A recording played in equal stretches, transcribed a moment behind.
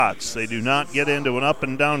shots. They do not get into an up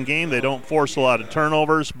and down game. They don't force a lot of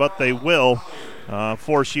turnovers, but they will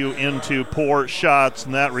force you into poor shots,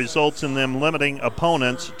 and that results in them limiting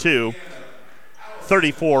opponents to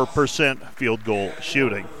 34% field goal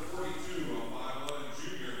shooting.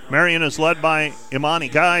 Marion is led by Imani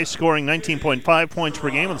Guy, scoring 19.5 points per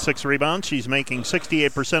game with 6 rebounds. She's making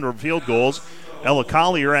 68% of her field goals. Ella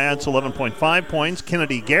Collier adds 11.5 points.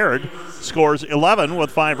 Kennedy Garrett scores 11 with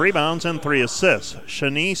 5 rebounds and 3 assists.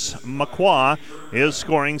 Shanice McQuah is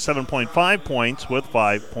scoring 7.5 points with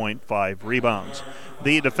 5.5 rebounds.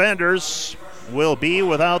 The defenders will be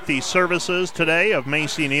without the services today of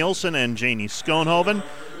Macy Nielsen and Janie Schoenhoven.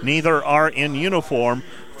 Neither are in uniform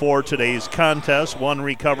for today's contest, one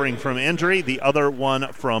recovering from injury, the other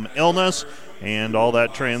one from illness, and all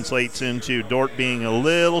that translates into Dordt being a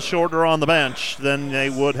little shorter on the bench than they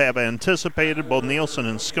would have anticipated. Both Nielsen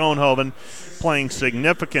and Schoenhoven playing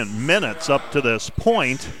significant minutes up to this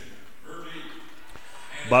point,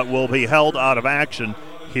 but will be held out of action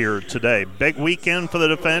here today. Big weekend for the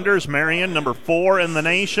defenders. Marion, number 4 in the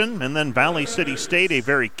nation, and then Valley City State, a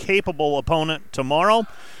very capable opponent tomorrow.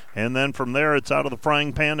 And then from there, it's out of the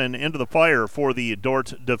frying pan and into the fire for the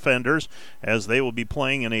Dordt defenders, as they will be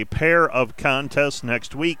playing in a pair of contests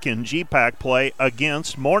next week in GPAC play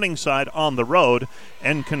against Morningside on the road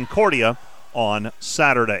and Concordia on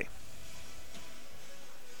Saturday.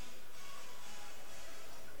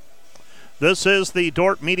 This is the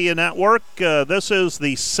Dordt Media Network. This is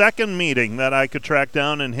the second meeting that I could track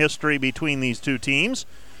down in history between these two teams.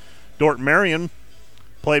 Dordt Marion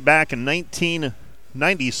played back in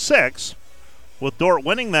 1996, with Dordt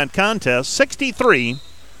winning that contest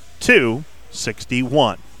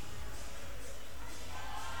 63-61.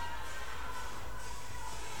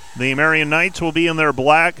 The Marion Knights will be in their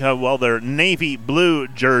their navy blue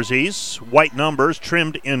jerseys, white numbers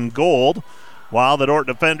trimmed in gold, while the Dordt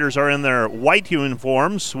defenders are in their white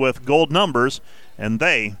uniforms with gold numbers, and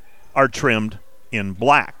they are trimmed in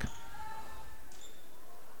black.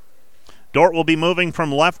 Dordt will be moving from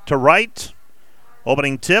left to right.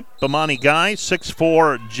 Opening tip, Imani Guy,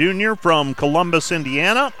 6'4" junior from Columbus,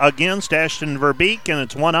 Indiana, against Ashton Verbeek, and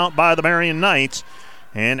it's one out by the Marion Knights.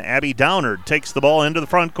 And Abby Downard takes the ball into the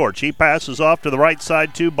front court. She passes off to the right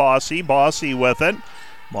side to Bossy. Bossy with it.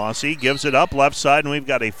 Bossy gives it up left side, and we've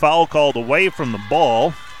got a foul called away from the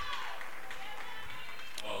ball.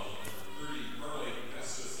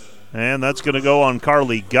 And that's going to go on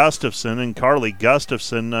Carly Gustafson. And Carly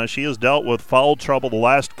Gustafson, she has dealt with foul trouble the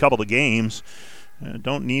last couple of games.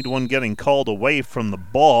 Don't need one getting called away from the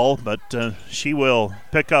ball, but she will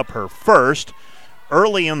pick up her first.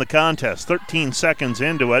 Early in the contest, 13 seconds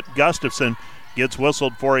into it, Gustafson gets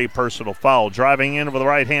whistled for a personal foul. Driving in with the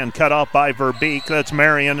right hand, cut off by Verbeek. That's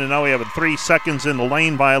Marion, and now we have a 3 seconds in the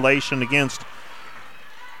lane violation against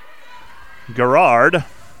Gerard.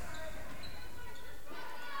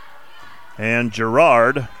 And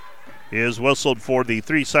Gerard is whistled for the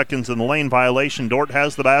 3 seconds in the lane violation. Dordt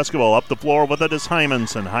has the basketball. Up the floor with it is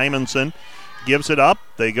Hymanson. Hymanson gives it up.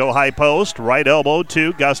 They go high post. Right elbow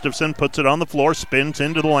to Gustafson. Puts it on the floor. Spins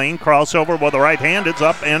into the lane. Crossover with the right hand. It's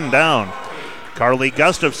up and down. Carly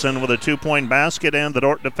Gustafson with a 2-point basket, and the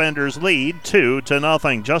Dordt defenders lead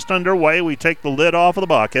 2-0. Just underway. We take the lid off of the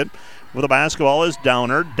bucket. With the basketball is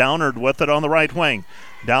Downard. Downard with it on the right wing.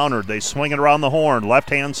 Downard, they swing it around the horn.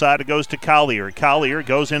 Left-hand side, it goes to Collier. Collier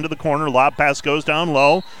goes into the corner. Lob pass goes down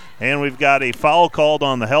low. And we've got a foul called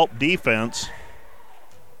on the help defense.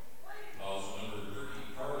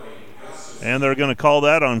 And they're going to call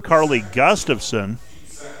that on Carly Gustafson.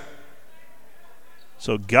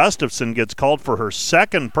 So Gustafson gets called for her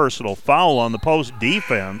second personal foul on the post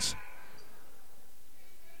defense.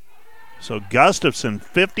 So Gustafson,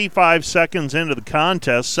 55 seconds into the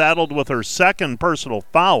contest, saddled with her second personal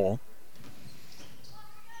foul.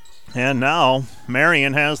 And now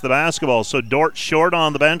Marion has the basketball. So Dordt short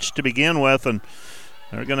on the bench to begin with, and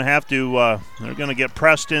they're going to have to they're going to get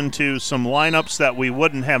pressed into some lineups that we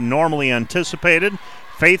wouldn't have normally anticipated.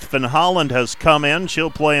 Faith Van Holland has come in.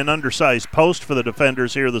 She'll play an undersized post for the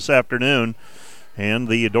defenders here this afternoon. And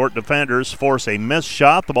the Dordt defenders force a missed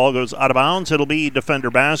shot. The ball goes out of bounds. It'll be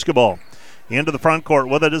defender basketball. Into the front court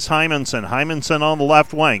with it is Hymanson. Hymanson on the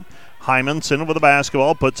left wing. Hymanson with the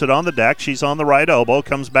basketball, puts it on the deck. She's on the right elbow,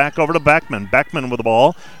 comes back over to Beckman. Beckman with the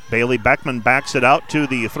ball. Bailey Beckman backs it out to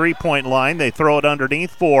the three-point line. They throw it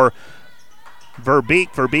underneath for Verbeek.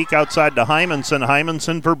 Verbeek outside to Hymanson.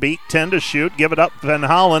 Hymanson, Verbeek, 10 to shoot. Give it up Van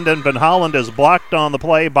Holland, and Van Holland is blocked on the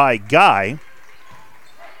play by Guy.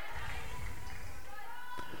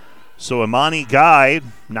 So Imani Guy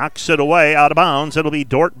knocks it away out of bounds. It'll be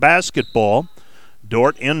Dordt basketball.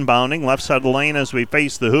 Dort inbounding, left side of the lane as we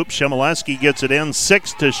face the hoop. Shimoleski gets it in,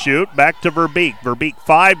 6 to shoot. Back to Verbeek. Verbeek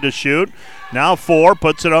 5 to shoot. Now 4,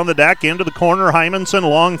 puts it on the deck, into the corner. Hymanson,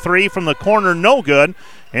 long 3 from the corner, no good.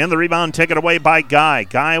 And the rebound taken away by Guy.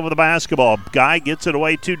 Guy with the basketball. Guy gets it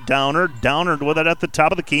away to Downard. Downard with it at the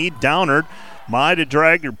top of the key. Downard might have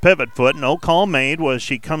dragged her pivot foot. No call made as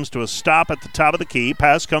she comes to a stop at the top of the key.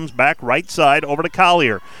 Pass comes back right side over to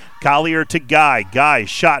Collier. Collier to Guy. Guy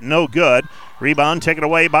shot no good. Rebound taken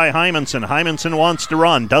away by Hymanson. Hymanson wants to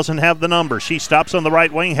run. Doesn't have the number. She stops on the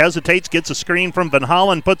right wing. Hesitates. Gets a screen from Van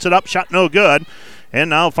Hollen. Puts it up. Shot no good. And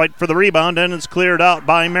now fight for the rebound, and it's cleared out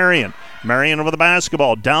by Marion. Marion over the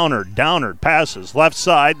basketball. Downard. Downard passes left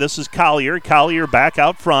side. This is Collier. Collier back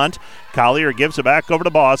out front. Collier gives it back over to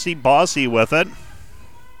Bossy. Bossy with it.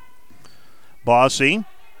 Bossy.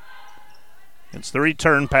 It's the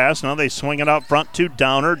return pass. Now they swing it out front to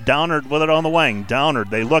Downard. Downard with it on the wing. Downard.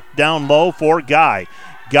 They look down low for Guy.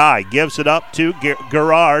 Guy gives it up to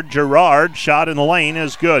Gerard. Gerard. Shot in the lane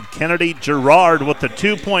is good. Kennedy Gerard with the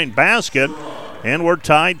 2-point basket. And we're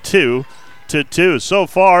tied 2-2. So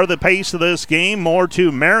far, the pace of this game more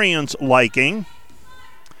to Marion's liking.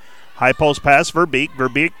 High post pass, Verbeek.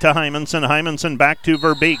 Verbeek to Hymanson. Hymanson back to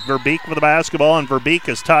Verbeek. Verbeek with the basketball, and Verbeek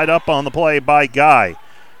is tied up on the play by Guy.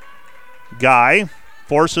 Guy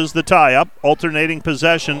forces the tie-up. Alternating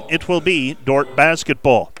possession. It will be Dort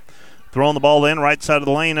basketball. Throwing the ball in right side of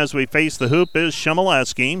the lane as we face the hoop is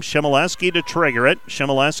Shimoleski. Shimoleski to trigger it.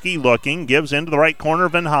 Shimoleski looking. Gives into the right corner.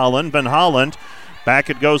 Van Hollen. Van Hollen. Back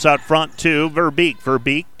it goes out front to Verbeek.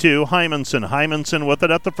 Verbeek to Hymanson. Hymanson with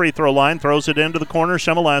it at the free throw line. Throws it into the corner.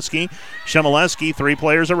 Shimoleski. Shimoleski, 3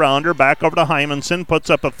 players around her. Back over to Hymanson. Puts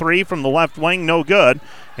up a 3 from the left wing. No good.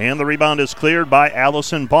 And the rebound is cleared by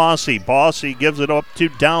Allison Bossy. Bossy gives it up to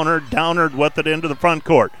Downard. Downard with it into the front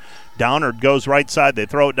court. Downard goes right side. They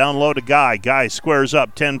throw it down low to Guy. Guy squares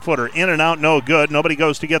up, 10-footer. In and out, no good. Nobody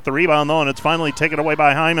goes to get the rebound, though, and it's finally taken away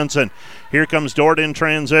by Hymanson. Here comes Dort in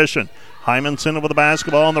transition. Hymanson with the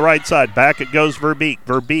basketball on the right side. Back it goes Verbeek.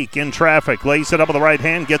 Verbeek in traffic. Lays it up with the right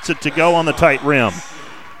hand. Gets it to go on the tight rim.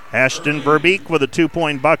 Ashton Verbeek with a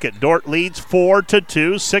 2-point bucket. Dort leads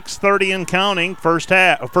 4-2. 6:30 and counting.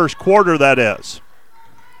 First quarter, that is.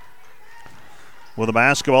 With the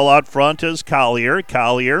basketball out front is Collier.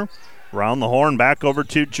 Collier round the horn back over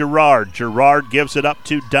to Gerard. Gerard gives it up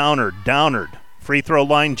to Downard. Downard. Free throw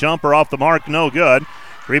line jumper off the mark. No good.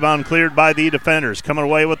 Rebound cleared by the defenders. Coming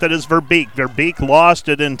away with it is Verbeek. Verbeek lost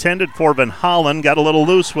it, intended for Van Hollen. Got a little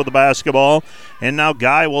loose with the basketball. And now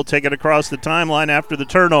Guy will take it across the timeline after the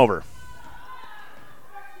turnover.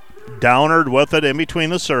 Downard with it in between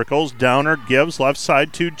the circles. Downard gives left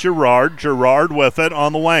side to Gerard. Gerard with it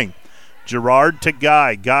on the wing. Gerard to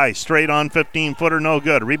Guy. Guy straight on 15-footer, no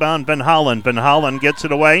good. Rebound Van Hollen. Van Hollen gets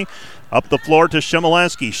it away. Up the floor to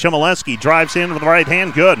Shimoleski. Shimoleski drives in with the right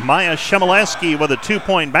hand. Good. Maya Shimoleski with a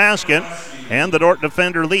 2-point basket. And the Dort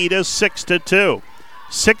defender lead is 6-2.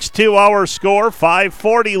 6-2 our score.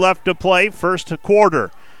 5:40 left to play. First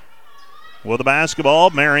quarter. With the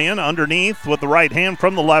basketball, Marion underneath with the right hand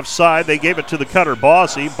from the left side. They gave it to the cutter,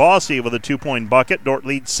 Bossy. Bossy with a 2-point bucket. Dort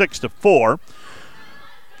leads 6-4.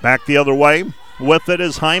 Back the other way. With it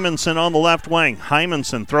is Hymanson on the left wing.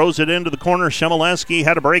 Hymanson throws it into the corner. Shimoleski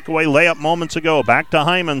had a breakaway layup moments ago. Back to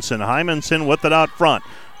Hymanson. Hymanson with it out front.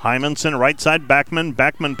 Hymanson right side. Beckman.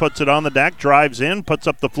 Beckman puts it on the deck. Drives in. Puts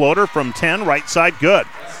up the floater from 10. Right side. Good.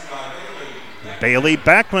 Bailey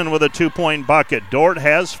Beckman with a 2-point bucket. Dort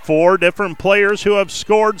has 4 different players who have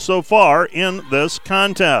scored so far in this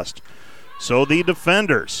contest. So the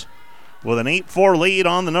defenders with an 8-4 lead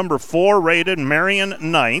on the number 4 rated Marion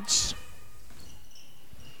Knights.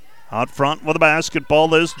 Out front with the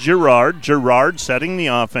basketball is Gerard. Gerard setting the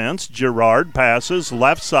offense. Gerard passes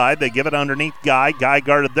left side. They give it underneath Guy. Guy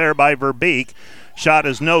guarded there by Verbeek. Shot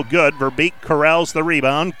is no good. Verbeek corrals the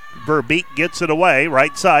rebound. Verbeek gets it away.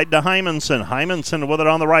 Right side to Hymanson. Hymanson with it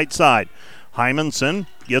on the right side. Hymanson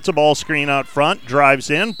gets a ball screen out front. Drives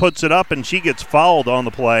in. Puts it up, and she gets fouled on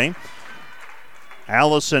the play.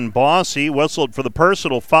 Allison Bossy whistled for the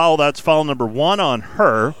personal foul. That's foul number 1 on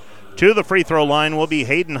her. To the free throw line will be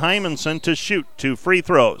Hayden Hymanson to shoot 2 free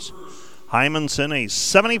throws. Hymanson, a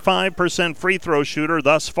 75% free throw shooter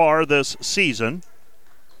thus far this season.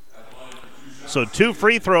 So 2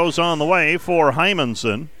 free throws on the way for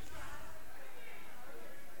Hymanson.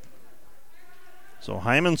 So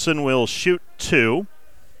Hymanson will shoot 2.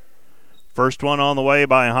 First one on the way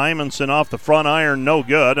by Hymanson off the front iron, no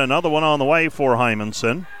good. Another one on the way for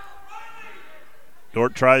Hymanson.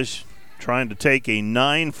 Dort trying to take a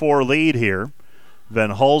 9-4 lead here.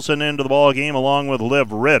 Van Hulsen into the ball game along with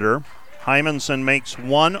Liv Ritter. Hymanson makes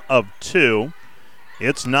 1 of 2.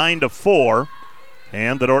 It's 9-4,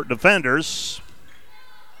 and the Dordt defenders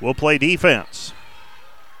will play defense.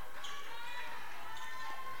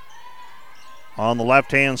 On the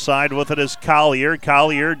left-hand side with it is Collier.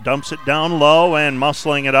 Collier dumps it down low, and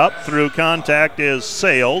muscling it up through contact is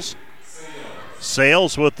Sales.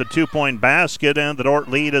 Sales with the 2-point basket, and the Dordt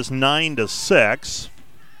lead is 9-6.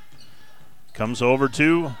 Comes over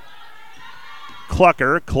to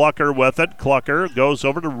Clucker. Clucker with it. Clucker goes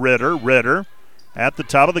over to Ritter. Ritter at the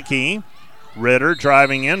top of the key. Ritter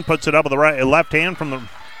driving in, puts it up with the left hand from the,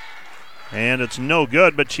 and it's no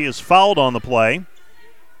good, but she is fouled on the play.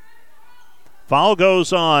 Foul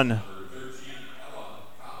goes on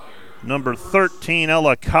number 13,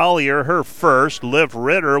 Ella Collier, her first. Liv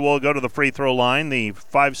Ritter will go to the free throw line, the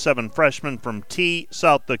 5'7" freshman from T,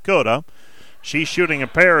 South Dakota. She's shooting a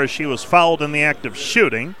pair as she was fouled in the act of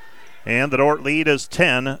shooting, and the Dordt lead is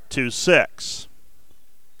 10-6.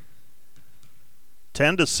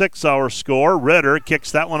 10-6 our score. Ritter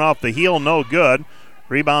kicks that one off the heel, no good.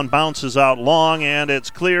 Rebound bounces out long, and it's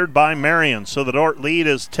cleared by Marion. So the Dordt lead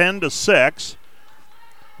is 10-6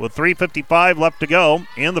 with 3:55 left to go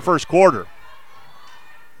in the first quarter.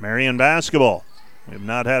 Marion basketball. We've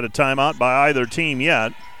not had a timeout by either team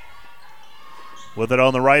yet. With it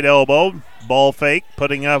on the right elbow, ball fake,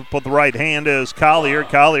 putting up with the right hand is Collier.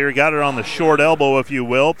 Collier got it on the short elbow, if you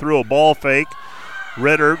will, through a ball fake.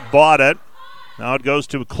 Ritter bought it. Now it goes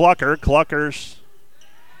to Clucker. Clucker's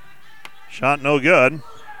shot no good.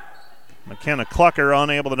 McKenna Clucker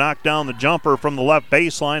unable to knock down the jumper from the left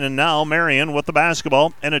baseline, and now Marion with the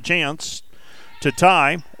basketball and a chance to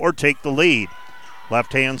tie or take the lead.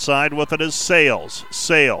 Left-hand side with it is Sales.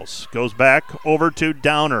 Sales goes back over to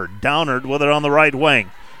Downard. Downard with it on the right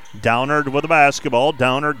wing. Downard with the basketball.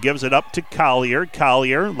 Downard gives it up to Collier.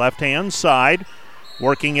 Collier, left-hand side.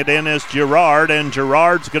 Working it in is Girard, and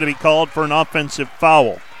Girard's going to be called for an offensive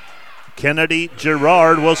foul. Kennedy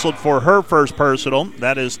Girard whistled for her first personal.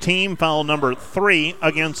 That is team foul number 3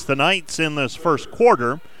 against the Knights in this first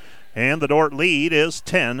quarter, and the Dordt lead is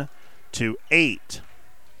 10-8.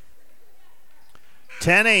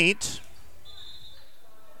 10-8.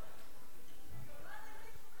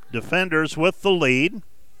 Defenders with the lead.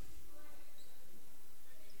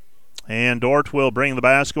 And Dordt will bring the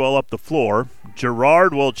basketball up the floor.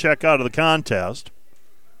 Girard will check out of the contest.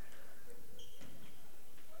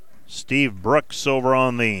 Steve Brooks over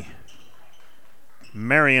on the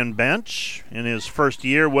Marion bench in his first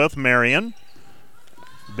year with Marion.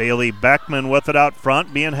 Bailey Beckman with it out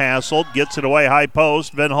front, being hassled, gets it away high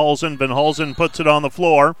post. Van Hulsen. Van Hulsen puts it on the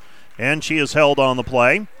floor, and she is held on the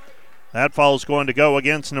play. That foul is going to go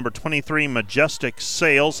against number 23, Majestic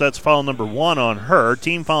Sales. That's foul number 1 on her,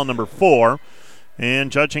 team foul number 4.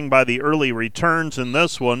 And judging by the early returns in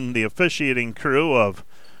this one, the officiating crew of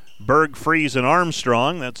Berg, Fries, and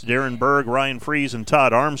Armstrong, that's Darren Berg, Ryan Fries, and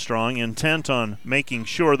Todd Armstrong, intent on making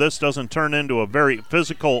sure this doesn't turn into a very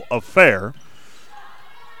physical affair.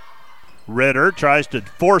 Ritter tries to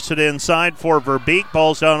force it inside for Verbeek.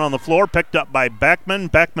 Ball's down on the floor, picked up by Beckman.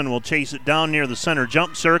 Beckman will chase it down near the center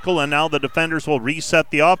jump circle, and now the defenders will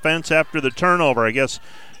reset the offense after the turnover. I guess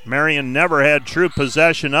Marion never had true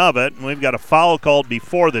possession of it, and we've got a foul called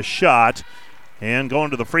before the shot. And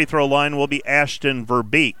going to the free throw line will be Ashton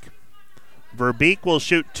Verbeek. Verbeek will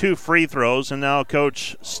shoot 2 free throws, and now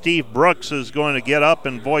Coach Steve Brooks is going to get up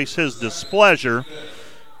and voice his displeasure.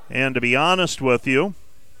 And to be honest with you,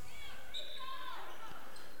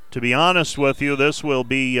 this will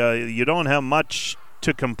be, you don't have much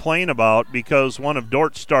to complain about because one of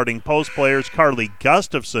Dordt's starting post players, Carly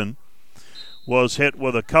Gustafson, was hit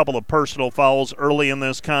with a couple of personal fouls early in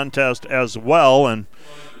this contest as well. And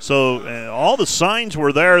so all the signs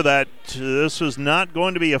were there that this is not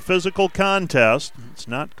going to be a physical contest. It's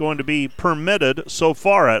not going to be permitted, so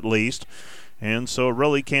far at least. And so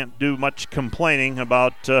really can't do much complaining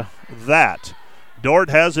about that.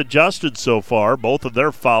 Dordt has adjusted so far. Both of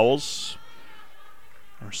their fouls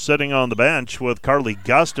are sitting on the bench with Carly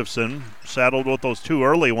Gustafson saddled with those 2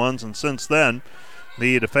 early ones, and since then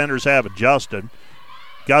the defenders have adjusted.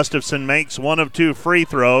 Gustafson makes 1 of 2 free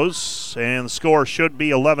throws, and the score should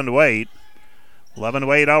be 11-8.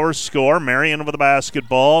 11-8 our score. Marion with the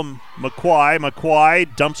basketball.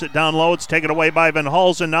 McQuai dumps it down low. It's taken away by Van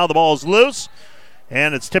Hulsen. Now the ball is loose,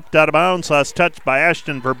 and it's tipped out of bounds. Last touch by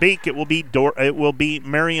Ashton Verbeek. It will be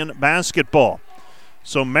Marion basketball.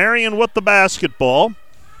 So Marion with the basketball.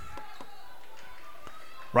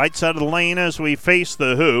 Right side of the lane as we face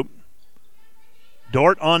the hoop.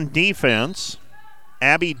 Dordt on defense.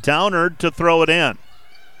 Abby Downard to throw it in.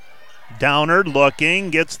 Downard looking,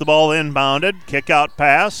 gets the ball inbounded. Kick out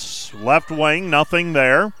pass. Left wing, nothing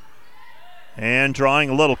there. And drawing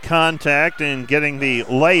a little contact and getting the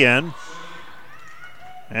lay-in.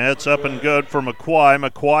 That's up and good for McQuai.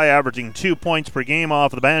 McQuai averaging 2 points per game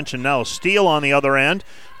off the bench, and now Steele on the other end.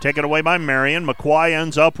 Taken away by Marion. McQuai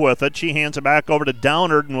ends up with it. She hands it back over to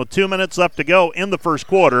Downard, and with 2 minutes left to go in the first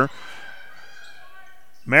quarter,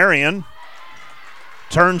 Marion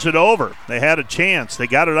turns it over. They had a chance. They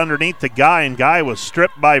got it underneath the Guy, and Guy was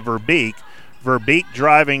stripped by Verbeek. Verbeek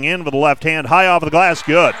driving in with the left hand, high off the glass,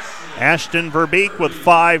 good. Ashton Verbeek with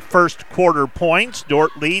 5 first quarter points.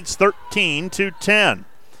 Dordt leads 13-10.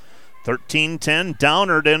 13-10,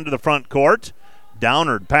 Downard into the front court.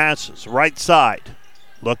 Downard passes right side.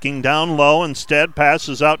 Looking down low, instead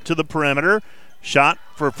passes out to the perimeter. Shot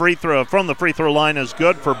for free throw from the free throw line is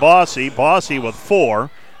good for Bossy. Bossy with 4.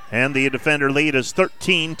 And the defender lead is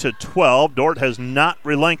 13-12. Dordt has not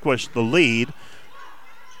relinquished the lead.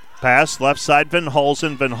 Pass left side, Van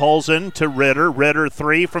Holzen. Van Holzen to Ritter. Ritter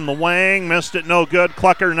 3 from the wing. Missed it, no good.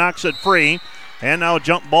 Clucker knocks it free. And now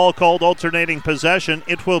jump ball called alternating possession.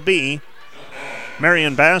 It will be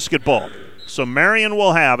Marion basketball. So Marion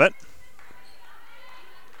will have it.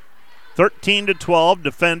 13-12,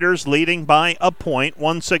 defenders leading by a point.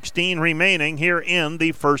 1:16 remaining here in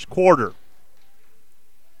the first quarter.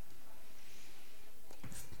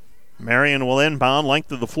 Marion will inbound,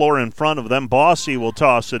 length of the floor in front of them. Bossy will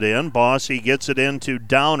toss it in. Bossy gets it into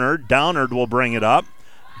Downard. Downard will bring it up.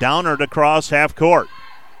 Downard across half court.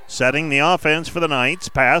 Setting the offense for the Knights.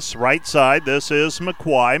 Pass right side. This is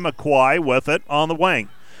McQuai. McQuai with it on the wing.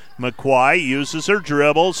 McQuai uses her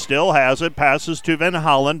dribble, still has it, passes to Van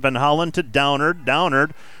Hollen. Van Hollen to Downard.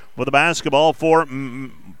 Downard with the basketball for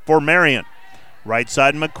Marion. Right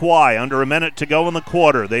side McQuai, under a minute to go in the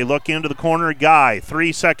quarter. They look into the corner, Guy,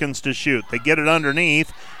 3 seconds to shoot. They get it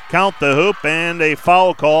underneath, count the hoop, and a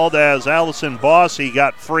foul called as Allison Bossy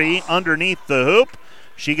got free underneath the hoop.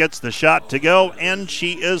 She gets the shot to go, and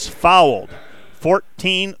she is fouled.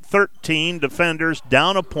 14-13, defenders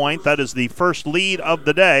down a point. That is the first lead of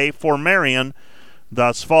the day for Marion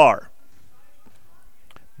thus far.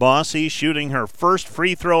 Bossy shooting her first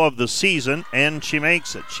free throw of the season, and she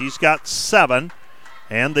makes it. She's got 7,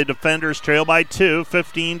 and the defenders trail by 2,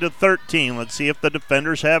 15-13. Let's see if the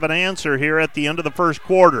defenders have an answer here at the end of the first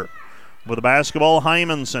quarter. With the basketball,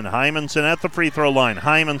 Hymanson. Hymanson at the free throw line.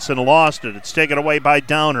 Hymanson lost it. It's taken away by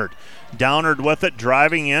Downard. Downard with it,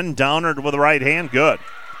 driving in. Downard with the right hand, good.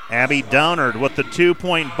 Abby Downard with the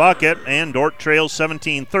 2-point bucket, and Dordt trails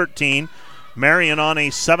 17-13. Marion on a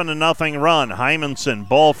 7-0 run. Hymanson,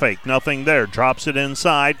 ball fake, nothing there. Drops it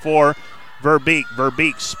inside for Verbeek.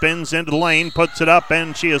 Verbeek spins into the lane, puts it up,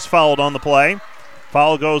 and she is fouled on the play.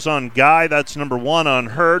 Foul goes on Guy. That's number 1 on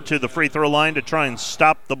her to the free throw line to try and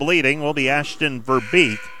stop the bleeding will be Ashton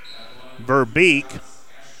Verbeek. Verbeek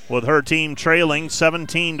with her team trailing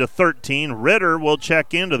 17-13. Ritter will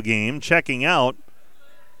check into the game. Checking out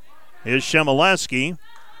is Shemileski.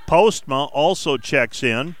 Postma also checks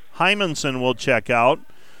in. Hymanson will check out.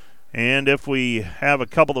 And if we have a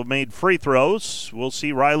couple of made free throws, we'll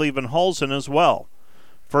see Riley Van Holzen as well.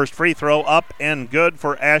 First free throw up and good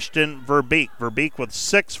for Ashton Verbeek. Verbeek with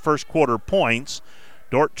 6 first quarter points.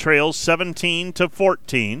 Dordt trails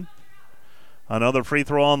 17-14. Another free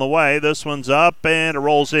throw on the way. This one's up and it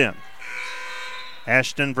rolls in.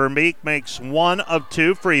 Ashton Verbeek makes 1 of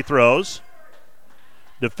 2 free throws.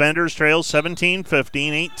 Defenders trail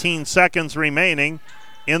 17-15. 18 seconds remaining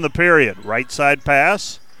in the period. Right side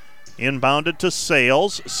pass. Inbounded to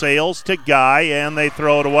Sales. Sales to Guy, and they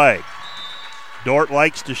throw it away. Dordt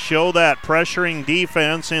likes to show that pressuring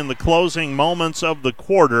defense in the closing moments of the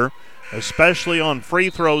quarter, especially on free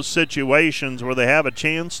throw situations where they have a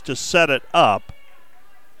chance to set it up.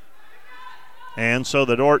 And so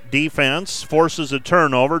the Dordt defense forces a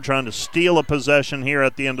turnover, trying to steal a possession here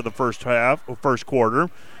at the end of the first quarter.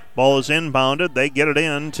 Ball is inbounded. They get it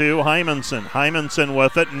in to Hymanson. Hymanson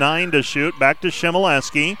with it, 9 to shoot. Back to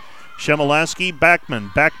Shemileski. Shemileski, Backman.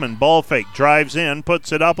 Backman ball fake, drives in,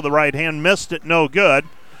 puts it up with the right hand, missed it, no good.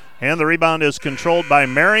 And the rebound is controlled by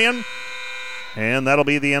Marion. And that'll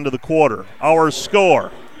be the end of the quarter. Our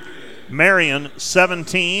score, Marion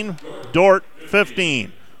 17, Dordt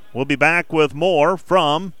 15. We'll be back with more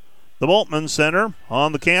from the Bultman Center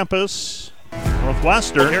on the campus.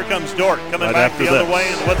 Northwestern. Well, here comes Dordt coming right back the other way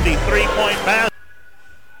and with the 3-point pass.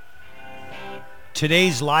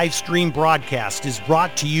 Today's live stream broadcast is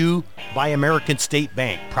brought to you by American State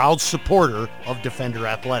Bank, proud supporter of Defender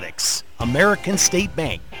Athletics. American State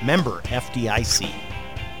Bank, member FDIC.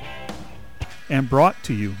 And brought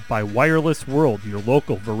to you by Wireless World, your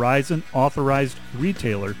local Verizon authorized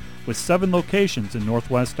retailer with 7 locations in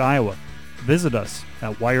Northwest Iowa. Visit us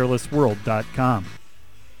at wirelessworld.com.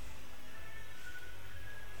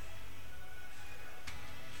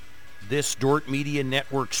 This Dordt Media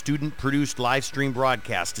Network student-produced live stream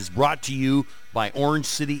broadcast is brought to you by Orange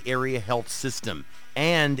City Area Health System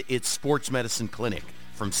and its sports medicine clinic.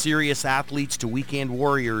 From serious athletes to weekend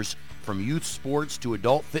warriors, from youth sports to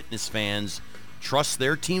adult fitness fans, trust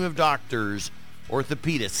their team of doctors,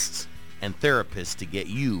 orthopedists, and therapists to get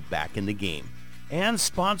you back in the game. And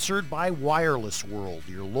sponsored by Wireless World,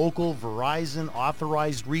 your local Verizon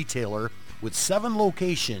authorized retailer with 7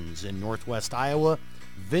 locations in Northwest Iowa.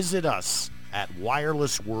 Visit us at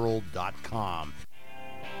wirelessworld.com.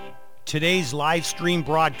 Today's live stream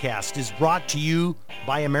broadcast is brought to you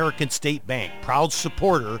by American State Bank, proud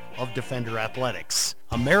supporter of Defender Athletics.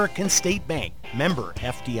 American State Bank, member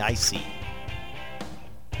FDIC.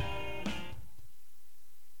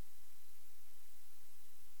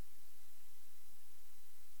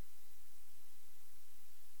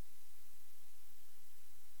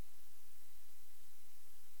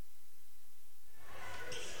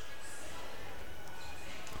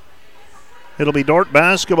 It'll be Dordt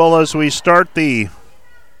basketball as we start the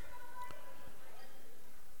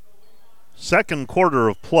second quarter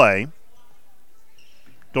of play.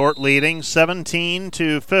 Dordt leading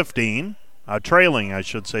 17-15. Trailing, I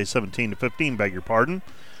should say, 17-15, beg your pardon.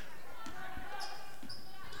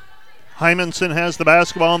 Hymanson has the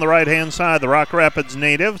basketball on the right-hand side. The Rock Rapids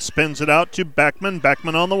native spins it out to Beckman.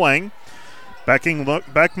 Beckman on the wing.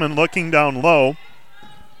 Beckman looking down low.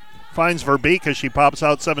 Finds Verbeek as she pops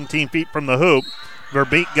out 17 feet from the hoop.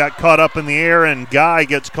 Verbeek got caught up in the air, and Guy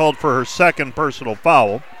gets called for her second personal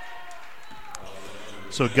foul.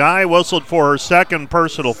 So Guy whistled for her second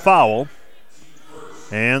personal foul.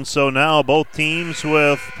 And so now both teams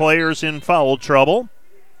with players in foul trouble.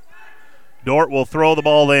 Dordt will throw the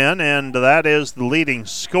ball in, and that is the leading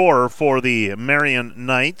scorer for the Marion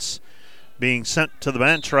Knights. Being sent to the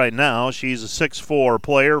bench right now. She's a 6'4"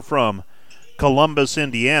 player from Columbus,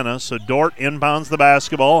 Indiana. So Dordt inbounds the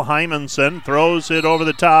basketball. Hymanson throws it over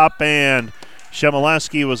the top, and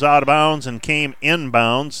Shemileski was out of bounds and came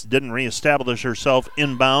inbounds. Didn't reestablish herself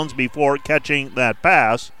inbounds before catching that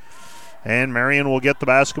pass. And Marion will get the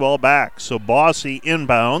basketball back. So Bossy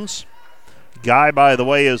inbounds. Guy, by the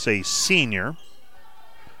way, is a senior.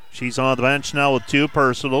 She's on the bench now with 2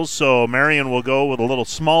 personals, so Marion will go with a little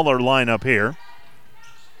smaller lineup here.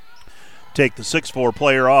 Take the 6'4"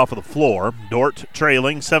 player off of the floor. Dordt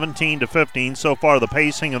trailing 17-15. So far, the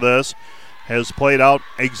pacing of this has played out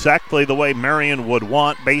exactly the way Marion would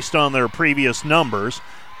want based on their previous numbers.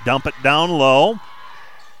 Dump it down low.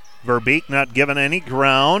 Verbeek not given any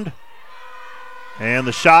ground. And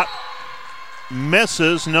the shot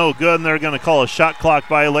misses, no good, and they're going to call a shot clock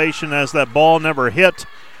violation as that ball never hit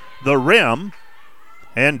the rim.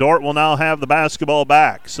 And Dordt will now have the basketball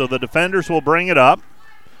back. So the defenders will bring it up.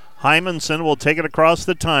 Hymanson will take it across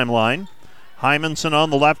the timeline. Hymanson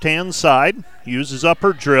on the left-hand side, uses up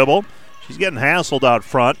her dribble. She's getting hassled out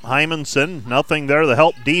front. Hymanson, nothing there to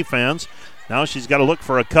help defense. Now she's got to look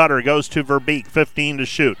for a cutter. Goes to Verbeek, 15 to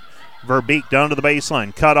shoot. Verbeek down to the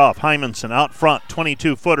baseline, cut off. Hymanson out front,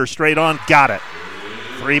 22-footer straight on, got it.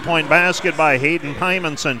 3-point basket by Hayden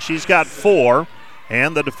Hymanson. She's got 4,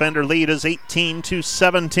 and the defender lead is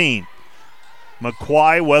 18-17.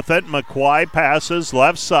 McQuai with it. McQuai passes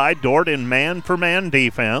left side. Dordt in man-for-man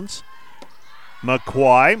defense.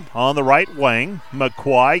 McQuai on the right wing.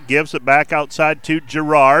 McQuai gives it back outside to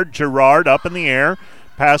Gerard. Gerard up in the air.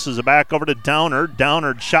 Passes it back over to Downard.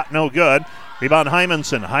 Downard shot no good. Rebound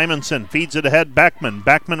Hymanson. Hymanson feeds it ahead. Beckman.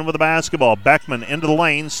 Beckman with the basketball. Beckman into the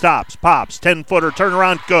lane. Stops. Pops. 10-footer.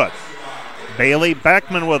 Turnaround. Good. Bailey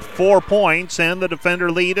Beckman with 4 points, and the defender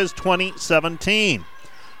lead is 20-17.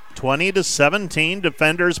 20-17.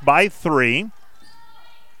 Defenders by 3.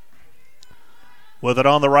 With it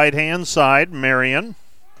on the right-hand side, Marion.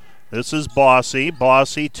 This is Bossy.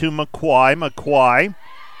 Bossy to McQuai. McQuai.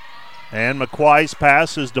 And McQuai's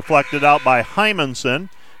pass is deflected out by Hymanson.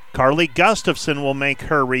 Carly Gustafson will make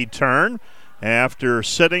her return after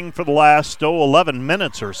sitting for the last 11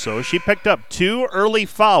 minutes or so. She picked up 2 early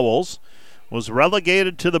fouls, was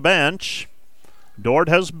relegated to the bench. Dordt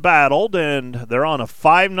has battled, and they're on a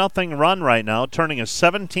 5-0 run right now, turning a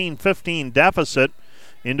 17-15 deficit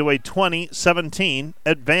into a 20-17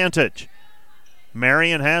 advantage.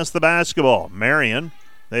 Marion has the basketball. Marion,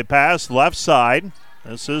 they pass left side.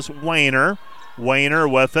 This is Wayner. Wayner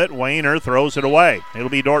with it. Wayner throws it away. It'll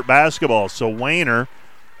be Dordt basketball. So Wayner,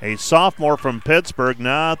 a sophomore from Pittsburgh,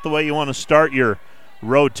 not the way you want to start your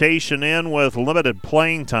rotation in with limited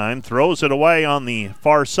playing time. Throws it away on the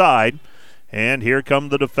far side. And here come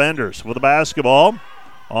the defenders with the basketball.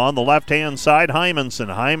 On the left-hand side,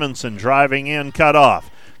 Hymanson. Hymanson driving in, cut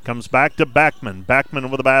off. Comes back to Beckman. Beckman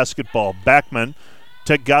with the basketball. Beckman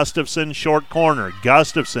to Gustafson, short corner.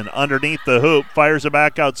 Gustafson underneath the hoop, fires it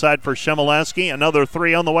back outside for Shemileski. Another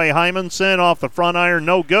three on the way. Hymanson off the front iron,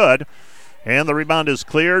 no good. And the rebound is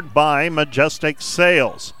cleared by Majestic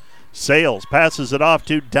Sales. Sales passes it off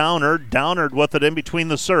to Downard. Downard with it in between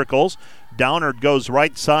the circles. Downard goes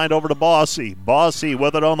right side over to Bossy. Bossy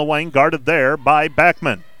with it on the wing, guarded there by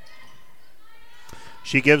Beckman.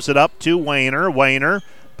 She gives it up to Wayner. Wayner,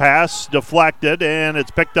 pass deflected, and it's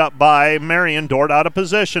picked up by Marion. Dort out of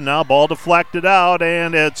position now. Ball deflected out,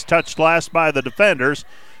 and it's touched last by the defenders.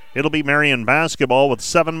 It'll be Marion basketball with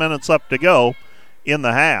 7 minutes left to go in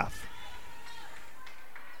the half.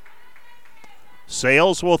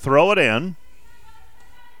 Sales will throw it in.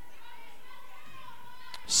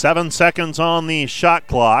 7 seconds on the shot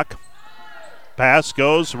clock. Pass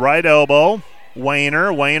goes right elbow.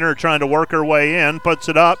 Wayner trying to work her way in, puts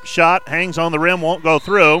it up, shot, hangs on the rim, won't go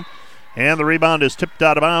through. And the rebound is tipped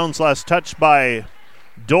out of bounds, last touched by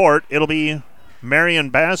Dort. It'll be Marion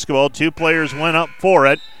basketball. 2 players went up for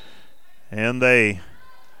it, and they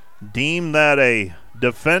deem that a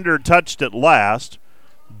defender touched it last.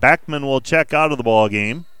 Beckman will check out of the ball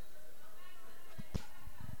game.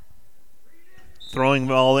 Throwing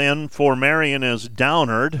the ball in for Marion is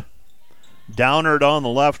Downard. Downard on the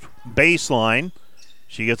left baseline.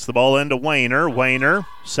 She gets the ball into Wayner. Wayner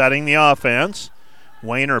setting the offense.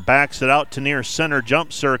 Wayner backs it out to near center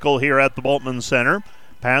jump circle here at the Bultman Center.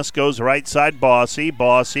 Pass goes right side Bossy.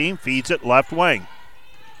 Bossy feeds it left wing.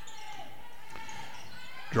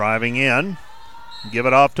 Driving in. Give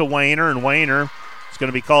it off to Wayner, and Wayner is going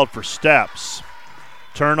to be called for steps.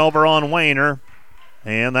 Turnover on Wayner.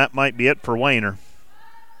 And that might be it for Wayner.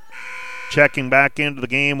 Checking back into the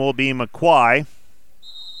game will be McQuai.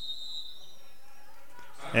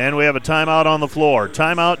 And we have a timeout on the floor.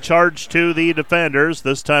 Timeout charged to the defenders.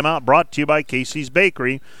 This timeout brought to you by Casey's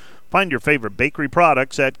Bakery. Find your favorite bakery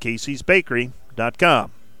products at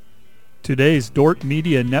caseysbakery.com. Today's Dort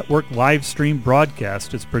Media Network live stream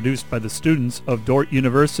broadcast is produced by the students of Dort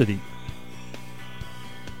University.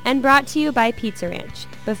 And brought to you by Pizza Ranch,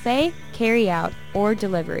 buffet, carry-out, or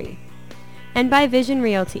delivery. And by Vision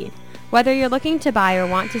Realty. Whether you're looking to buy or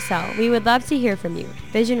want to sell, we would love to hear from you.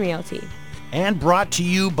 Vision Realty. And brought to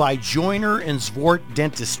you by Joyner and Zwart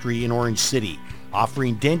Dentistry in Orange City,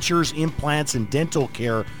 offering dentures, implants, and dental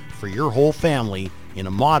care for your whole family in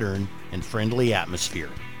a modern and friendly atmosphere.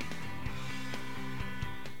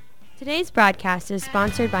 Today's broadcast is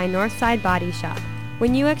sponsored by Northside Body Shop.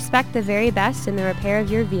 When you expect the very best in the repair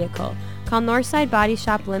of your vehicle, call Northside Body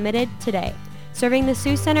Shop Limited today, serving the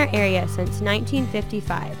Sioux Center area since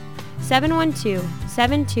 1955.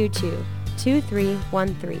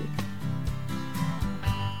 712-722-2313.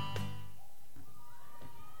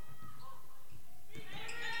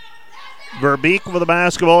 Verbeek with the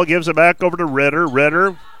basketball, gives it back over to Ritter.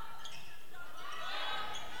 Ritter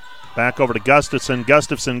back over to Gustafson.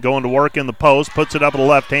 Gustafson going to work in the post, puts it up with the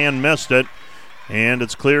left hand, missed it. And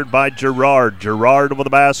it's cleared by Gerard. Gerard with the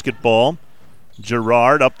basketball.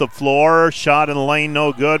 Gerard up the floor. Shot in the lane,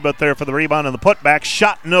 no good, but there for the rebound and the putback.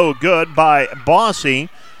 Shot no good by Bossy.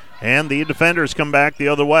 And the defenders come back the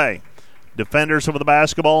other way. Defenders over the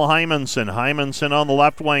basketball, Hymanson. Hymanson on the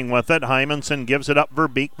left wing with it. Hymanson gives it up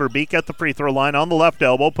Verbeek. Verbeek at the free throw line on the left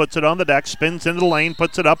elbow. Puts it on the deck. Spins into the lane.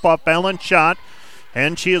 Puts it up off balance shot.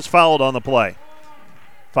 And she is fouled on the play.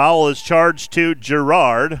 Foul is charged to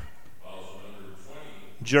Gerard.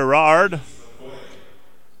 Gerard.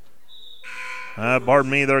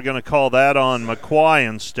 Pardon me, they're going to call that on McQuai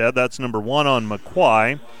instead. That's number 1 on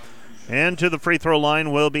McQuai. And to the free throw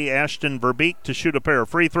line will be Ashton Verbeek to shoot a pair of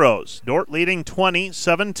free throws. Dort leading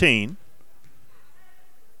 20-17.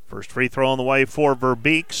 First free throw on the way for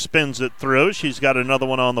Verbeek. Spins it through. She's got another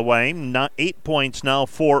one on the way. 8 points now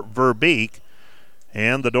for Verbeek.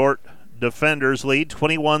 And the Dort defenders lead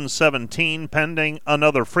 21-17 pending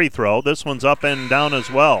another free throw. This one's up and down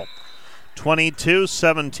as well.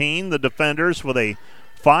 22-17, the defenders with a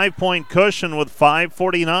 5-point cushion with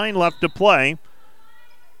 5:49 left to play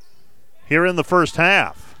here in the first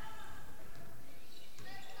half.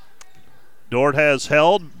 Dort has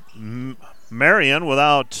held Marion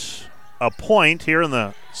without a point here in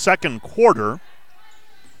the second quarter.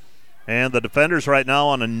 And the defenders right now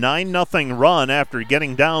on a 9-0 run after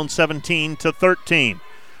getting down 17-13.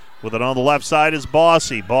 With it on the left side is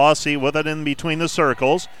Bossy. Bossy with it in between the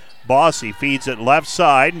circles. Bossy feeds it left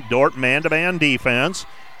side. Dort man-to-man defense.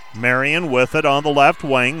 Marion with it on the left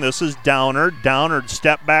wing. This is Downard. Downard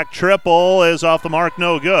step back triple is off the mark,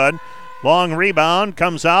 no good. Long rebound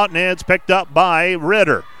comes out and it's picked up by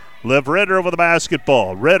Ritter. Liv Ritter with the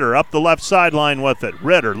basketball. Ritter up the left sideline with it.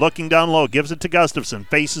 Ritter looking down low, gives it to Gustafson.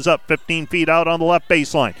 Faces up 15 feet out on the left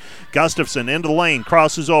baseline. Gustafson into the lane,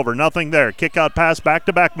 crosses over, nothing there. Kick out pass back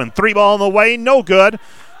to Beckman. 3-ball in the way, no good.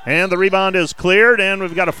 And the rebound is cleared, and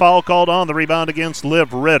we've got a foul called on the rebound against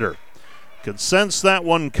Liv Ritter. Could sense that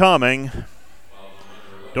one coming.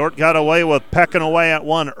 Dordt got away with pecking away at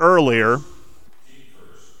one earlier.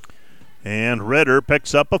 And Ritter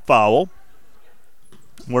picks up a foul.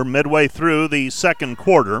 We're midway through the second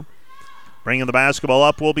quarter. Bringing the basketball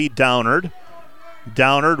up will be Downard.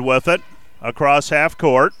 Downard with it across half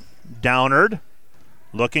court. Downard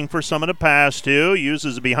looking for someone to pass to.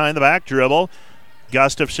 Uses a behind-the-back dribble.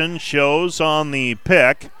 Gustafson shows on the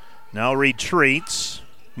pick. Now retreats.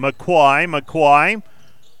 McQuay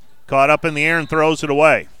caught up in the air and throws it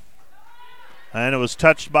away. And it was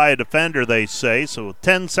touched by a defender, they say. So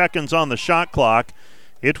 10 seconds on the shot clock.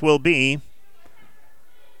 It will be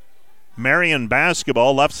Marion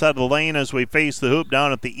basketball, left side of the lane as we face the hoop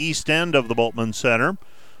down at the east end of the Bultman Center.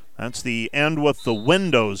 That's the end with the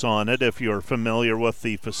windows on it, if you're familiar with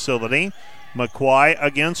the facility. McQuay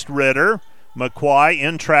against Ritter. McQuay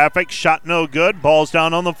in traffic, shot no good. Ball's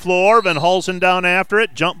down on the floor. Van Hulsen down after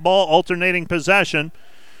it. Jump ball, alternating possession.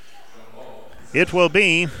 It will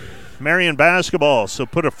be Marion basketball, so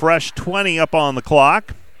put a fresh 20 up on the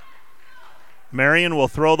clock. Marion will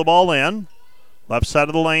throw the ball in. Left side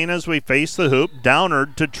of the lane as we face the hoop.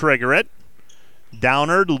 Downard to trigger it.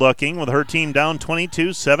 Downard looking with her team down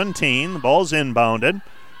 22-17. The ball's inbounded.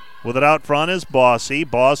 With it out front is Bossy.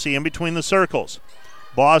 Bossy in between the circles.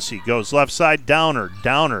 Bossy goes left side. Downard.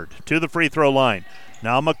 Downard to the free throw line.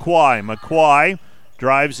 Now McQuay. McQuay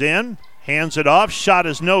drives in. Hands it off. Shot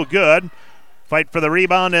is no good. Fight for the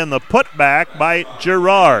rebound and the putback by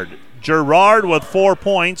Gerard. Gerard with 4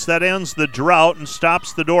 points. That ends the drought and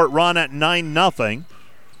stops the Dordt run at 9-0.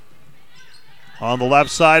 On the left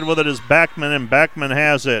side with it is Beckman, and Beckman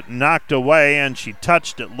has it knocked away, and she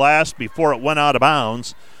touched it last before it went out of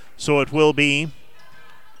bounds. So it will be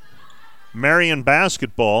Marion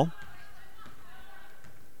basketball.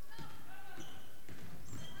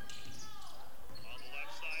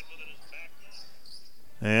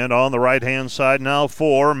 And on the right-hand side now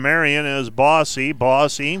for Marion is Bossy.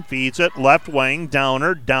 Bossy feeds it left wing.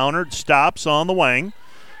 Downard. Downard stops on the wing.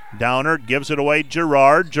 Downard gives it away.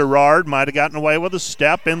 Gerard. Gerard might have gotten away with a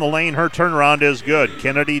step in the lane. Her turnaround is good.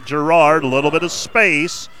 Kennedy Gerard, a little bit of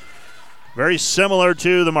space. Very similar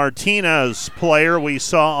to the Martinez player we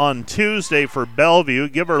saw on Tuesday for Bellevue.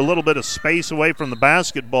 Give her a little bit of space away from the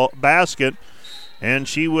basket, and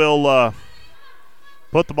she will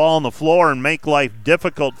put the ball on the floor and make life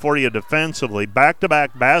difficult for you defensively.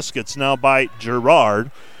 Back-to-back baskets now by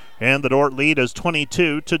Gerard, and the Dordt lead is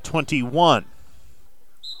 22-21.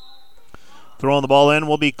 Throwing the ball in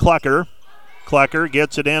will be Klecker. Klecker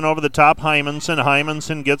gets it in over the top. Hymanson.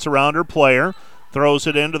 Hymanson gets around her player. Throws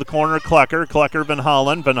it into the corner. Klecker. Klecker Van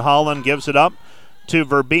Hollen. Van Hollen gives it up to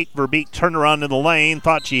Verbeek. Verbeek turned around in the lane.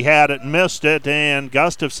 Thought she had it. Missed it. And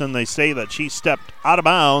Gustafson, they say that she stepped out of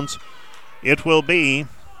bounds. It will be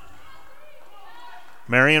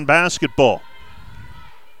Marion basketball.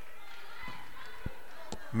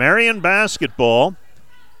 Marion basketball.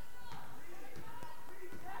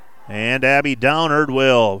 And Abby Downard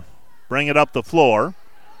will bring it up the floor.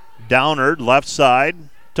 Downard left side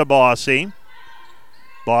to Bossy.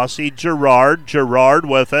 Bossy, Gerard. Gerard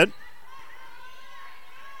with it.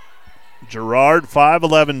 Gerard,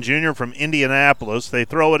 5'11 junior from Indianapolis. They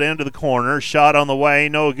throw it into the corner. Shot on the way,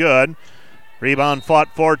 no good. Rebound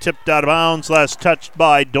fought for, tipped out of bounds. Last touched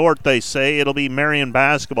by Dordt, they say. It'll be Marion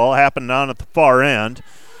basketball. Happened down at the far end.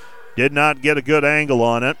 Did not get a good angle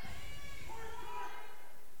on it.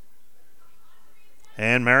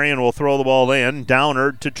 And Marion will throw the ball in.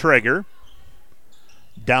 Downard to trigger.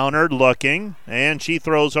 Downard looking, and she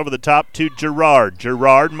throws over the top to Gerard.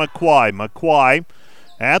 Gerard, McQuay. McQuay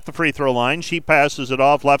at the free throw line. She passes it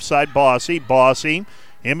off left side, Bossy. Bossy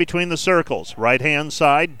in between the circles. Right-hand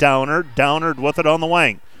side, Downard. Downard with it on the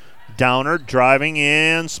wing. Downard driving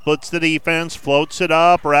in, splits the defense, floats it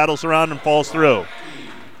up, rattles around, and falls through.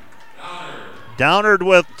 Downard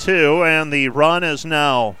with 2, and the run is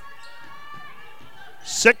now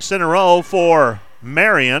 6 in a row for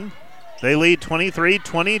Marion. They lead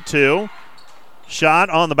 23-22. Shot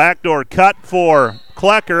on the backdoor cut for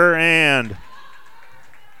Klecker, and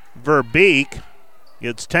Verbeek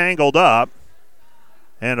gets tangled up.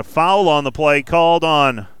 And a foul on the play called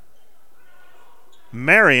on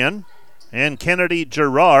Marion and Kennedy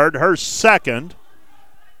Gerard, her second.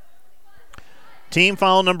 Team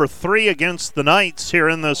foul number 3 against the Knights here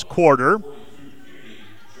in this quarter.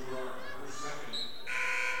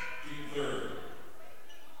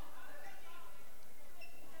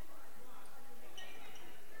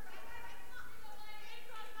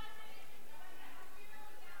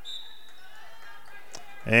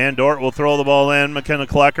 And Dort will throw the ball in. McKenna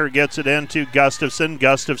Klecker gets it into Gustafson.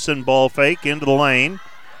 Gustafson ball fake into the lane.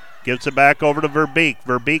 Gives it back over to Verbeek.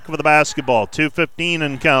 Verbeek with the basketball. 2:15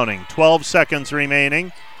 and counting. 12 seconds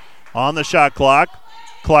remaining on the shot clock.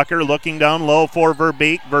 Klecker looking down low for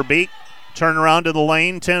Verbeek. Verbeek turn around to the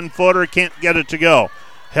lane. 10-footer. Can't get it to go.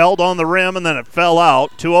 Held on the rim and then it fell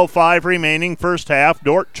out. 2:05 remaining first half.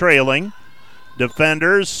 Dort trailing.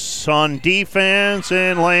 Defenders on defense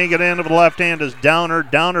and laying it in with the left hand is Downard.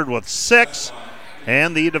 Downard with 6.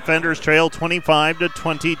 And the defenders trail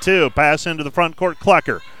 25-22. Pass into the front court.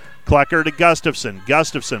 Klecker. Klecker to Gustafson.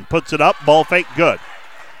 Gustafson puts it up. Ball fake good.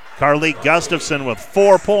 Carly Gustafson with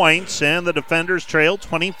 4 points. And the defenders trail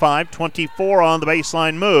 25-24 on the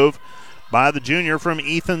baseline move by the junior from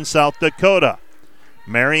Ethan, South Dakota.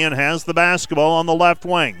 Marion has the basketball on the left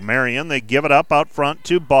wing. Marion, they give it up out front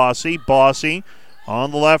to Bossy. Bossy on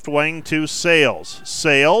the left wing to Sales.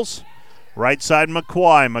 Sales, right side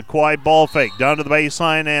McQuai. McQuai ball fake down to the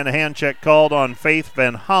baseline and a hand check called on Faith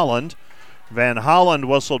Van Holland. Van Holland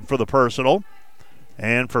whistled for the personal.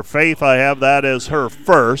 And for Faith, I have that as her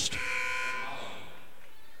first.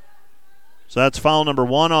 So that's foul number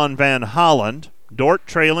 1 on Van Holland. Dort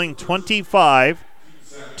trailing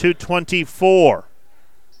 25-24.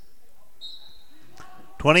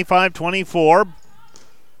 25-24.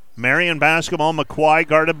 Marion basketball. McQuai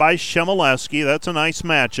guarded by Shemileski. That's a nice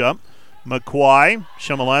matchup. McQuai.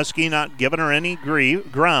 Shemileski not giving her any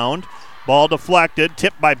ground. Ball deflected.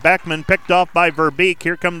 Tipped by Beckman. Picked off by Verbeek.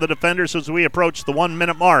 Here come the defenders as we approach the 1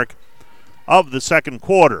 minute mark of the second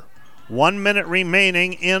quarter. 1 minute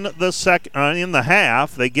remaining in the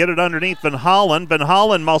half. They get it underneath Van Hollen. Van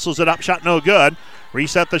Hollen muscles it up. Shot no good.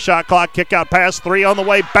 Reset the shot clock. Kick out pass. 3 on the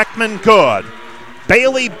way. Beckman good.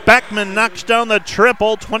 Bailey Beckman knocks down the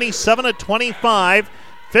triple. 27-25.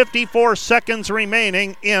 54 seconds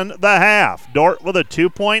remaining in the half. Dort with a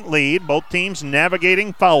 2-point lead. Both teams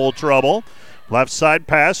navigating foul trouble. Left side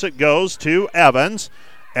pass. It goes to Evans.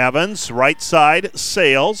 Evans, right side,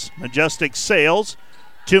 Sales. Majestic Sales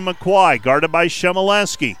to McQuai, guarded by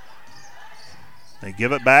Shemileski. They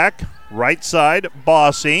give it back. Right side,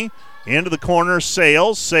 Bossy. Into the corner,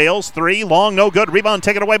 Sales. Sales, 3, long, no good. Rebound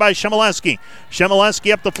taken away by Shemileski.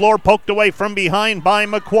 Shemileski up the floor, poked away from behind by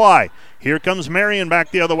McQuai. Here comes Marion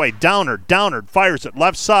back the other way. Downard. Downard fires it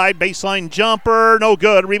left side. Baseline jumper. No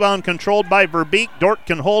good. Rebound controlled by Verbeek. Dort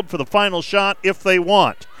can hold for the final shot if they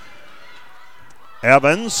want.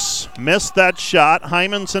 Evans missed that shot.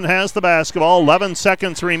 Hymanson has the basketball. 11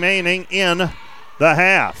 seconds remaining in the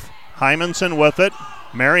half. Hymanson with it.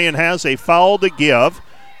 Marion has a foul to give.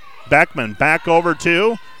 Beckman back over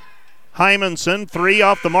to Hymanson. 3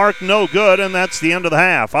 off the mark. No good. And that's the end of the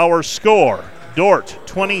half. Our score. Dort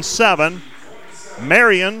 27,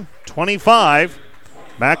 Marion 25.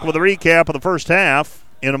 Back with a recap of the first half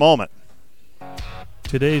in a moment.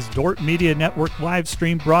 Today's Dort Media Network live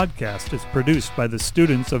stream broadcast is produced by the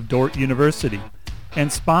students of Dort University and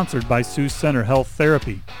sponsored by Sioux Center Health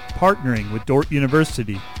Therapy, partnering with Dort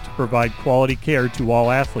University to provide quality care to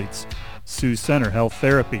all athletes. Sioux Center Health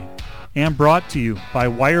Therapy. And brought to you by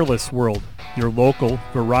Wireless World, your local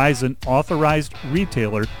Verizon authorized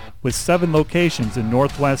retailer with 7 locations in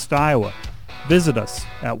Northwest Iowa. Visit us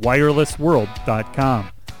at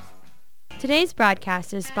wirelessworld.com. Today's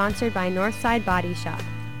broadcast is sponsored by Northside Body Shop.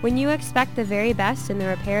 When you expect the very best in the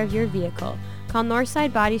repair of your vehicle, call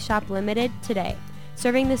Northside Body Shop Limited today.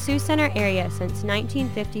 Serving the Sioux Center area since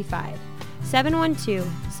 1955.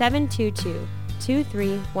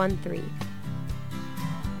 712-722-2313.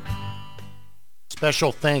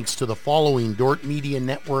 Special thanks to the following Dort Media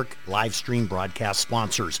Network live stream broadcast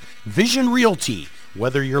sponsors. Vision Realty.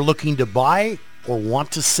 Whether you're looking to buy or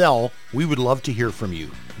want to sell, we would love to hear from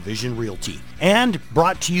you. Vision Realty. And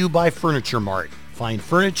brought to you by Furniture Mart. Find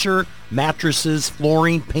furniture, mattresses,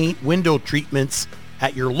 flooring, paint, window treatments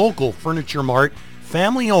at your local Furniture Mart,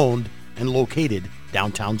 family owned and located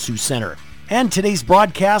downtown Sioux Center. And today's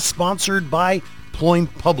broadcast sponsored by Ployne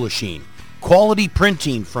Publishing. Quality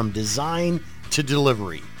printing from design to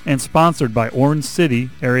delivery. And sponsored by Orange City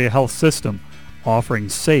Area Health System, offering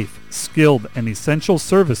safe, skilled, and essential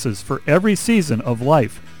services for every season of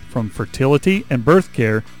life, from fertility and birth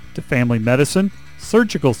care to family medicine,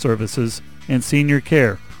 surgical services, and senior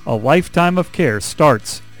care. A lifetime of care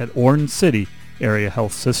starts at Orange City Area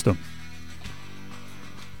Health System.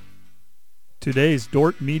 Today's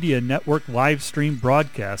Dort Media Network live stream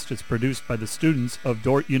broadcast is produced by the students of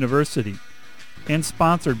Dort University and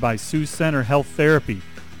sponsored by Sioux Center Health Therapy,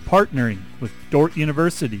 partnering with Dort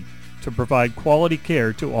University to provide quality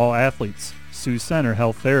care to all athletes. Sioux Center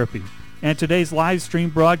Health Therapy. And today's live stream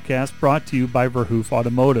broadcast brought to you by Verhoof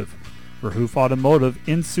Automotive. Verhoof Automotive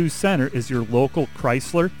in Sioux Center is your local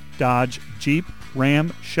Chrysler, Dodge, Jeep,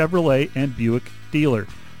 Ram, Chevrolet, and Buick dealer.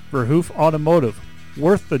 Verhoof Automotive,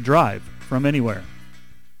 worth the drive from anywhere.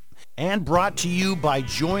 And brought to you by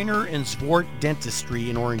Joyner and Zwart Dentistry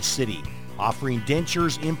in Orange City, offering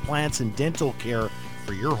dentures, implants, and dental care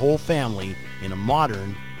for your whole family in a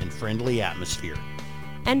modern and friendly atmosphere.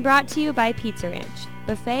 And brought to you by Pizza Ranch,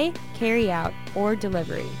 buffet, carry out, or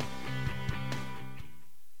delivery.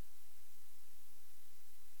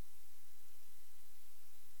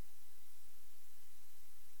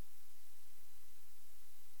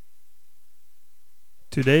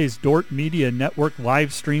 Today's Dordt Media Network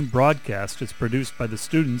live stream broadcast is produced by the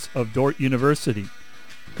students of Dordt University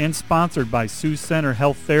and sponsored by Sioux Center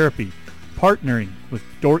Health Therapy, partnering with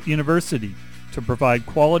Dordt University to provide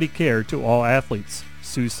quality care to all athletes.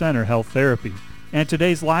 Sioux Center Health Therapy. And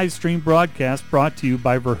today's live stream broadcast brought to you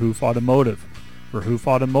by Verhoof Automotive. Verhoof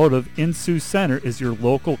Automotive in Sioux Center is your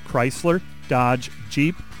local Chrysler, Dodge,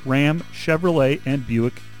 Jeep, Ram, Chevrolet, and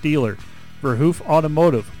Buick dealer. Verhoof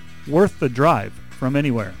Automotive, worth the drive from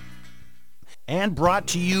anywhere. And brought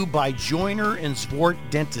to you by Joyner and Zwart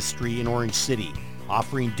Dentistry in Orange City,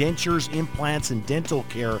 offering dentures, implants, and dental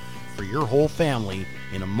care for your whole family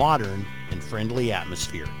in a modern and friendly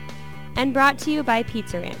atmosphere. And brought to you by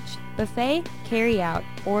Pizza Ranch, buffet, carry out,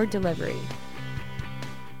 or delivery.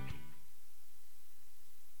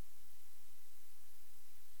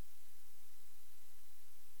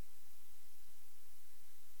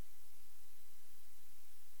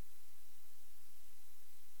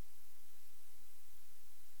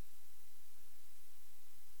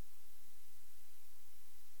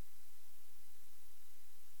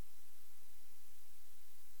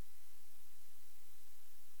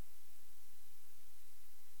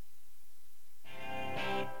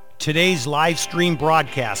 Today's live stream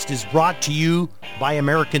broadcast is brought to you by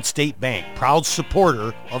American State Bank, proud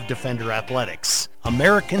supporter of Defender Athletics.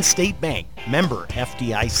 American State Bank, member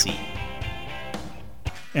FDIC.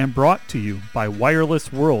 And brought to you by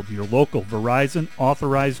Wireless World, your local Verizon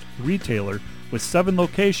authorized retailer with 7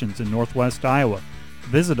 locations in Northwest Iowa.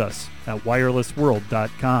 Visit us at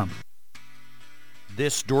wirelessworld.com.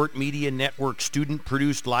 This Dordt Media Network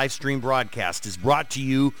student-produced live stream broadcast is brought to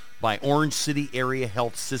you by Orange City Area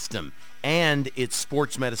Health System and its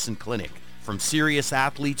sports medicine clinic. From serious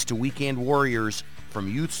athletes to weekend warriors, from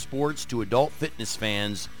youth sports to adult fitness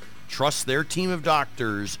fans, trust their team of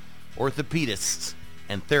doctors, orthopedists,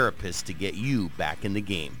 and therapists to get you back in the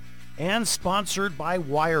game. And sponsored by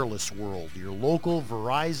Wireless World, your local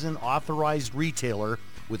Verizon authorized retailer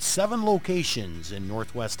with 7 locations in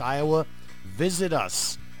Northwest Iowa. Visit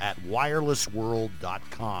us at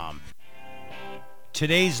wirelessworld.com.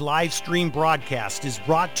 Today's live stream broadcast is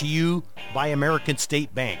brought to you by American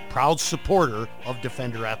State Bank, proud supporter of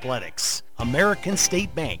Defender Athletics. American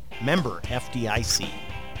State Bank, member FDIC.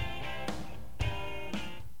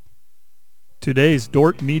 Today's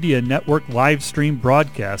Dordt Media Network live stream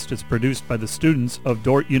broadcast is produced by the students of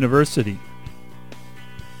Dordt University.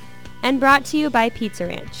 And brought to you by Pizza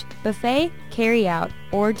Ranch, buffet, carry out,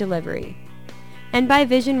 or delivery. And by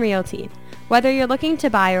Vision Realty. Whether you're looking to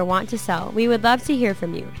buy or want to sell, we would love to hear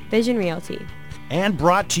from you. Vision Realty. And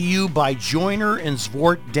brought to you by Joyner and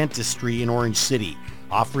Zwart Dentistry in Orange City,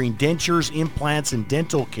 offering dentures, implants, and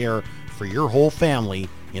dental care for your whole family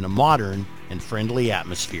in a modern and friendly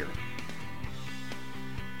atmosphere.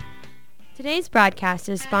 Today's broadcast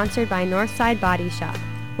is sponsored by Northside Body Shop.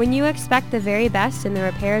 When you expect the very best in the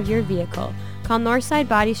repair of your vehicle, call Northside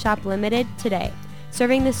Body Shop Limited today.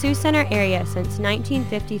 Serving the Sioux Center area since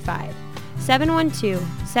 1955.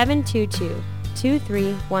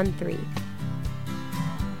 712-722-2313.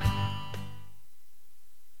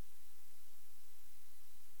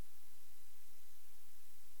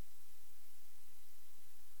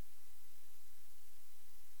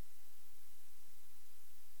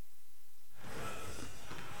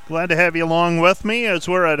 Glad to have you along with me as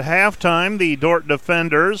we're at halftime. The Dordt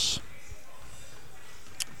Defenders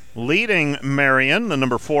leading Marion, the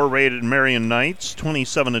number 4 rated Marion Knights,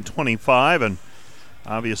 27-25, and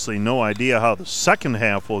obviously no idea how the second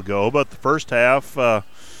half will go, but the first half, I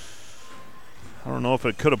don't know if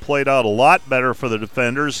it could have played out a lot better for the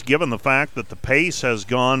Defenders, given the fact that the pace has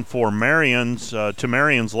gone for Marion's to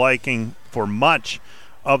Marion's liking for much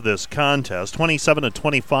of this contest.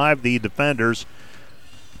 27-25, the Defenders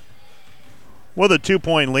with a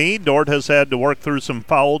 2-point lead. Dordt has had to work through some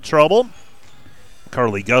foul trouble.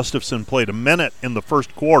 Carly Gustafson played a minute in the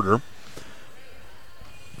first quarter,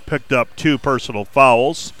 picked up 2 personal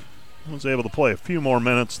fouls, was able to play a few more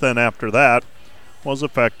minutes then after that, was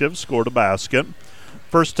effective, scored a basket.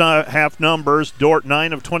 First half numbers, Dordt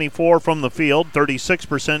 9 of 24 from the field,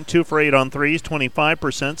 36%, 2 for 8 on threes,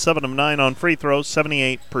 25%, 7 of 9 on free throws,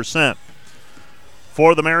 78%.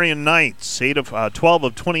 For the Marion Knights, 12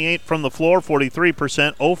 of 28 from the floor,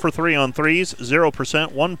 43%, 0 for 3 on threes,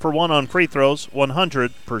 0%, 1 for 1 on free throws,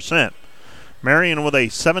 100%. Marion with a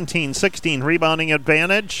 17-16 rebounding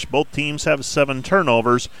advantage. Both teams have 7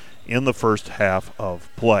 turnovers in the first half of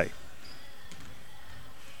play.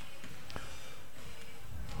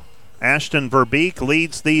 Ashton Verbeek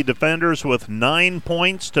leads the defenders with 9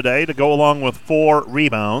 points today to go along with 4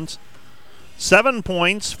 rebounds. 7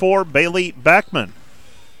 points for Bailey Beckman.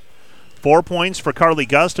 4 points for Carly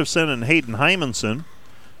Gustafson and Hayden Hymanson.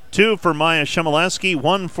 2 for Maya Shemileski,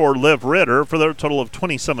 1 for Liv Ritter for their total of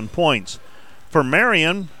 27 points. For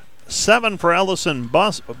Marion, 7 for Allison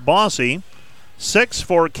Bossy, 6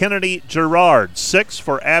 for Kennedy Gerard, 6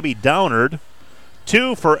 for Abby Downard,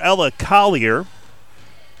 2 for Ella Collier,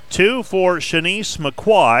 2 for Shanice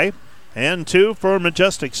McQuay, and 2 for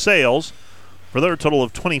Majestic Sales for their total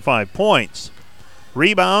of 25 points.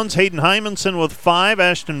 Rebounds, Hayden Hymanson with 5.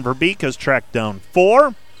 Ashton Verbeek has tracked down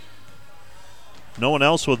 4. No one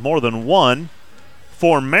else with more than 1.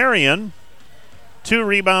 For Marion, 2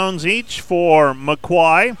 rebounds each for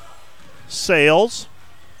McQuay, Sales,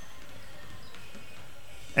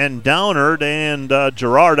 and Downard, and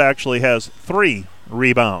Gerard actually has 3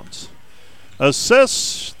 rebounds.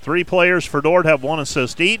 Assists, 3 players for Dordt have 1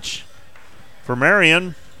 assist each. For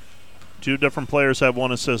Marion, 2 different players have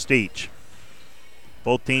 1 assist each.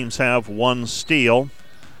 Both teams have 1 steal.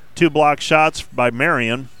 2 block shots by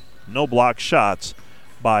Marion, no block shots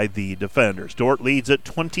by the defenders. Dordt leads at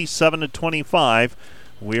 27-25.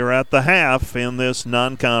 We are at the half in this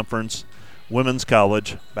non-conference women's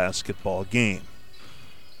college basketball game.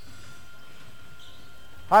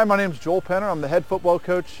 Hi, my name is Joel Penner. I'm the head football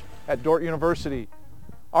coach at Dordt University.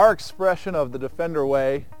 Our expression of the Defender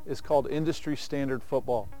Way is called industry standard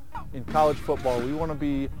football. In college football, we want to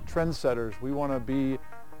be trendsetters. We want to be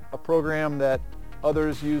a program that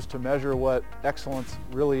others use to measure what excellence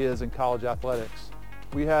really is in college athletics.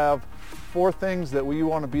 We have 4 things that we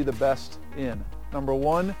want to be the best in. Number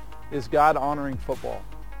 1 is God-honoring football.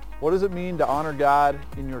 What does it mean to honor God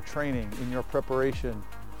in your training, in your preparation,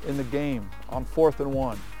 in the game, on 4th and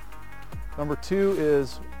 1? Number 2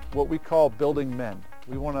 is what we call building men.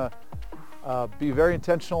 We want to be very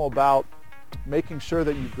intentional about making sure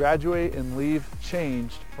that you graduate and leave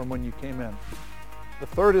changed from when you came in. The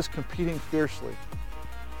 3rd is competing fiercely.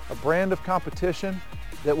 A brand of competition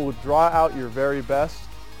that will draw out your very best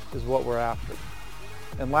is what we're after.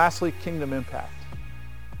 And lastly, kingdom impact.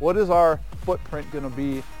 What is our footprint going to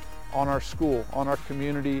be on our school, on our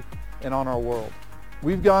community, and on our world?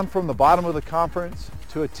 We've gone from the bottom of the conference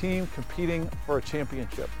to a team competing for a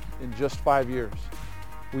championship in just 5 years.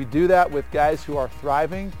 We do that with guys who are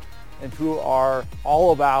thriving and who are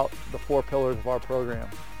all about the 4 pillars of our program.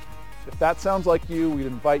 If that sounds like you, we'd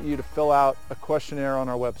invite you to fill out a questionnaire on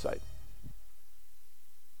our website.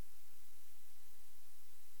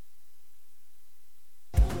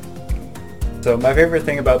 So my favorite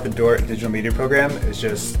thing about the Dordt Digital Media Program is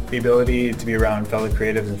just the ability to be around fellow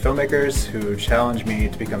creatives and filmmakers who challenge me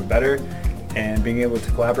to become better, and being able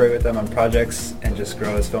to collaborate with them on projects and just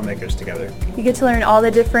grow as filmmakers together. You get to learn all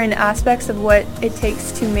the different aspects of what it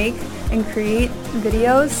takes to make and create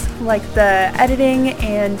videos, like the editing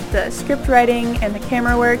and the script writing and the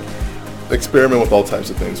camera work. Experiment with all types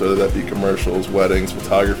of things, whether that be commercials, weddings,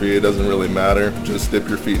 photography, it doesn't really matter. Just dip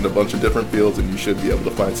your feet in a bunch of different fields and you should be able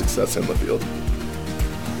to find success in the field.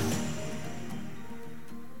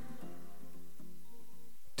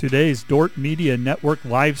 Today's Dordt Media Network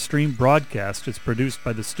live stream broadcast is produced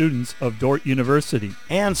by the students of Dordt University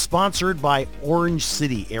and sponsored by Orange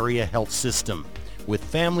City Area Health System, with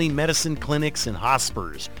family medicine clinics in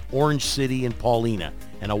Hospers, Orange City, and Paulina,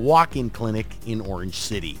 and a walk-in clinic in Orange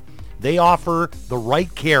City. They offer the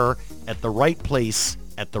right care at the right place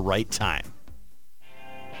at the right time.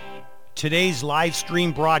 Today's live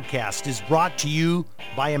stream broadcast is brought to you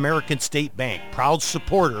by American State Bank, proud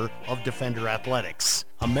supporter of Defender Athletics.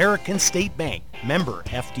 American State Bank, member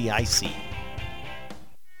FDIC.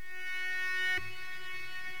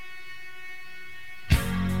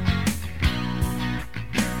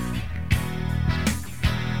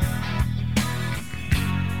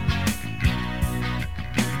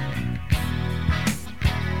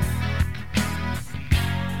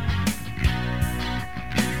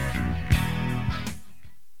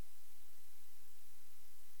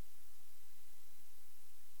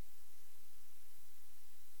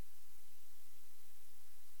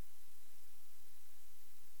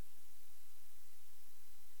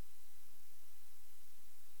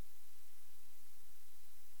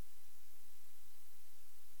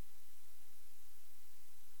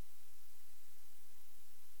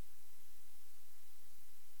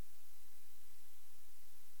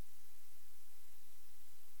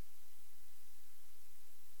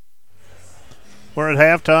 We're at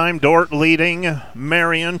halftime. Dordt leading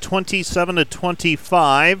Marion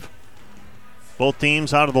 27-25. Both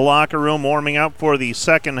teams out of the locker room warming up for the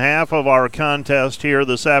second half of our contest here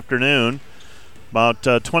this afternoon. About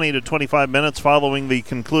 20 to 25 minutes following the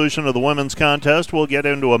conclusion of the women's contest, we'll get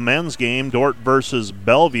into a men's game, Dordt versus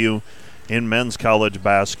Bellevue in men's college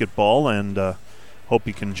basketball, and hope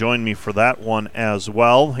you can join me for that one as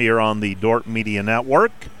well here on the Dordt Media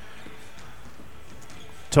Network.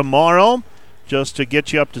 Tomorrow, just to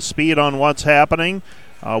get you up to speed on what's happening,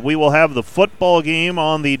 we will have the football game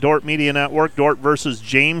on the Dordt Media Network, Dordt versus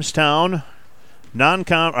Jamestown.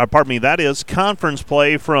 That is conference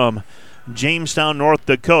play from Jamestown, North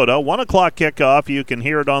Dakota. 1 o'clock kickoff. You can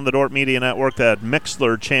hear it on the Dordt Media Network, that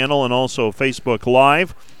Mixlr channel, and also Facebook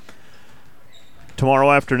Live.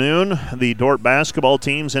 Tomorrow afternoon, the Dordt basketball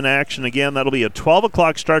team's in action again. That'll be a 12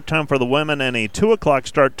 o'clock start time for the women and a 2 o'clock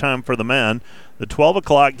start time for the men. The 12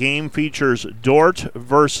 o'clock game features Dordt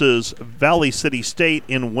versus Valley City State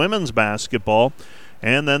in women's basketball.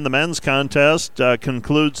 And then the men's contest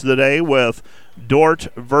concludes the day with Dordt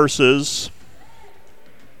versus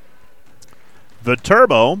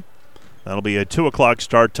Viterbo. That'll be a 2 o'clock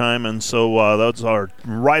start time, and so those are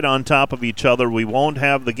right on top of each other. We won't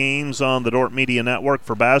have the games on the Dordt Media Network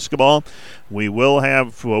for basketball. We will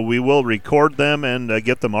record them and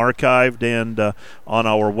get them archived and on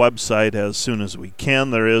our website as soon as we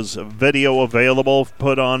can. There is a video available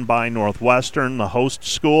put on by Northwestern, the host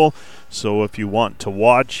school. So if you want to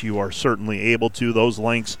watch, you are certainly able to. Those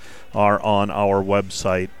links are on our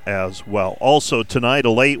website as well. Also tonight,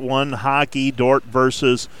 a late one, hockey, Dordt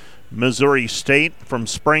versus Missouri State from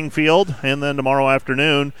Springfield. And then tomorrow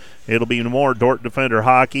afternoon, it'll be more Dordt Defender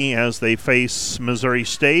hockey as they face Missouri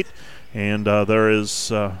State. And there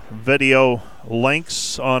is video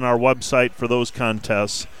links on our website for those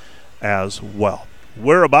contests as well.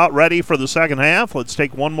 We're about ready for the second half. Let's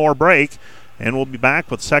take one more break, and we'll be back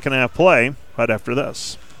with second half play right after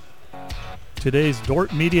this. Today's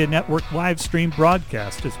Dordt Media Network live stream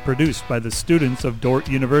broadcast is produced by the students of Dordt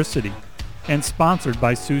University and sponsored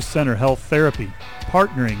by Sioux Center Health Therapy,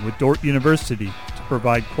 partnering with Dordt University to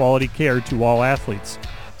provide quality care to all athletes.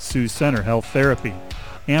 Sioux Center Health Therapy.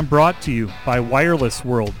 And brought to you by Wireless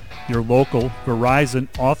World, your local Verizon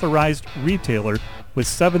authorized retailer with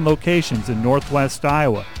 7 locations in Northwest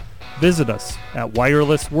Iowa. Visit us at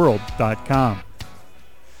wirelessworld.com.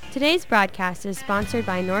 Today's broadcast is sponsored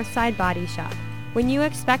by Northside Body Shop. When you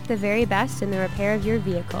expect the very best in the repair of your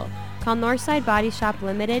vehicle, call Northside Body Shop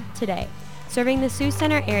Limited today. Serving the Sioux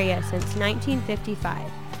Center area since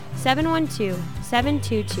 1955.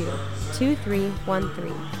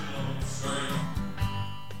 712-722-2313.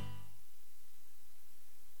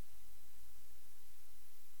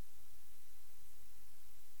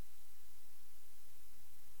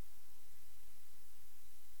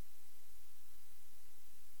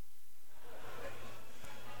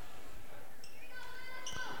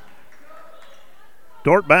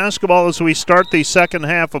 Dordt basketball as we start the second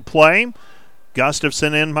half of play.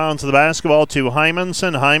 Gustafson inbounds the basketball to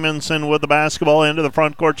Hymanson. Hymanson with the basketball into the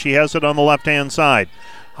front court. She has it on the left-hand side.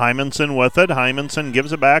 Hymanson with it. Hymanson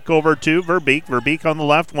gives it back over to Verbeek. Verbeek on the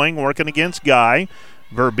left wing working against Guy.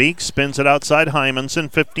 Verbeek spins it outside Hymanson.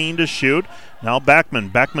 15 to shoot. Now Beckman.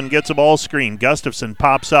 Beckman gets a ball screen. Gustafson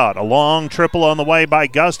pops out. A long triple on the way by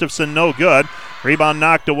Gustafson. No good. Rebound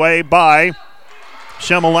knocked away by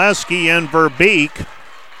Shemileski, and Verbeek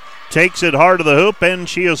takes it hard to the hoop, and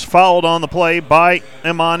she is fouled on the play by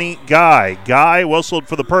Imani Guy. Guy whistled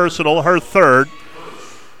for the personal, her third.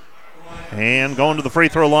 And going to the free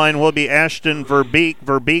throw line will be Ashton Verbeek.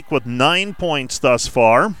 Verbeek with 9 points thus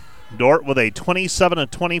far. Dordt with a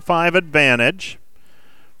 27-25 advantage.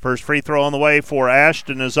 First free throw on the way for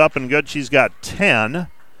Ashton is up and good. She's got 10.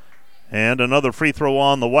 And another free throw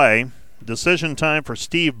on the way. Decision time for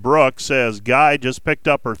Steve Brooks as Guy just picked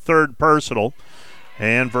up her third personal.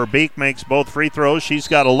 And Verbeek makes both free throws. She's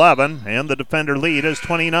got 11, and the defender lead is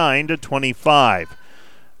 29-25.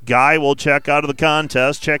 Guy will check out of the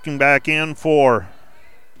contest. Checking back in for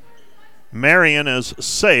Marion is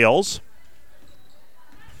Sales.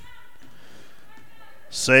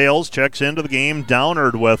 Sales checks into the game.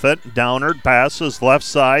 Downard with it. Downard passes left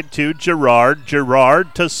side to Gerard.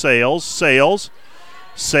 Gerard to Sales.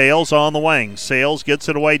 Sales on the wing. Sales gets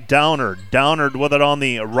it away. Downard. Downard with it on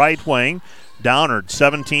the right wing. Downard,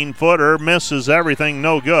 17-footer, misses everything,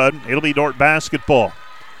 no good. It'll be Dordt basketball.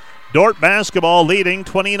 Dordt basketball leading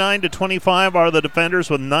 29-25 are the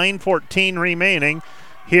defenders with 9:14 remaining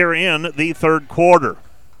here in the third quarter.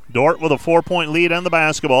 Dordt with a 4-point lead on the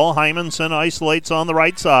basketball. Hymanson isolates on the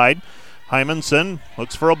right side. Hymanson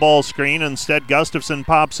looks for a ball screen. Instead, Gustafson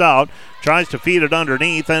pops out, tries to feed it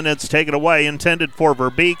underneath, and it's taken away, intended for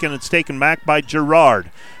Verbeek, and it's taken back by Girard.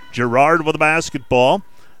 Girard with the basketball.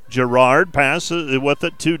 Girard passes with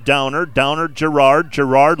it to Downer. Downer, Girard.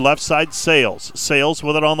 Girard left side Sales. Sales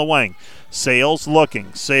with it on the wing. Sales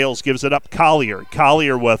looking. Sales gives it up Collier.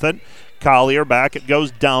 Collier with it. Collier back. It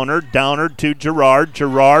goes Downer. Downer to Girard.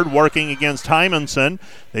 Girard working against Hymanson.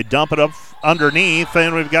 They dump it up underneath,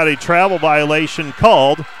 and we've got a travel violation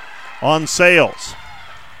called on Sales.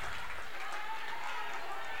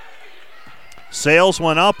 Sales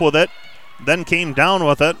went up with it, then came down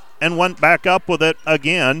with it, and went back up with it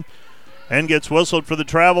again, and gets whistled for the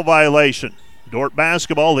travel violation. Dordt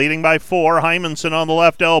basketball leading by 4. Hymanson on the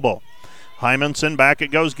left elbow. Hymanson back it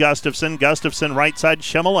goes Gustafson. Gustafson right side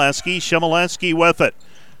Shemileski. Shemileski with it.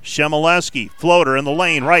 Shemileski, floater in the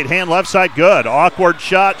lane, right hand, left side, good. Awkward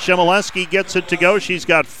shot. Shemileski gets it to go. She's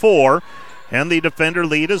got 4, and the defender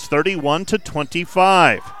lead is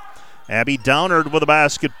 31-25. Abby Downard with the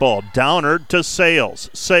basketball. Downard to Sales.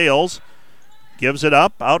 Sales gives it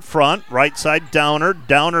up out front, right side Downard.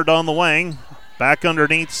 Downard on the wing, back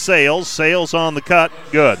underneath Sales. Sales on the cut,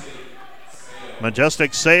 good.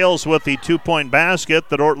 Majestic Sales with the 2-point basket.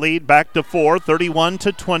 The Dordt lead back to 4,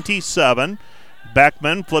 31-27.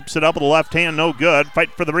 Beckman flips it up with the left hand, no good.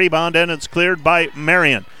 Fight for the rebound, and it's cleared by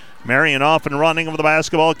Marion. Marion off and running with the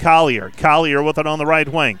basketball. Collier. Collier with it on the right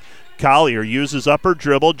wing. Collier uses upper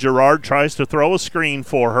dribble. Girard tries to throw a screen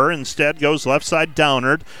for her. Instead goes left side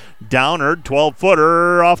Downard. Downard,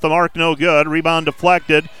 12-footer, off the mark, no good. Rebound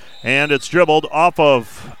deflected, and it's dribbled off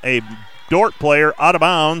of a Dordt player out of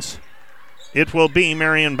bounds. It will be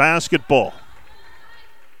Marion basketball.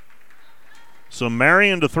 So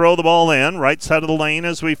Marion to throw the ball in, right side of the lane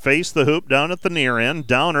as we face the hoop down at the near end.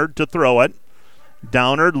 Downard to throw it.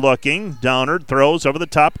 Downard looking. Downard throws over the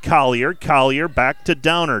top. Collier. Collier back to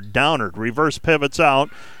Downard. Downard reverse pivots out.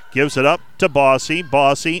 Gives it up to Bossy.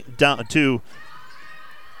 Bossy down to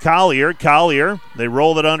Collier. Collier. They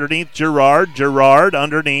roll it underneath Girard. Girard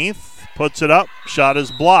underneath. Puts it up. Shot is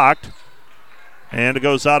blocked. And it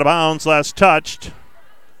goes out of bounds. Last touched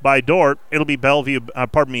by Dordt. It'll be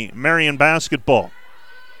Marion basketball.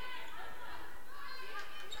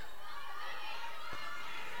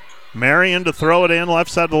 Marion to throw it in left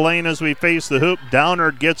side of the lane as we face the hoop.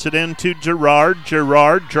 Downard gets it into Girard.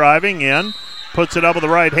 Girard driving in. Puts it up with the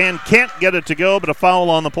right hand. Can't get it to go, but a foul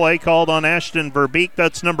on the play called on Ashton Verbeek.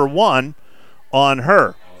 That's number 1 on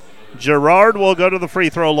her. Girard will go to the free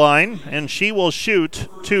throw line, and she will shoot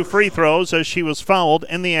 2 free throws as she was fouled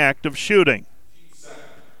in the act of shooting.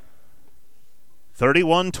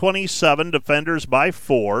 31-27, defenders by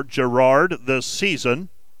 4. Girard this season,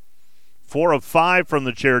 4 of 5 from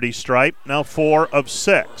the charity stripe, now 4 of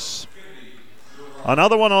 6.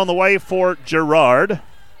 Another one on the way for Girard,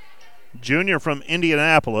 junior from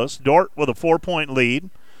Indianapolis. Dordt with a 4-point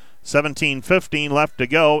lead, 17-15 left to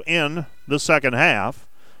go in the second half.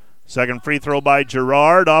 Second free throw by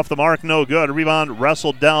Girard, off the mark, no good. Rebound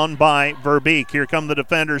wrestled down by Verbeek. Here come the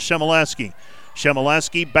defenders, Shemileski.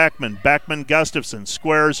 Shemileski, Beckman. Beckman, Gustafson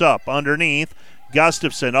squares up underneath.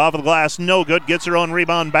 Gustafson off of the glass, no good. Gets her own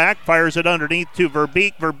rebound back, fires it underneath to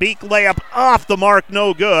Verbeek. Verbeek layup off the mark,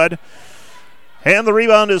 no good. And the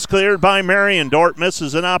rebound is cleared by Marion. Dordt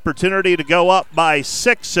misses an opportunity to go up by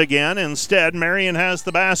 6 again. Instead, Marion has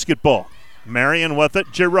the basketball. Marion with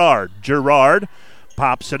it, Girard. Girard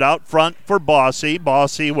pops it out front for Bossy.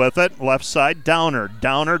 Bossy with it. Left side, Downard.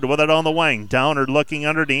 Downard with it on the wing. Downard looking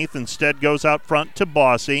underneath. Instead goes out front to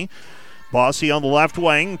Bossy. Bossy on the left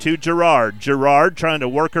wing to Girard. Girard trying to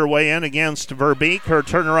work her way in against Verbeek. Her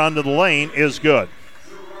turnaround to the lane is good.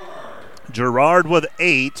 Girard with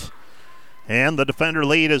 8. And the defender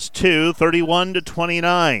lead is 2,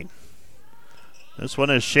 31-29. This one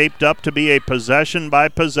is shaped up to be a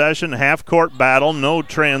possession-by-possession half-court battle. No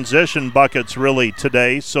transition buckets really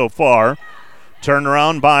today so far.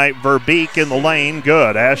 Turnaround by Verbeek in the lane.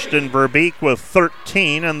 Good. Ashton Verbeek with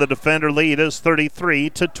 13, and the defender lead is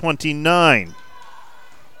 33-29.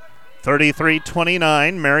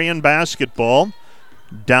 33-29, Marion basketball.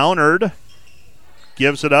 Downard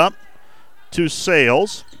gives it up to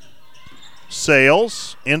Sales.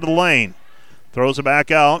 Sales into the lane. Throws it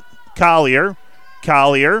back out. Collier.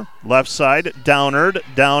 Collier, left side, Downard.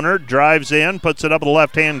 Downard drives in, puts it up with the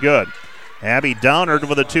left hand, good. Abby Downard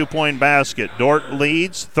with a 2-point basket. Dordt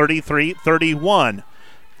leads 33-31.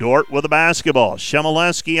 Dordt with the basketball.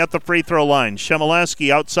 Shemileski at the free throw line.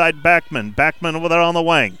 Shemileski outside Beckman. Beckman with it on the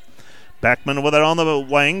wing. Beckman with it on the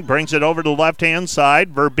wing, brings it over to the left-hand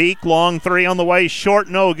side. Verbeek, long 3 on the way, short,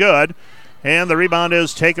 no good. And the rebound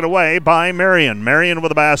is taken away by Marion. Marion with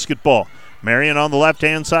the basketball. Marion on the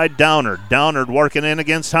left-hand side, Downard. Downard working in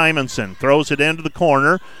against Hymanson. Throws it into the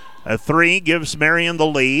corner. A 3 gives Marion the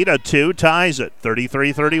lead. A 2 ties it.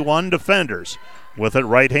 33-31 Defenders. With it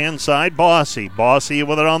right-hand side, Bossy. Bossy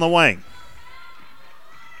with it on the wing.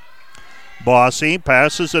 Bossy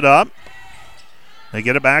passes it up. They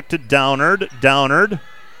get it back to Downard. Downard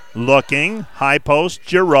looking. High post,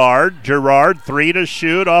 Gerard. Gerard, 3 to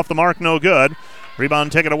shoot. Off the mark, no good.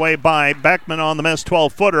 Rebound taken away by Beckman on the missed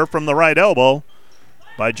 12-footer from the right elbow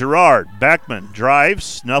by Gerard. Beckman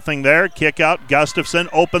drives, nothing there. Kick out, Gustafson,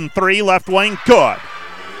 open 3, left wing, good.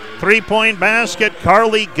 3-point basket,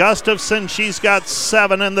 Carly Gustafson. She's got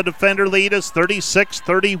 7, and the Defender lead is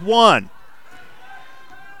 36-31.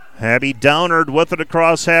 Abby Downard with it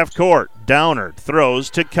across half court. Downard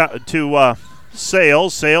throws to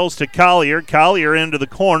Sales. Sales to Collier. Collier into the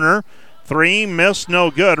corner. 3, missed,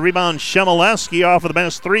 no good. Rebound, Shemileski off of the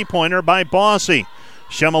missed 3-pointer by Bossy.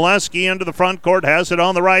 Shemileski into the front court, has it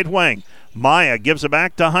on the right wing. Maya gives it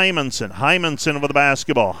back to Hymanson. Hymanson with the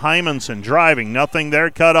basketball. Hymanson driving, nothing there,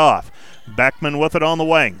 cut off. Beckman with it on the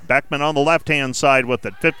wing. Beckman on the left-hand side with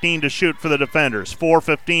it. 15 to shoot for the Defenders.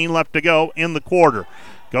 4:15 left to go in the quarter.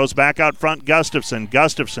 Goes back out front, Gustafson.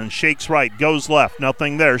 Gustafson shakes right, goes left,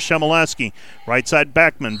 nothing there. Shemileski, right side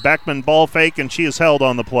Beckman. Beckman ball fake, and she is held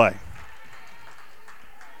on the play.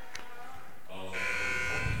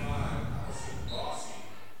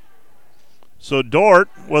 So Dordt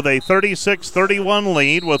with a 36-31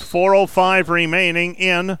 lead with 4:05 remaining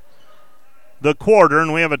in the quarter,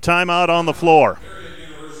 and we have a timeout on the floor.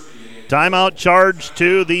 Timeout charged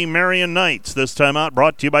to the Marion Knights. This timeout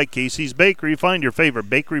brought to you by Casey's Bakery. Find your favorite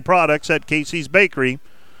bakery products at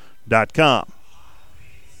caseysbakery.com.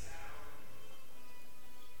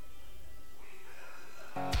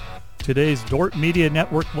 Today's Dordt Media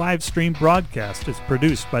Network live stream broadcast is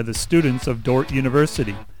produced by the students of Dordt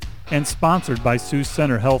University and sponsored by Sioux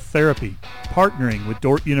Center Health Therapy, partnering with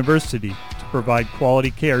Dordt University to provide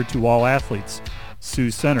quality care to all athletes.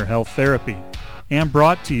 Sioux Center Health Therapy. And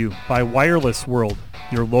brought to you by Wireless World,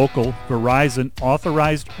 your local Verizon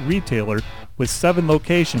authorized retailer with 7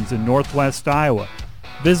 locations in Northwest Iowa.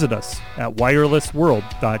 Visit us at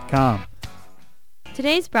wirelessworld.com.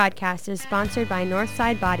 Today's broadcast is sponsored by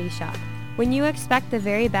Northside Body Shop. When you expect the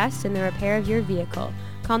very best in the repair of your vehicle,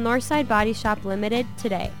 call Northside Body Shop Limited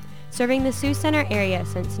today. Serving the Sioux Center area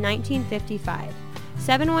since 1955.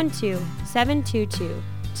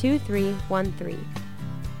 712-722-2313.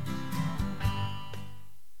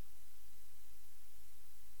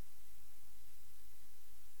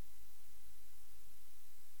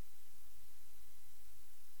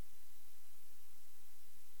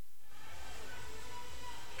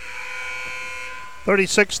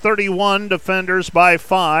 (36-31) Defenders by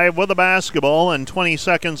 5 with the basketball and 20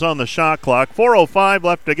 seconds on the shot clock. 4:05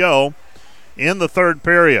 left to go in the third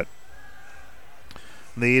period.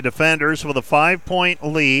 The Defenders with a 5-point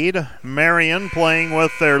lead. Marion playing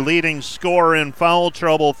with their leading scorer in foul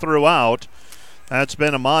trouble throughout. That's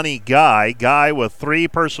been Amani Guy. Guy with 3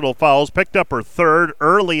 personal fouls. Picked up her 3rd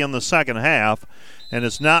early in the second half and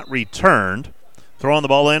is not returned. Throwing the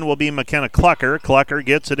ball in will be McKenna Clucker. Clucker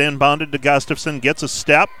gets it inbounded to Gustafson. Gets a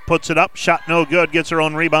step, puts it up, shot no good. Gets her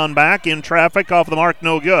own rebound back. In traffic, off the mark,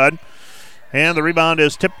 no good. And the rebound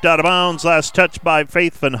is tipped out of bounds. Last touch by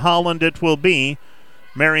Faith Van Holland. It will be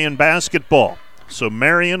Marion basketball. So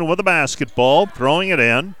Marion with the basketball, throwing it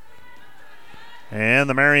in. And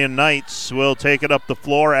the Marion Knights will take it up the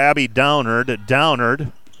floor. Abby Downard.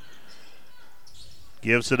 Downard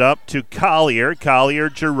gives it up to Collier. Collier,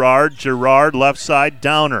 Gerard. Gerard, left side,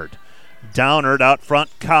 Downard. Downard out front,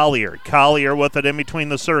 Collier. Collier with it in between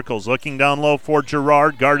the circles. Looking down low for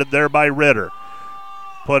Gerard, guarded there by Ritter.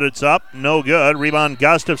 Put it up, no good. Rebound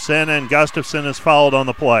Gustafson, and Gustafson is fouled on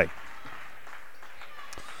the play.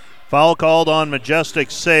 Foul called on Majestic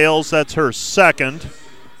Sales. That's her 2nd.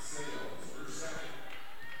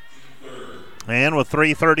 And with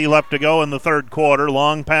 3:30 left to go in the third quarter,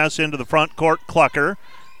 long pass into the front court, Clucker.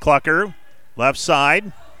 Clucker, left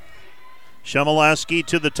side. Shemileski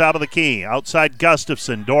to the top of the key. Outside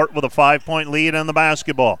Gustafson. Dordt with a 5-point lead in the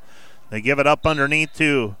basketball. They give it up underneath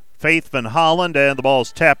to Faith Van Holland, and the ball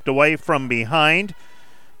is tapped away from behind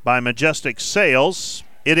by Majestic Sales.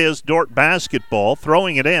 It is Dordt basketball.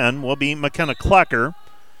 Throwing it in will be McKenna Clucker,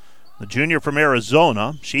 the junior from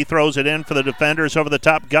Arizona. She throws it in for the Defenders over the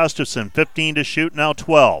top. Gustafson, 15 to shoot, now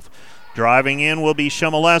 12. Driving in will be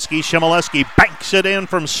Shemileski. Shemileski banks it in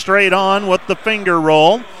from straight on with the finger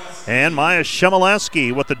roll. And Maya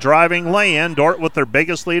Shemileski with the driving lay-in. Dordt with their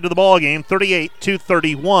biggest lead of the ballgame,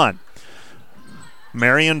 38-31.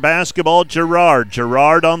 Marion basketball, Girard.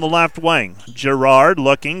 Girard on the left wing. Girard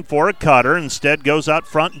looking for a cutter. Instead goes out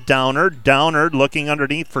front, Downard. Downard looking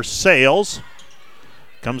underneath for Sales.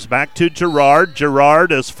 Comes back to Girard.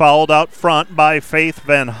 Girard is fouled out front by Faith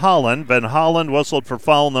Van Hollen. Van Hollen whistled for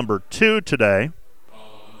foul number 2 today.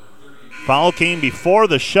 Foul came before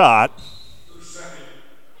the shot.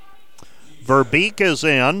 Verbeek is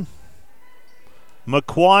in.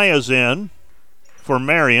 McQuay is in for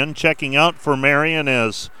Marion. Checking out for Marion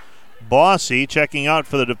is Bossy. Checking out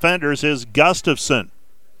for the defenders is Gustafson.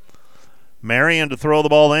 Marion to throw the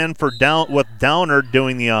ball in for with Downard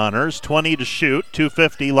doing the honors. 20 to shoot,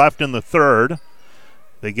 2:50 left in the third.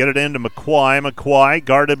 They get it into McQuay. McQuay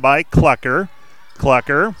guarded by Klecker.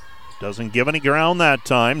 Klecker doesn't give any ground that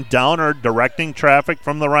time. Downard directing traffic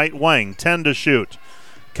from the right wing. 10 to shoot.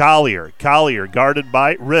 Collier. Collier guarded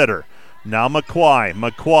by Ritter. Now McQuay.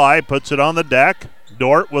 McQuay puts it on the deck.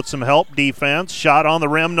 Dort with some help defense. Shot on the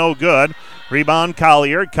rim, no good. Rebound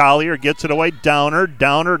Collier. Collier gets it away. Downard.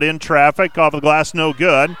 Downard in traffic. Off the glass, no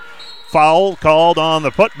good. Foul called on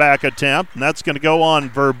the putback attempt, and that's going to go on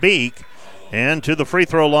Verbeek. And to the free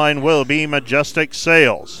throw line will be Majestic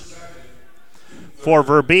Sales. For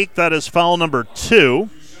Verbeek, that is foul number 2.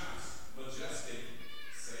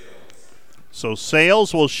 So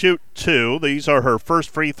Sales will shoot 2. These are her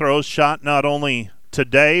first free throws shot not only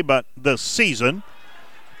today but this season.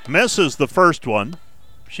 Misses the first one.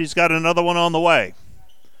 She's got another one on the way.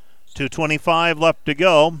 2:25 left to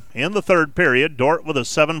go in the third period. Dort with a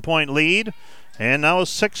 7-point lead and now a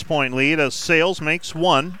 6-point lead as Sales makes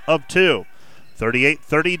 1 of 2.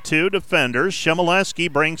 38-32 defenders.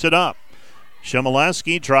 Shemileski brings it up.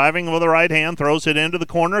 Shemileski driving with the right hand, throws it into the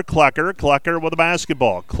corner. Klecker. Klecker with the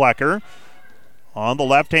basketball. Klecker on the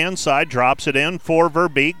left-hand side, drops it in for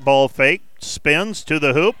Verbeek. Ball fake, spins to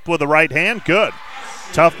the hoop with the right hand. Good.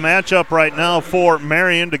 Tough matchup right now for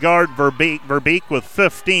Marion to guard Verbeek. Verbeek with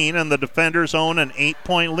 15, and the defenders own an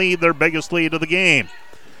 8-point lead, their biggest lead of the game.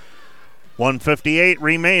 1:58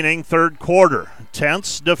 remaining, third quarter.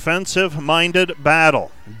 Tense, defensive-minded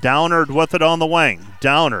battle. Downard with it on the wing.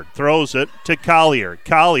 Downard throws it to Collier.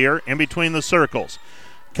 Collier in between the circles.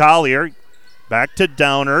 Collier back to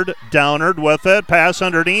Downard. Downard with it. Pass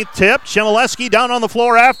underneath. Tip. Shemileski down on the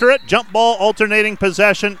floor after it. Jump ball, alternating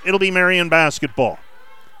possession. It'll be Marion basketball.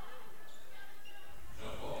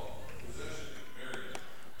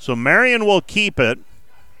 So Marion will keep it.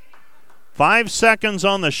 5 seconds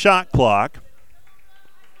on the shot clock.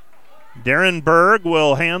 Darren Berg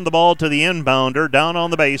will hand the ball to the inbounder down on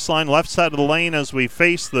the baseline, left side of the lane as we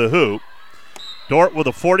face the hoop. Dort with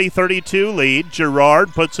a 40-32 lead.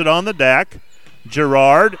 Girard puts it on the deck.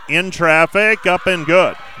 Girard in traffic, up and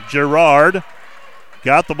good. Girard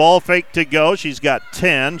got the ball fake to go. She's got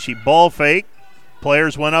 10. She ball faked.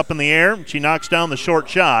 Players went up in the air. She knocks down the short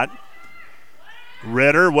shot.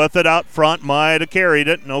 Ritter with it out front. Might have carried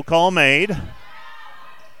it. No call made.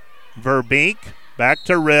 Verbeek back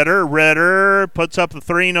to Ritter. Ritter puts up the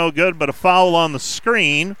 3. No good, but a foul on the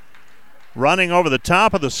screen. Running over the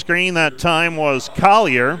top of the screen that time was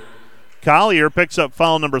Collier. Collier picks up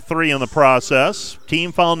foul number 3 in the process.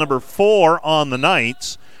 Team foul number 4 on the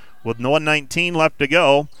Knights with 1:19 left to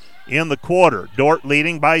go in the quarter. Dort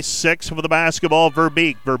leading by 6 with the basketball.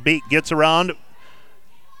 Verbeek. Verbeek gets around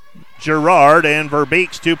Girard, and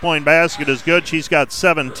Verbeek's 2-point basket is good. She's got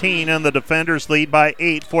 17, and the defenders lead by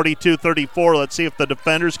 8, 42-34. Let's see if the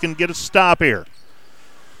defenders can get a stop here.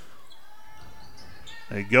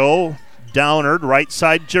 They go. Downard, right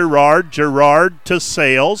side Girard. Girard to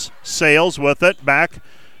Sales. Sales with it. Back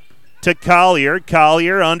to Collier.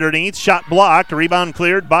 Collier underneath. Shot blocked. Rebound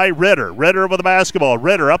cleared by Ritter. Ritter with the basketball.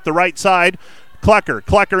 Ritter up the right side. Klecker.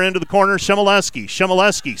 Klecker into the corner. Shemileski.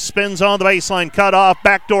 Shemileski spins on the baseline. Cut off.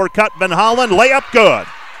 Backdoor cut. Van Hollen. Layup good.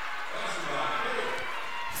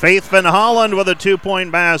 Faith Van Hollen with a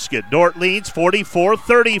 2-point basket. Dort leads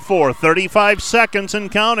 44-34. 35 seconds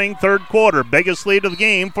and counting. Third quarter. Biggest lead of the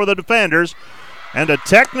game for the defenders. And a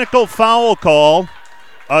technical foul call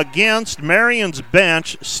against Marion's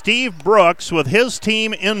bench. Steve Brooks, with his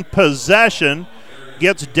team in possession,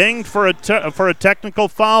 gets dinged for a technical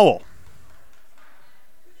foul.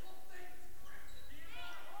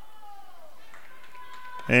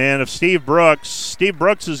 And if Steve Brooks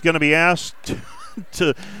is going to be asked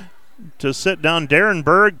to sit down. Darren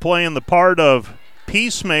Berg playing the part of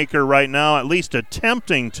peacemaker right now, at least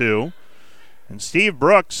attempting to. And Steve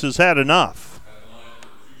Brooks has had enough.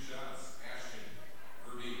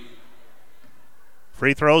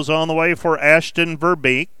 Free throws on the way for Ashton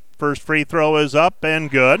Verbeek. First free throw is up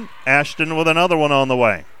and good. Ashton with another one on the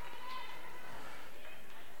way.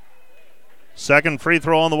 Second free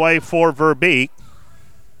throw on the way for Verbeek.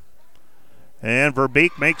 And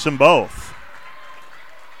Verbeek makes them both.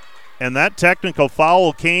 And that technical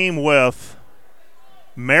foul came with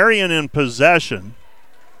Marion in possession.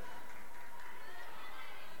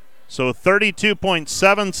 So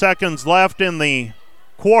 32.7 seconds left in the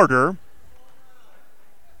quarter.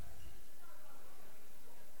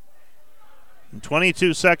 And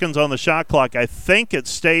 22 seconds on the shot clock. I think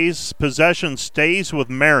possession stays with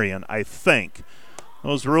Marion, I think.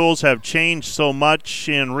 Those rules have changed so much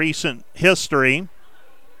in recent history.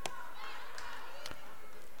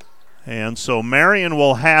 And so Marion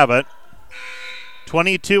will have it.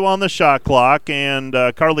 22 on the shot clock, and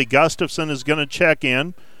Carly Gustafson is going to check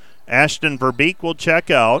in. Ashton Verbeek will check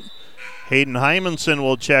out. Hayden Hymanson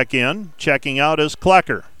will check in. Checking out is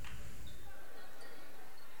Klecker.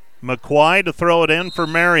 McQuai to throw it in for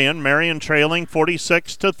Marion. Marion trailing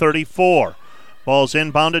 46-34. Ball's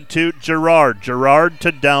inbounded to Girard. Girard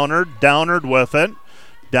to Downard. Downard with it.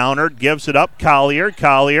 Downard gives it up.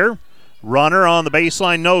 Collier. Runner on the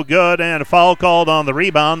baseline, no good, and a foul called on the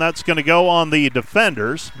rebound. That's going to go on the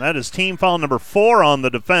defenders. That is team foul number 4 on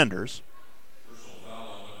the defenders.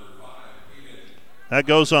 That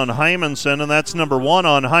goes on Hymanson, and that's number 1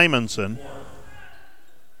 on Hymanson.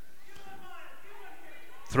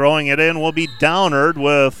 Throwing it in will be Downard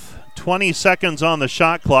with 20 seconds on the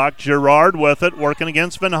shot clock. Girard with it, working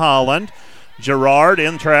against Van Holland. Girard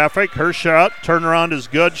in traffic. Her shot turnaround is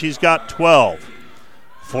good. She's got 12.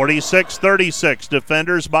 46-36.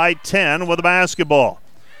 Defenders by 10 with the basketball.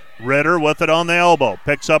 Ritter with it on the elbow.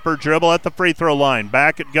 Picks up her dribble at the free throw line.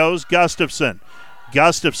 Back it goes. Gustafson,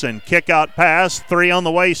 kick out pass. 3 on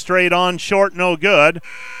the way, straight on, short, no good.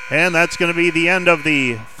 And that's going to be the end of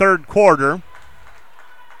the third quarter.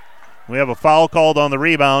 We have a foul called on the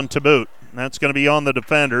rebound to boot. That's going to be on the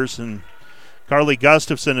defenders. And Carly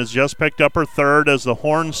Gustafson has just picked up her third as the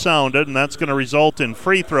horn sounded, and that's going to result in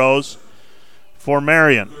free throws for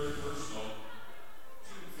Marion.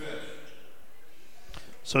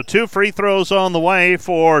 So 2 free throws on the way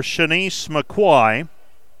for Shanice McQuai.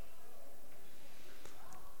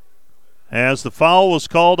 As the foul was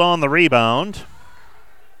called on the rebound,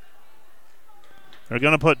 they're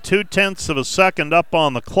going to put 0.2 of a second up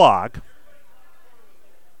on the clock.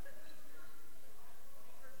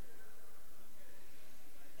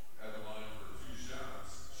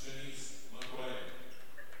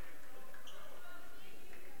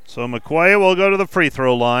 So McQuay will go to the free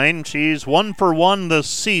throw line. She's 1 for 1 this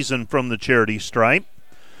season from the charity stripe.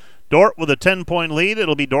 Dordt with a 10-point lead.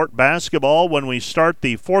 It'll be Dordt basketball when we start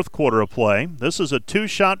the fourth quarter of play. This is a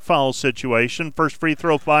 2-shot foul situation. First free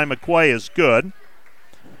throw by McQuay is good.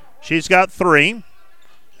 She's got 3,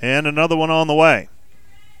 and another one on the way.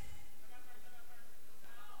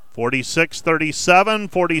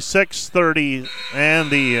 46-37, 46-30,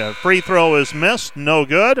 and the free throw is missed. No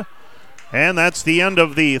good. And that's the end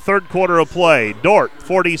of the third quarter of play. Dordt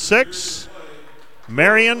 46,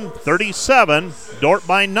 Marion 37. Dordt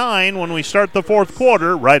by 9 when we start the fourth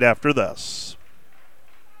quarter right after this.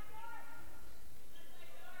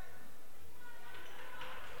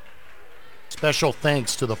 Special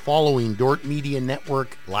thanks to the following Dordt Media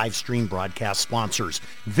Network live stream broadcast sponsors.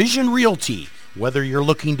 Vision Realty. Whether you're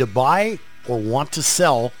looking to buy or want to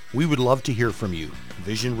sell, we would love to hear from you.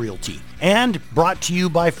 Vision Realty. And brought to you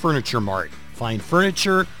by Furniture Mart. Find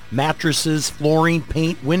furniture, mattresses, flooring,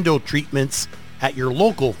 paint, window treatments at your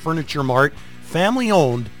local Furniture Mart, family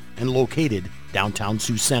owned and located downtown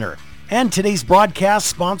Sioux Center. And today's broadcast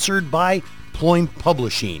sponsored by Ployne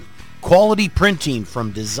Publishing. Quality printing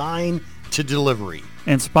from design to delivery.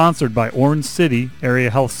 And sponsored by Orange City Area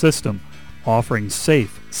Health System, offering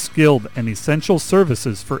safe, skilled, and essential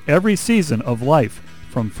services for every season of life,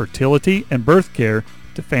 from fertility and birth care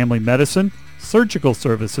to family medicine, surgical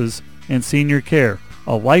services, and senior care.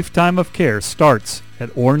 A lifetime of care starts at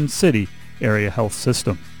Orange City Area Health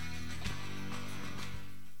System.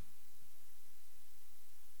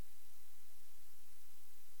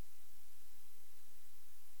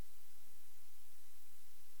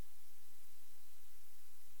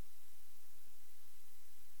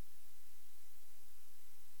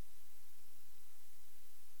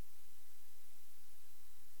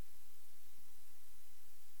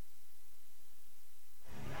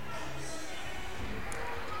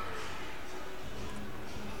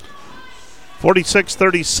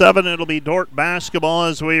 (46-37). It'll be Dordt basketball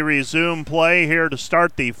as we resume play here to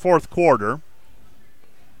start the fourth quarter.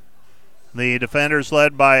 The defenders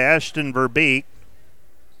led by Ashton Verbeek.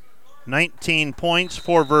 19 points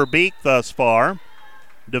for Verbeek thus far.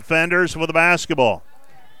 Defenders with the basketball.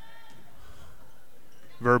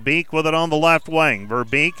 Verbeek with it on the left wing.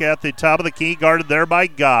 Verbeek at the top of the key, guarded there by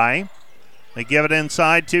Guy. They give it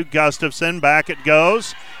inside to Gustafson. Back it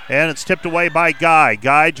goes, and it's tipped away by Guy.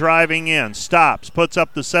 Guy driving in, stops, puts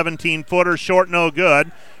up the 17-footer, short, no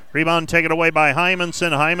good. Rebound taken away by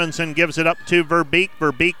Hymanson. Hymanson gives it up to Verbeek.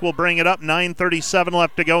 Verbeek will bring it up. 9:37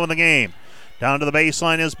 left to go in the game. Down to the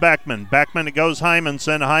baseline is Beckman. Beckman, it goes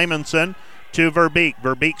Hymanson. Hymanson to Verbeek.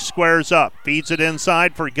 Verbeek squares up, feeds it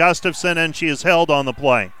inside for Gustafson, and she is held on the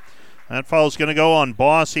play. That foul is going to go on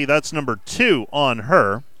Bossy. That's number 2 on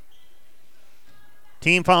her.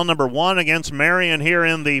 Team foul number 1 against Marion here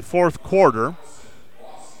in the fourth quarter.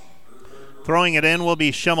 Throwing it in will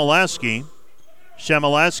be Shemileski.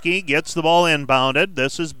 Shemileski gets the ball inbounded.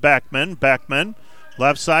 This is Beckman. Beckman,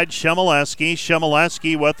 left side Shemileski.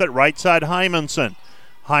 Shemileski with it, right side Hymanson.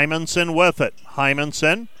 Hymanson with it.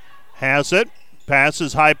 Hymanson has it.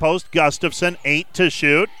 Passes high post. Gustafson, 8 to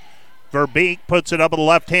shoot. Verbeek puts it up with the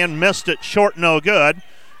left hand. Missed it. Short, no good.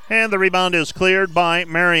 And the rebound is cleared by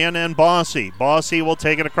Marion and Bossy. Bossy will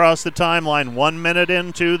take it across the timeline. 1 minute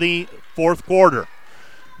into the fourth quarter.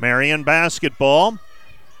 Marion basketball.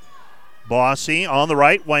 Bossy on the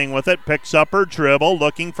right wing with it. Picks up her dribble.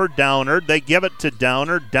 Looking for Downard. They give it to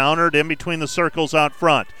Downard. Downard in between the circles out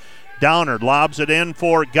front. Downard lobs it in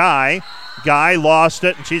for Guy. Guy lost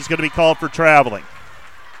it, and she's going to be called for traveling.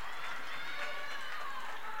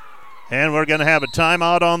 And we're going to have a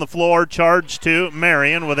timeout on the floor, charged to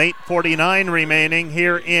Marion with 8:49 remaining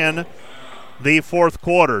here in the fourth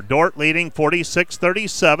quarter. Dordt leading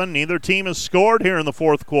 46-37. Neither team has scored here in the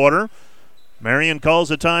fourth quarter. Marion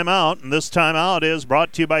calls a timeout, and this timeout is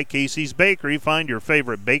brought to you by Casey's Bakery. Find your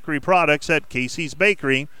favorite bakery products at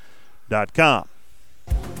caseysbakery.com.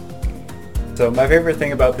 So my favorite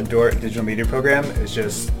thing about the Dordt Digital Media program is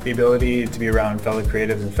just the ability to be around fellow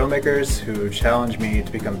creatives and filmmakers who challenge me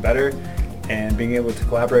to become better, and being able to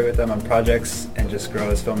collaborate with them on projects and just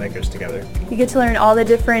grow as filmmakers together. You get to learn all the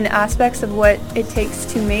different aspects of what it takes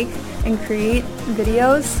to make and create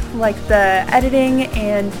videos, like the editing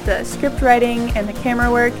and the script writing and the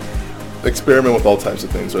camera work. Experiment with all types of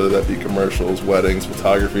things, whether that be commercials, weddings,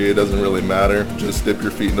 photography, it doesn't really matter. Just dip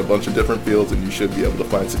your feet in a bunch of different fields and you should be able to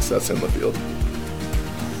find success in the field.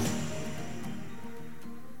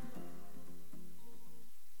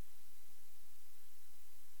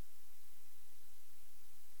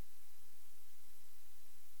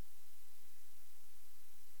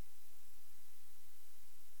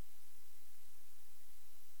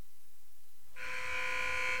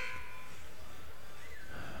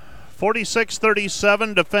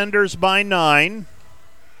 (46-37), defenders by 9.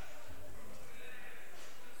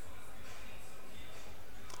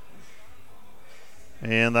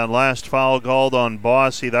 And that last foul called on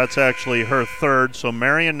Bossy, that's actually her third. So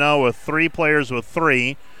Marion now with 3 players with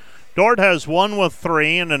 3. Dordt has 1 with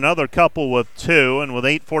 3 and another couple with 2. And with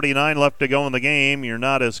 8:49 left to go in the game, you're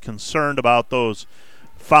not as concerned about those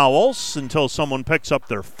fouls until someone picks up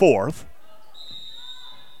their 4th.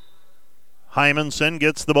 Hymanson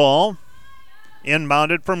gets the ball.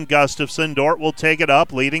 Inbounded from Gustafson. Dordt will take it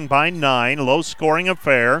up, leading by 9. Low-scoring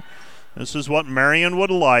affair. This is what Marion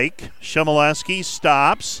would like. Shemileski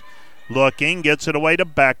stops. Looking, gets it away to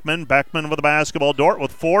Beckman. Beckman with the basketball. Dordt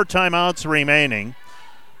with 4 timeouts remaining.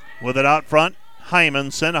 With it out front,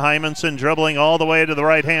 Hymanson. Hymanson dribbling all the way to the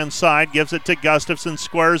right-hand side. Gives it to Gustafson.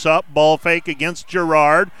 Squares up. Ball fake against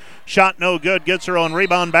Girard. Shot no good. Gets her own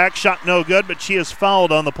rebound back. Shot no good, but she is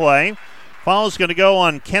fouled on the play. Foul is going to go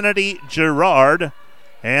on Kennedy Girard,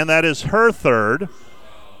 and that is her 3rd.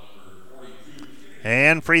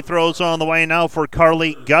 And free throws on the way now for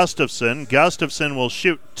Carly Gustafson. Gustafson will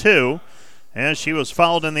shoot 2 as she was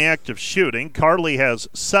fouled in the act of shooting. Carly has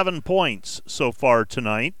 7 points so far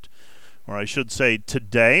tonight, or I should say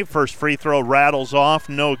today. First free throw rattles off,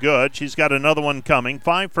 no good. She's got another one coming.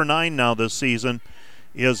 5 for 9 now this season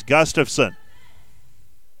is Gustafson.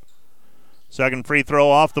 Second free throw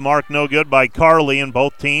off the mark, no good by Carly, and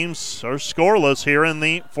both teams are scoreless here in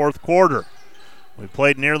the fourth quarter. We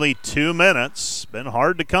played nearly 2 minutes. Been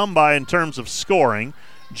hard to come by in terms of scoring.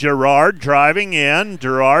 Girard driving in.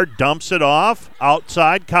 Girard dumps it off.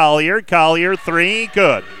 Outside Collier. Collier 3,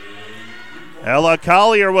 good. Ella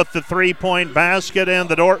Collier with the 3-point basket, and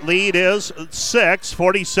the Dordt lead is 6,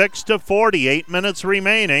 46-40. 8 minutes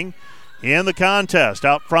remaining in the contest.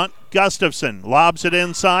 Out front, Gustafson lobs it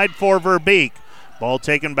inside for Verbeek. Ball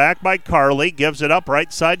taken back by Carly. Gives it up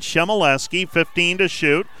right side, Shemileski. 15 to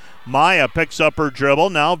shoot. Maya picks up her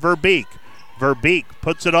dribble. Now Verbeek. Verbeek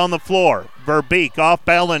puts it on the floor. Verbeek off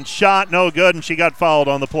balance shot. No good, and she got fouled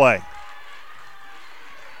on the play.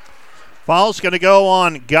 Foul's going to go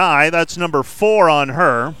on Guy. That's number 4 on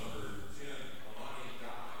her.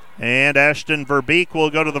 And Ashton Verbeek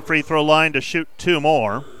will go to the free throw line to shoot 2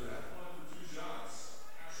 more.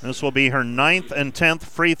 This will be her 9th and 10th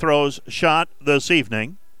free throws shot this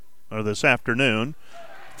evening, or this afternoon.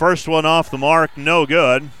 First one off the mark, no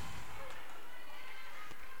good.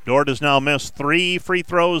 Dordt has now missed 3 free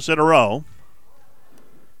throws in a row.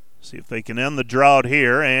 See if they can end the drought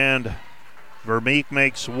here, and Verbeek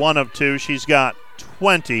makes 1 of 2. She's got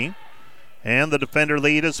 20, and the defender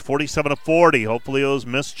lead is 47-40. Hopefully those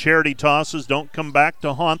missed charity tosses don't come back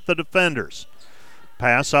to haunt the defenders.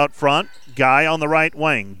 Pass out front, Guy on the right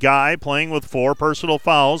wing. Guy playing with 4 personal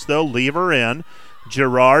fouls. They'll leave her in.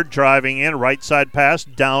 Gerard driving in, right side pass,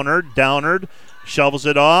 Downard shovels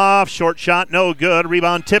it off, short shot, no good.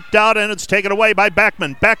 Rebound tipped out, and it's taken away by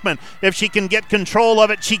Beckman. Beckman, if she can get control of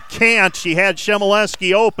it, she can't. She had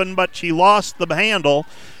Shemileski open, but she lost the handle.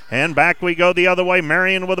 And back we go the other way,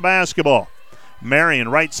 Marion with the basketball. Marion,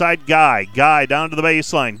 right side, Guy down to the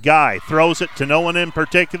baseline. Guy throws it to no one in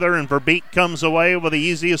particular, and Verbeek comes away with the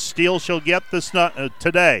easiest steal she'll get this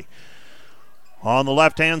today. On the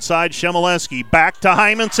left-hand side, Shemileski back to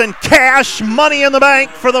Hymanson. Cash money in the bank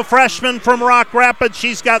for the freshman from Rock Rapids.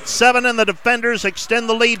 She's got 7, and the defenders extend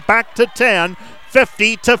the lead back to 10,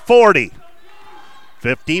 50-40.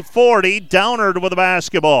 50-40, Downard with the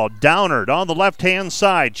basketball. Downard on the left-hand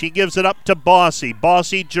side. She gives it up to Bossy.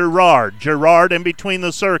 Bossy, Gerard. Gerard in between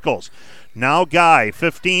the circles. Now Guy,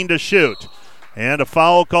 15 to shoot. And a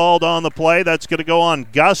foul called on the play. That's going to go on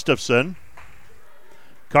Gustafson.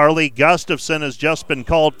 Carly Gustafson has just been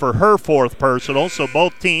called for her 4th personal, so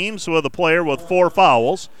both teams with a player with 4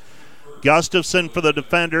 fouls. Gustafson for the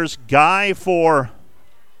defenders, Guy for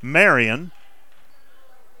Marion.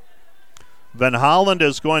 Van Holland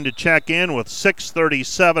is going to check in with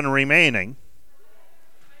 6:37 remaining.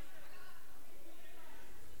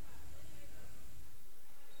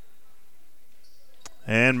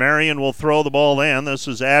 And Marion will throw the ball in. This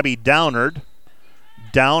is Abby Downard.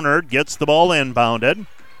 Downard gets the ball inbounded.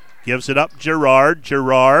 Gives it up Gerard.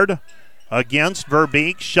 Gerard against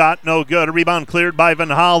Verbeek. Shot no good. A rebound cleared by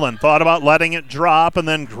Van Holland. Thought about letting it drop and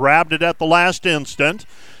then grabbed it at the last instant.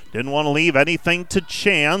 Didn't want to leave anything to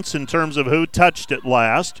chance in terms of who touched it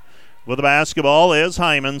last. With the basketball is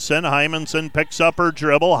Hymanson. Hymanson picks up her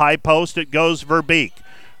dribble. High post, it goes Verbeek.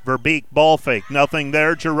 Verbeek ball fake. Nothing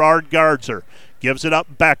there. Gerard guards her. Gives it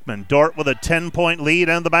up Beckman. Dordt with a 10-point lead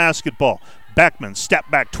and the basketball. Beckman,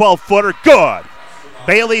 step back, 12-footer, good.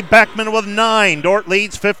 Bailey Beckman with 9. Dordt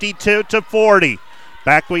leads 52-40.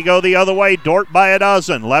 Back we go the other way. Dordt by a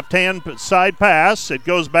dozen. Left-hand side pass. It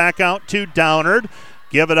goes back out to Downard.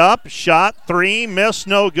 Give it up. Shot 3. Miss.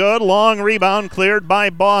 No good. Long rebound cleared by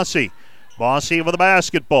Bossy. Bossy with the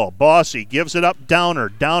basketball. Bossy gives it up.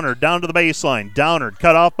 Downard. Downard down to the baseline. Downard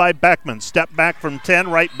cut off by Beckman. Step back from 10.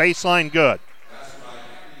 Right baseline. Good.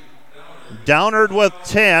 Downard with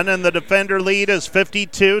 10, and the defender lead is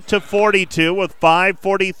 52-42 with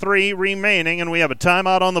 5:43 remaining, and we have a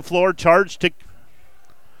timeout on the floor charged to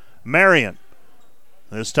Marion.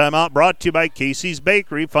 This timeout brought to you by Casey's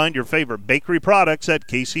Bakery. Find your favorite bakery products at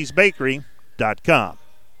caseysbakery.com.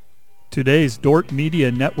 Today's Dordt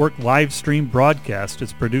Media Network live stream broadcast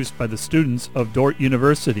is produced by the students of Dordt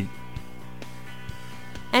University.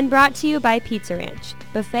 And brought to you by Pizza Ranch,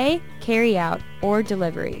 buffet, carry out, or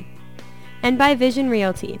delivery. And by Vision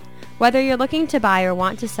Realty. Whether you're looking to buy or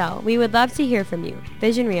want to sell, we would love to hear from you.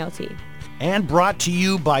 Vision Realty. And brought to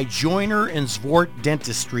you by Joyner and Zwart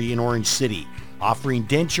Dentistry in Orange City, offering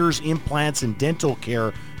dentures, implants, and dental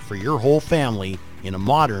care for your whole family in a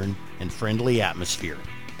modern and friendly atmosphere.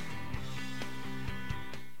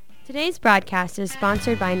 Today's broadcast is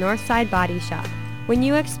sponsored by Northside Body Shop. When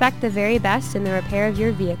you expect the very best in the repair of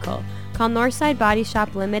your vehicle, call Northside Body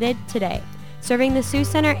Shop Limited today. Serving the Sioux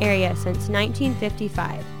Center area since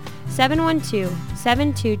 1955.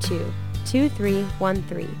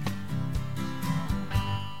 712-722-2313.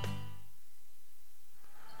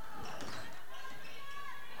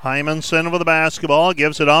 Hymanson with the basketball,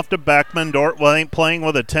 gives it off to Beckman. Dordt playing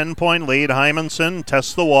with a 10-point lead. Hymanson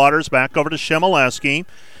tests the waters, back over to Shemileski.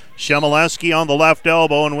 Shemileski on the left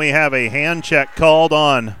elbow, and we have a hand check called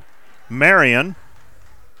on Marion.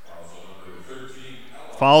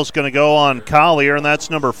 Foul's going to go on Collier, and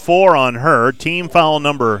that's number 4 on her. Team foul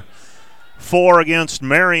number 4 against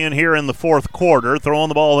Marion here in the 4th quarter. Throwing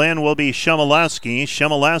the ball in will be Shemileski.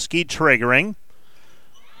 Shemileski triggering.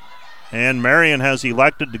 And Marion has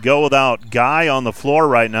elected to go without Guy on the floor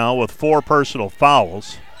right now with 4 personal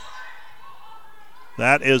fouls.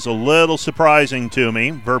 That is a little surprising to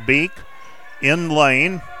me. Verbeek in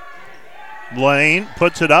lane. Lane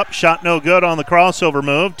puts it up. Shot no good on the crossover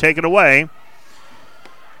move. Take it away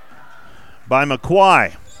by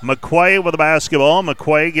McQuay. McQuay with the basketball.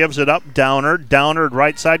 McQuay gives it up. Downard. Downard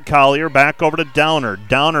right side Collier. Back over to Downard.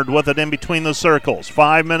 Downard with it in between the circles.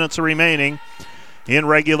 5 minutes remaining in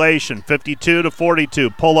regulation.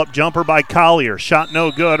 52-42. Pull-up jumper by Collier. Shot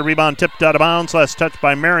no good. A rebound tipped out of bounds. Last touch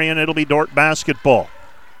by Marion. It'll be Dordt basketball.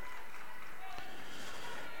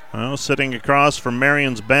 Well, sitting across from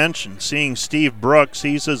Marion's bench and seeing Steve Brooks,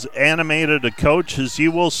 he's as animated a coach as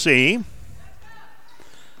you will see.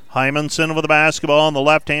 Hymanson with the basketball on the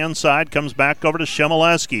left-hand side, comes back over to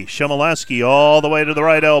Shemileski. Shemileski all the way to the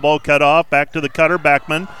right elbow, cut off, back to the cutter,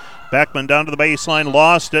 Beckman. Beckman down to the baseline,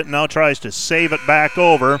 lost it, now tries to save it back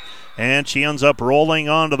over, and she ends up rolling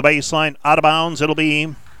onto the baseline, out of bounds. It'll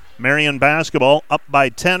be Marion basketball. Up by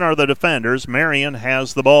 10 are the defenders. Marion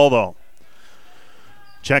has the ball, though.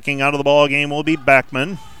 Checking out of the ball game will be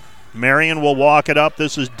Beckman. Marion will walk it up.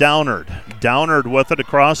 This is Downard. Downard with it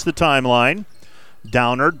across the timeline.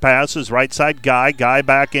 Downard passes right side Guy. Guy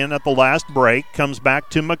back in at the last break. Comes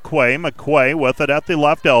back to McQuay. McQuay with it at the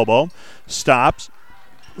left elbow. Stops.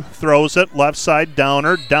 Throws it left side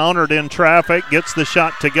Downard. Downard in traffic. Gets the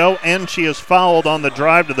shot to go. And she is fouled on the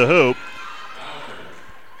drive to the hoop.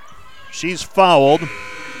 She's fouled.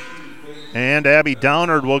 And Abby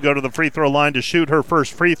Downard will go to the free throw line to shoot her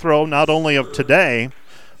first free throw, not only of today,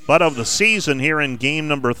 but of the season here in game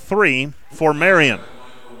number 3 for Marion.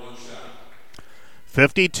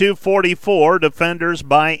 52-44, defenders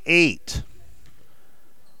by 8.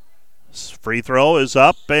 Free throw is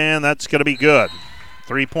up, and that's going to be good.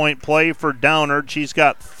 3-point play for Downard. She's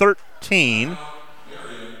got 13.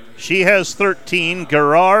 She has 13.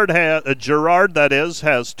 Gerard,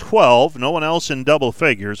 has 12. No one else in double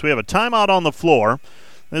figures. We have a timeout on the floor.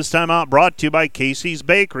 This timeout brought to you by Casey's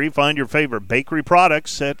Bakery. Find your favorite bakery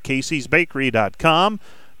products at caseysbakery.com.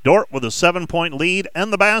 Dordt with a 7-point lead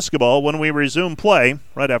and the basketball when we resume play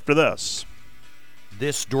right after this.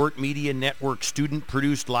 This Dordt Media Network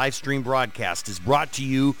student-produced live stream broadcast is brought to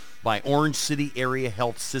you by Orange City Area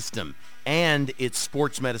Health System and its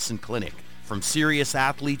Sports Medicine Clinic. From serious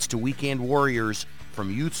athletes to weekend warriors,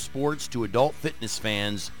 from youth sports to adult fitness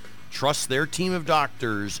fans, trust their team of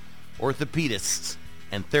doctors, orthopedists,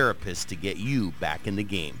 and therapists to get you back in the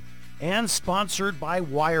game. And sponsored by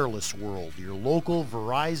Wireless World, your local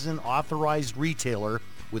Verizon authorized retailer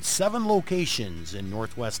with 7 locations in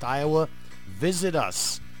Northwest Iowa. Visit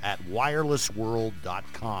us at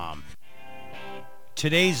wirelessworld.com.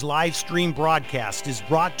 Today's live stream broadcast is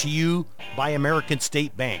brought to you by American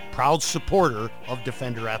State Bank, proud supporter of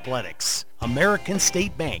Defender Athletics. American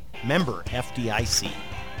State Bank, member FDIC.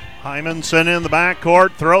 Hymanson in the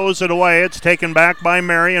backcourt, throws it away. It's taken back by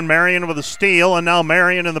Marion. Marion with a steal, and now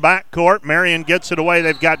Marion in the backcourt. Marion gets it away.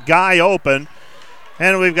 They've got Guy open,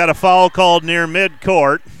 and we've got a foul called near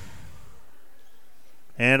midcourt.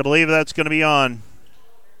 And I believe that's going to be on.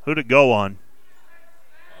 Who'd it go on?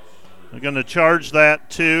 They're going to charge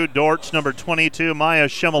that to Dordt's number 22, Maya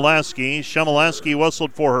Shemileski. Shemileski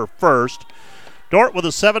whistled for her first. Dordt with a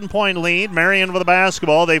 7-point lead. Marion with the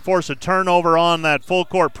basketball. They force a turnover on that full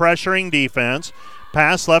court pressuring defense.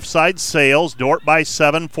 Pass left side Sales. Dordt by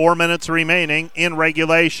 7. 4 minutes remaining in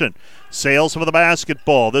regulation. Sales with the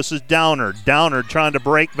basketball. This is Downard. Downard trying to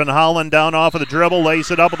break Van Hollen down off of the dribble.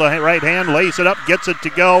 Lays it up with the right hand. Lays it up. Gets it to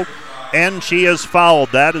go. And she is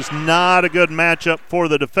fouled. That is not a good matchup for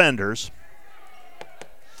the defenders.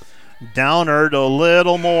 Downard, a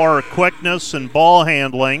little more quickness and ball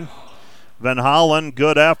handling. Van Hollen,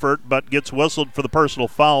 good effort, but gets whistled for the personal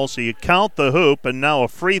foul. So you count the hoop, and now a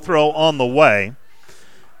free throw on the way.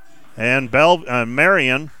 And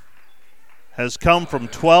Marion has come from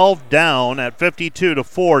 12 down at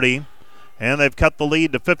 52-40, and they've cut the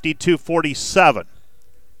lead to 52-47.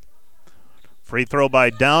 Free throw by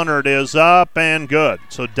Downard is up and good.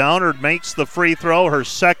 So Downard makes the free throw, her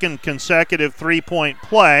second consecutive 3-point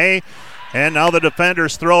play. And now the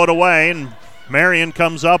defenders throw it away, and Marion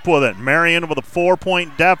comes up with it. Marion with a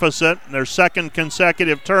 4-point deficit, their second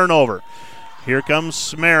consecutive turnover. Here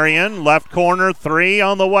comes Marion, left corner, 3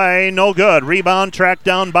 on the way, no good. Rebound tracked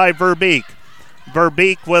down by Verbeek.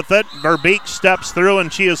 Verbeek with it. Verbeek steps through,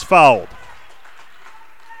 and she is fouled.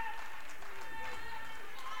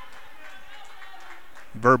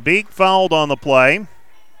 Verbeek fouled on the play.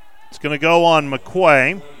 It's going to go on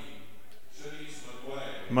McQuay.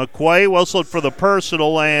 McQuay whistled for the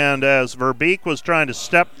personal, and as Verbeek was trying to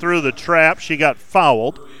step through the trap, she got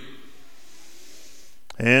fouled.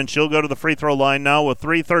 And she'll go to the free throw line now with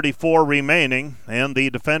 3:34 remaining, and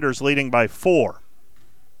the defenders leading by 4.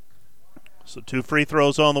 So 2 free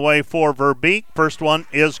throws on the way for Verbeek. First one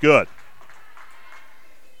is good.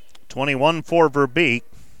 21 for Verbeek.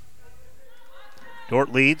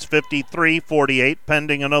 Dort leads 53-48,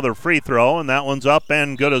 pending another free throw, and that one's up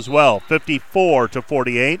and good as well.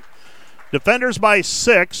 54-48. Defenders by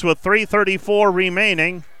 6 with 3:34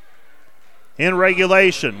 remaining in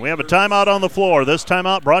regulation. We have a timeout on the floor. This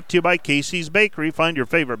timeout brought to you by Casey's Bakery. Find your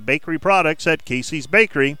favorite bakery products at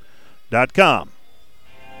caseysbakery.com.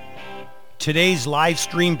 Today's live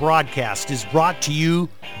stream broadcast is brought to you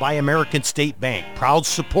by American State Bank, proud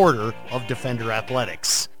supporter of Defender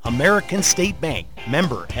Athletics. American State Bank,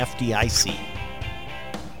 member FDIC.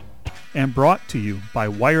 And brought to you by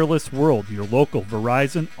Wireless World, your local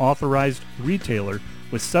Verizon authorized retailer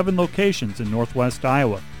with 7 locations in Northwest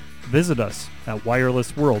Iowa. Visit us at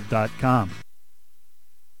wirelessworld.com.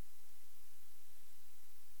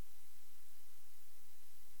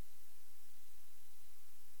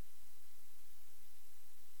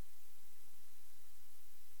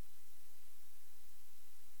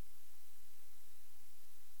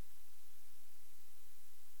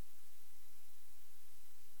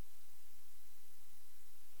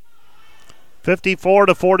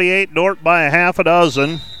 (54-48), Dort by a half a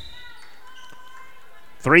dozen.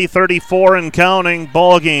 3:34 and counting,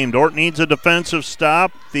 ball game. Dort needs a defensive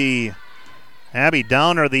stop. Abby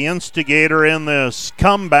Downer, the instigator in this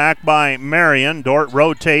comeback by Marion. Dort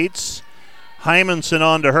rotates. Hymanson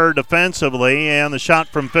onto her defensively, and the shot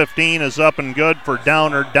from 15 is up and good for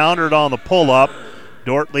Downer. Downer on the pull-up.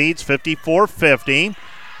 Dort leads 54-50.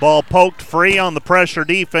 Ball poked free on the pressure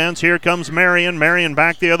defense. Here comes Marion. Marion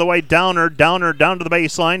back the other way. Downer down to the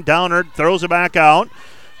baseline. Downer throws it back out.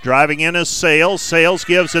 Driving in is Sales. Sales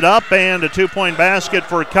gives it up, and a 2-point basket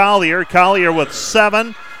for Collier. Collier with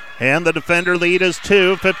 7, and the defender lead is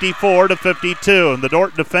 2, 54-52. And the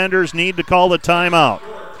Dort defenders need to call the timeout.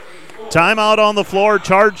 Timeout on the floor,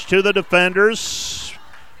 charge to the defenders.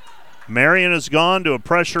 Marion has gone to a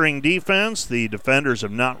pressuring defense. The defenders have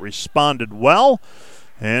not responded well.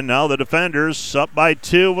 And now the defenders up by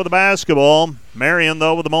 2 with the basketball. Marion,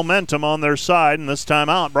 though, with the momentum on their side. And this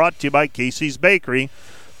timeout brought to you by Casey's Bakery.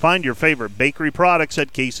 Find your favorite bakery products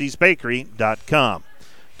at caseysbakery.com.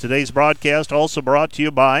 Today's broadcast also brought to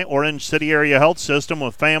you by Orange City Area Health System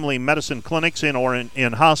with family medicine clinics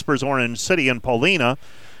in Hospers, Orange City, and Paulina,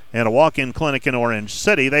 and a walk-in clinic in Orange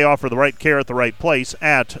City. They offer the right care at the right place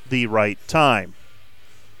at the right time.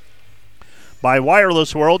 By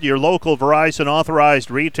Wireless World, your local Verizon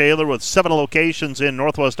authorized retailer with 7 locations in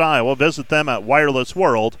Northwest Iowa. Visit them at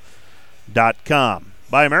wirelessworld.com.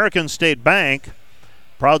 By American State Bank,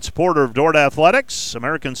 proud supporter of Dort Athletics,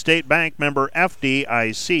 American State Bank member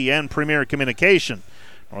FDIC, and Premier Communication,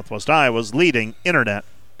 Northwest Iowa's leading internet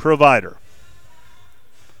provider.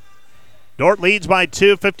 Dort leads by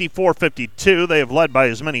 2, 54-52. They have led by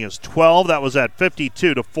as many as 12. That was at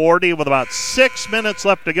 52-40 with about 6 minutes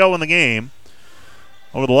left to go in the game.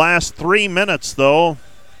 Over the last 3 minutes, though,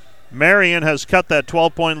 Marion has cut that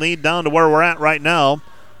 12-point lead down to where we're at right now,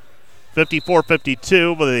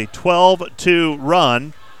 54-52 with a 12-2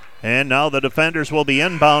 run. And now the defenders will be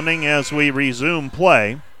inbounding as we resume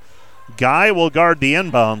play. Guy will guard the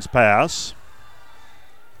inbounds pass.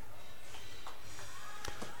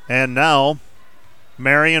 And now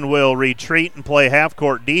Marion will retreat and play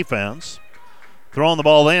half-court defense. Throwing the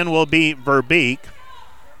ball in will be Verbeek.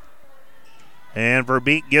 And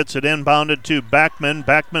Verbeek gets it inbounded to Beckman.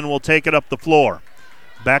 Beckman will take it up the floor.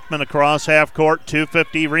 Beckman across half court,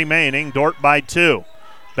 2:50 remaining. Dort by 2.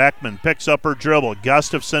 Beckman picks up her dribble.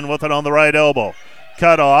 Gustafson with it on the right elbow.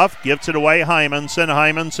 Cut off, gives it away Hymanson.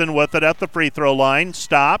 Hymanson with it at the free throw line.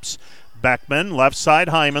 Stops. Beckman, left side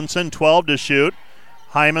Hymanson, 12 to shoot.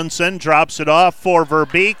 Hymanson drops it off for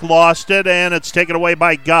Verbeek. Lost it, and it's taken away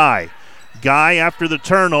by Guy. Guy after the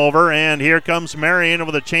turnover, and here comes Marion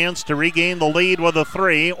with a chance to regain the lead with a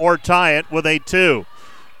 3 or tie it with a 2.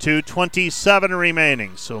 2:27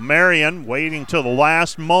 remaining. So Marion waiting till the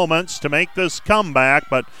last moments to make this comeback,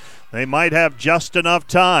 but they might have just enough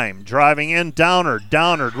time. Driving in Downard.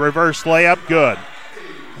 Downard, reverse layup, good.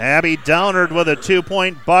 Abby Downard with a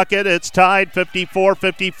 2-point bucket. It's tied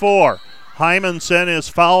 54-54. Hymanson is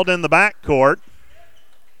fouled in the backcourt.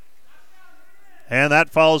 And that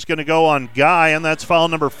foul is going to go on Guy, and that's foul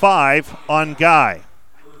number 5 on Guy.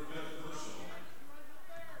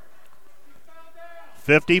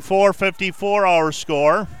 54-54 our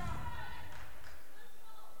score.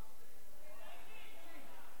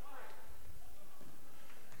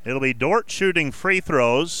 It'll be Dort shooting free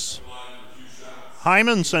throws.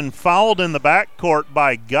 Hymanson fouled in the backcourt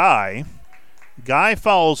by Guy. Guy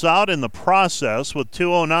fouls out in the process with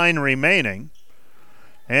 2:09 remaining.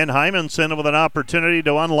 And Hymanson with an opportunity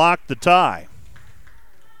to unlock the tie.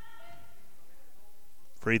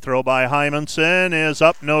 Free throw by Hymanson is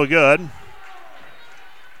up, no good.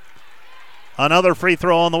 Another free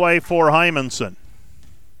throw on the way for Hymanson.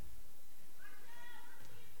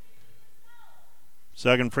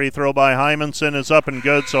 Second free throw by Hymanson is up and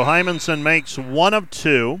good, so Hymanson makes one of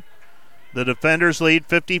two. The defenders lead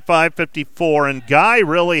 55-54, and Guy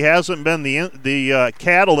really hasn't been the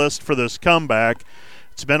catalyst for this comeback.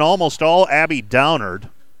 It's been almost all Abby Downard.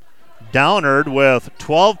 Downard with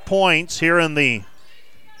 12 points here in the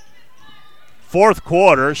fourth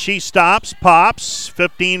quarter. She stops, pops,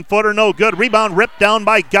 15-footer, no good. Rebound ripped down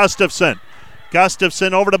by Gustafson.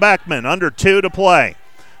 Gustafson over to Beckman, under 2 to play.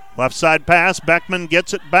 Left side pass, Beckman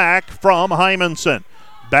gets it back from Hymanson.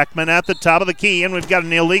 Beckman at the top of the key, and we've got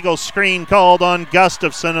an illegal screen called on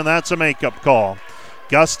Gustafson, and that's a makeup call.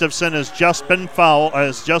 Gustafson has just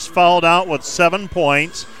fouled out with 7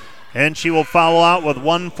 points, and she will foul out with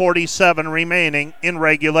 1:47 remaining in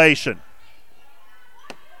regulation.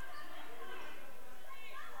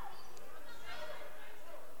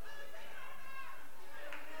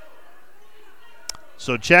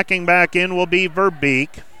 So checking back in will be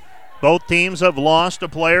Verbeek. Both teams have lost a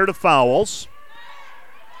player to fouls.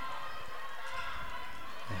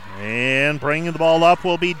 And bringing the ball up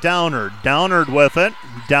will be Downard. Downard with it.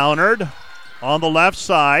 Downard on the left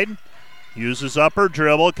side. Uses up her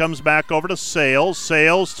dribble. Comes back over to Sales.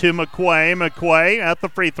 Sales to McQuay. McQuay at the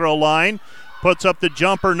free throw line. Puts up the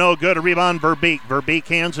jumper. No good. A rebound Verbeek. Verbeek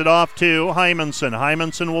hands it off to Hymanson.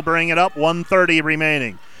 Hymanson will bring it up. 1:30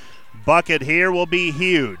 remaining. Bucket here will be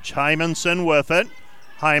huge. Hymanson with it.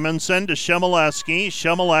 Hymanson to Shemileski.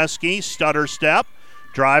 Shemileski, stutter step.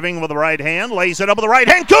 Driving with the right hand. Lays it up with the right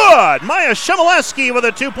hand. Good! Maya Shemileski with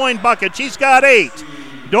a 2-point bucket. She's got 8.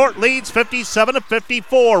 Dordt leads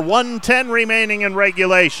 57-54. 1:10 remaining in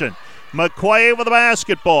regulation. McQuay with the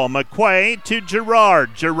basketball. McQuay to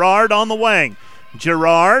Girard. Girard on the wing.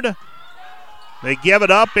 Girard. They give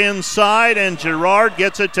it up inside, and Girard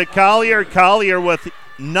gets it to Collier. Collier with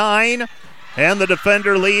 9. And the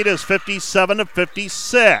defender lead is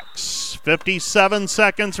 57-56. 57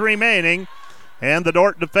 seconds remaining. And the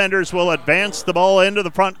Dordt defenders will advance the ball into the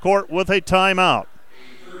front court with a timeout.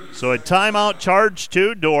 So a timeout charge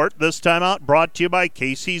to Dordt. This timeout brought to you by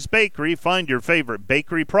Casey's Bakery. Find your favorite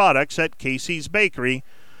bakery products at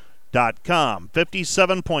caseysbakery.com.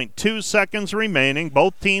 57.2 seconds remaining.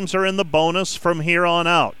 Both teams are in the bonus from here on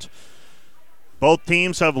out. Both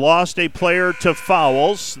teams have lost a player to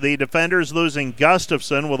fouls. The defenders losing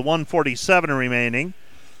Gustafson with 1:47 remaining.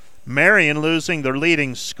 Marion losing their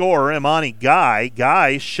leading scorer, Imani Guy.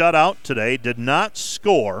 Guy shut out today, did not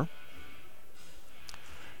score.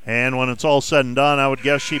 And when it's all said and done, I would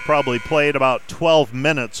guess she probably played about 12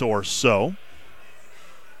 minutes or so.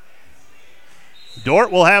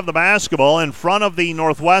 Dordt will have the basketball in front of the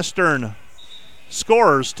Northwestern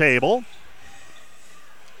scorers table.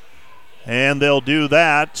 And they'll do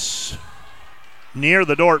that near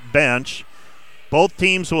the Dordt bench. Both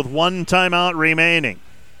teams with 1 timeout remaining.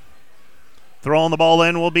 Throwing the ball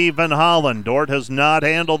in will be Van Hollen. Dordt has not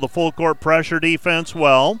handled the full court pressure defense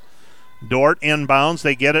well. Dordt inbounds.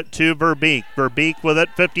 They get it to Verbeek. Verbeek with it,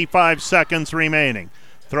 55 seconds remaining.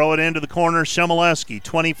 Throw it into the corner, Shemileski.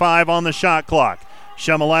 25 on the shot clock.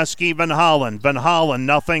 Shemileski, Van Hollen. Van Hollen,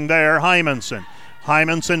 nothing there. Hymanson.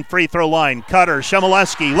 Hymanson free throw line. Cutter,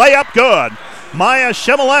 Shemileski. Layup good. Maya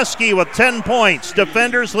Shemileski with 10 points.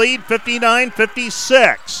 Defenders lead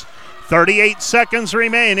 59-56. 38 seconds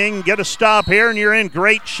remaining. Get a stop here and you're in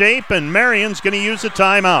great shape, and Marion's going to use a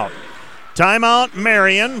timeout. Timeout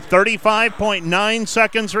Marion, 35.9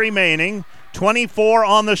 seconds remaining. 24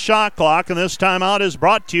 on the shot clock, and this timeout is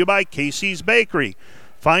brought to you by Casey's Bakery.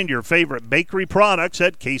 Find your favorite bakery products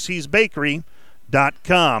at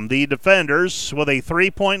caseysbakery.com. The defenders with a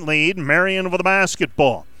 3-point lead, Marion with the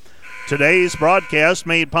basketball. Today's broadcast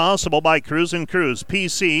made possible by Cruz & Cruz,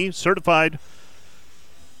 PC, certified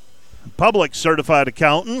public certified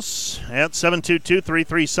accountants at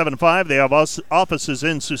 722-3375. They have offices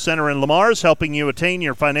in Sioux Center and Lamar's, helping you attain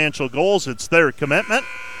your financial goals. It's their commitment.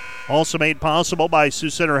 Also made possible by Sioux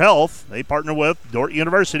Center Health. They partner with Dordt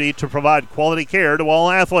University to provide quality care to all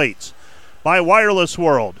athletes. By Wireless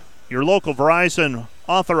World, your local Verizon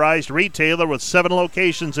authorized retailer with 7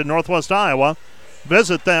 locations in Northwest Iowa.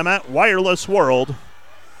 Visit them at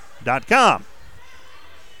wirelessworld.com.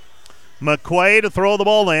 McQuay to throw the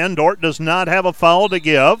ball in. Dordt does not have a foul to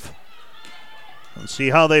give. Let's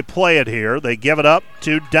see how they play it here. They give it up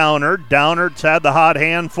to Downard. Downard's had the hot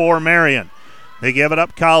hand for Marion. They give it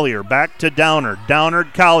up Collier. Back to Downard.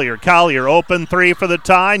 Downard, Collier. Collier, open 3 for the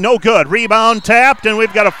tie. No good. Rebound tapped, and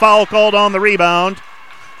we've got a foul called on the rebound.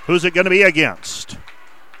 Who's it going to be against?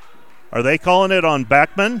 Are they calling it on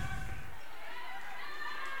Beckman?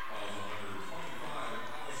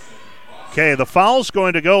 Okay, the foul's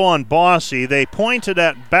going to go on Bossy. They pointed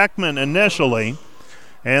at Beckman initially,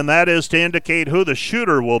 and that is to indicate who the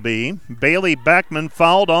shooter will be. Bailey Beckman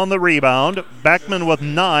fouled on the rebound. Beckman with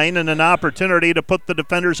 9 and an opportunity to put the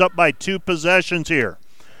defenders up by 2 possessions here.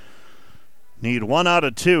 Need 1 out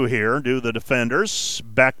of 2 here, do the defenders.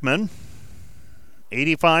 Beckman,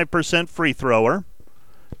 85% free thrower,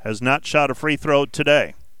 has not shot a free throw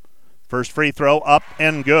today. First free throw up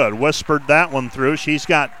and good. Whispered that one through. She's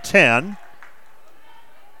got 10.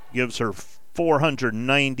 Gives her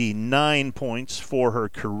 499 points for her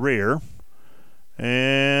career.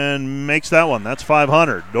 And makes that one. That's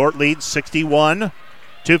 500. Dordt leads 61.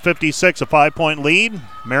 2:56, a 5-point lead.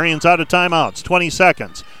 Marion's out of timeouts. 20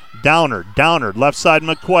 seconds. Downard, left side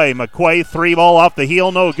McQuay. McQuay, 3-ball off the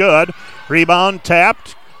heel, no good. Rebound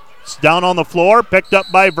tapped. It's down on the floor, picked up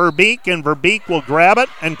by Verbeek, and Verbeek will grab it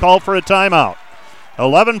and call for a timeout.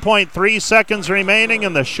 11.3 seconds remaining,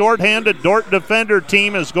 and the shorthanded Dordt defender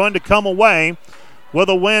team is going to come away with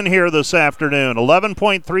a win here this afternoon.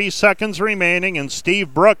 11.3 seconds remaining, and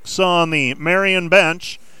Steve Brooks on the Marion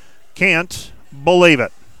bench can't believe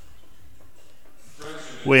it.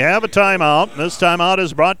 We have a timeout. This timeout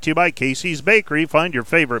is brought to you by Casey's Bakery. Find your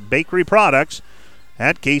favorite bakery products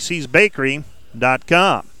at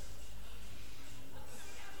caseysbakery.com.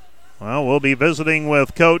 Well, we'll be visiting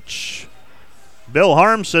with Coach Bill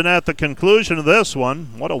Harmson at the conclusion of this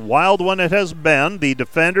one. What a wild one it has been. The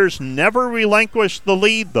defenders never relinquished the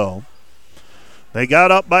lead, though. They got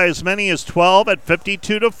up by as many as 12 at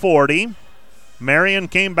 52-40. Marion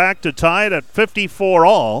came back to tie it at 54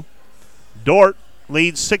 all. Dordt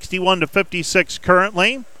leads 61-56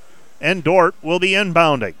 currently, and Dordt will be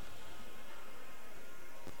inbounding.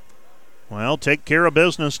 Well, take care of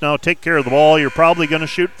business now. Take care of the ball. You're probably going to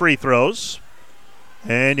shoot free throws.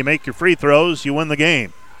 And you make your free throws, you win the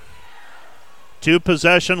game.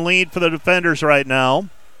 2-possession lead for the defenders right now.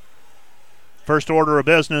 First order of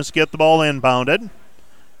business, get the ball inbounded.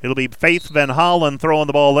 It'll be Faith Van Hollen throwing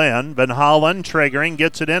the ball in. Van Hollen triggering,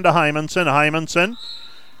 gets it into Hymanson. Hymanson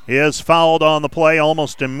is fouled on the play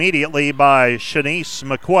almost immediately by Shanice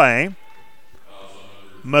McQuay.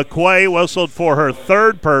 McQuay whistled for her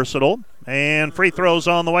 3rd personal. And free throws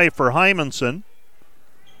on the way for Hymanson.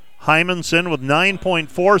 Hymanson with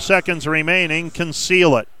 9.4 seconds remaining can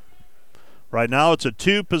seal it. Right now it's a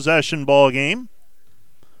 2-possession ball game.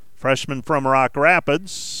 Freshman from Rock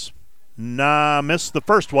Rapids missed the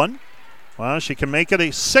first one. Well, she can make it a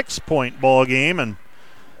 6-point ball game, and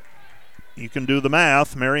you can do the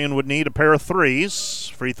math. Marion would need a pair of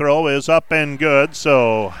 3s. Free throw is up and good,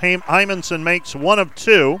 so Hymanson makes 1 of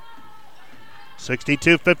 2.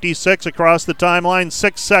 62-56 across the timeline,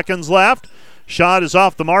 6 seconds left. Shot is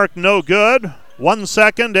off the mark, no good. 1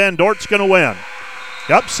 second, and Dort's going to win.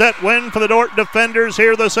 The upset win for the Dordt defenders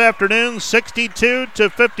here this afternoon,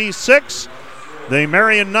 62-56. The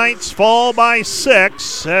Marion Knights fall by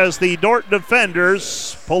 6 as the Dordt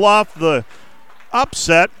defenders pull off the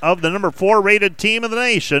upset of the number 4 rated team in the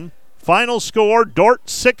nation. Final score, Dordt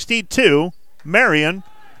 62, Marion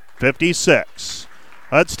 56.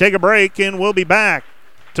 Let's take a break, and we'll be back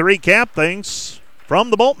to recap things from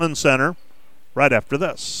the Bultman Center right after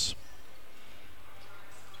this.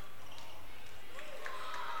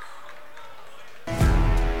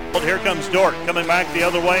 Here comes Dordt coming back the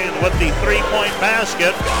other way, and with the 3-point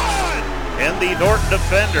basket, and the Dordt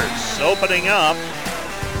defenders opening up.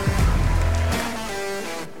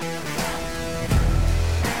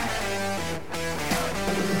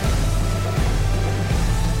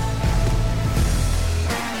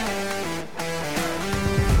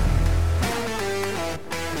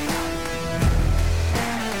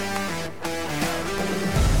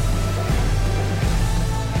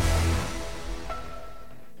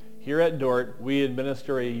 Here at Dordt, we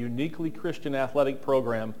administer a uniquely Christian athletic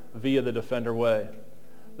program via the Defender Way.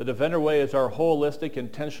 The Defender Way is our holistic,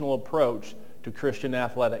 intentional approach to Christian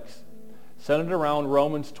athletics, centered around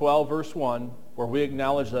Romans 12, verse 1, where we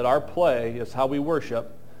acknowledge that our play is how we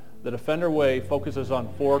worship. The Defender Way focuses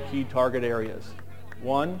on 4 key target areas.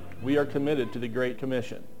 1, we are committed to the Great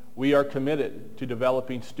Commission. We are committed to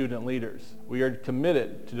developing student leaders. We are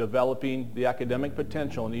committed to developing the academic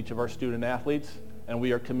potential in each of our student athletes, and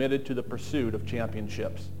we are committed to the pursuit of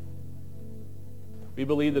championships. We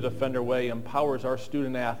believe the Defender Way empowers our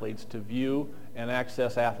student athletes to view and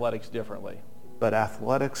access athletics differently. But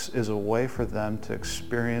athletics is a way for them to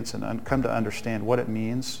experience and come to understand what it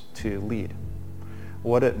means to lead,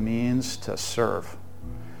 what it means to serve.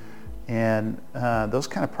 And those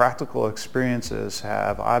kind of practical experiences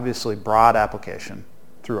have obviously broad application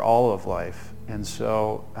through all of life. And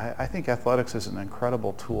so I think athletics is an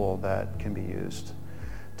incredible tool that can be used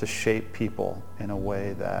to shape people in a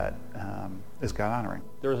way that is God-honoring.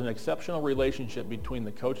 There's an exceptional relationship between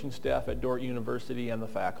the coaching staff at Dordt University and the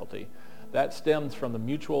faculty. That stems from the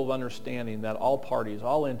mutual understanding that all parties,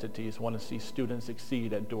 all entities want to see students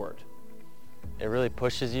succeed at Dordt. It really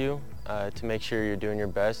pushes you to make sure you're doing your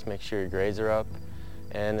best, make sure your grades are up,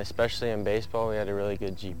 and especially in baseball we had a really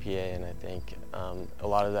good GPA, and I think a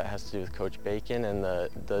lot of that has to do with Coach Bacon and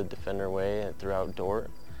the Defender Way throughout Dordt,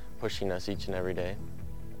 pushing us each and every day.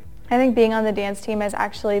 I think being on the dance team has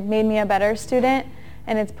actually made me a better student,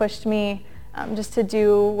 and it's pushed me just to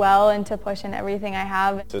do well and to push in everything I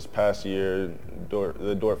have. This past year,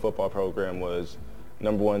 the Dordt football program was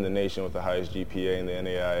 #1 in the nation with the highest GPA in the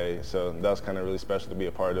NAIA, so that was kind of really special to be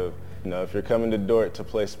a part of. You know, if you're coming to Dordt to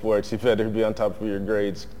play sports, you better be on top of your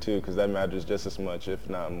grades too, because that matters just as much, if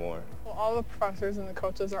not more. Well, all the professors and the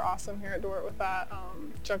coaches are awesome here at Dordt with that.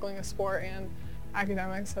 Juggling a sport and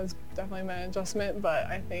academics has definitely been an adjustment, but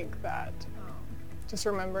I think that just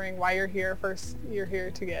remembering why you're here. First, you're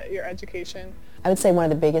here to get your education. I would say one of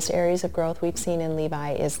the biggest areas of growth we've seen in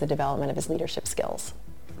Levi is the development of his leadership skills.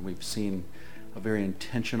 We've seen a very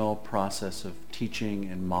intentional process of teaching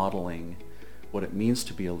and modeling what it means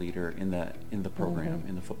to be a leader in the program,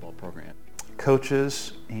 in the football program.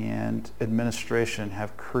 Coaches and administration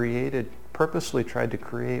have purposely tried to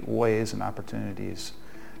create ways and opportunities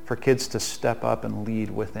for kids to step up and lead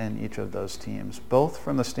within each of those teams, both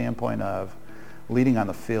from the standpoint of leading on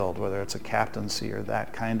the field, whether it's a captaincy or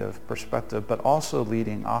that kind of perspective, but also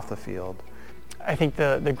leading off the field. I think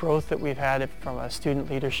the growth that we've had from a student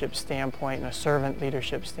leadership standpoint and a servant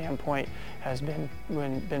leadership standpoint has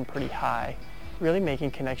been pretty high. Really making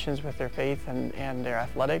connections with their faith and their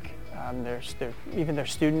athletic, even their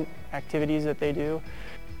student activities that they do.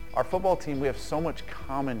 Our football team, we have so much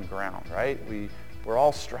common ground, right? We're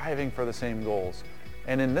all striving for the same goals.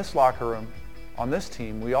 And in this locker room, on this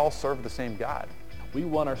team, we all serve the same God. We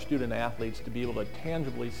want our student athletes to be able to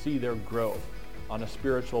tangibly see their growth on a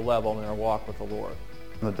spiritual level in their walk with the Lord.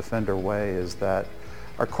 The Defender Way is that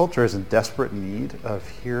our culture is in desperate need of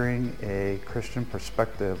hearing a Christian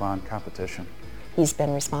perspective on competition. He's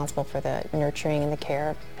been responsible for the nurturing and the care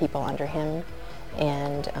of people under him,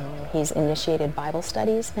 and he's initiated Bible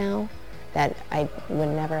studies now that I would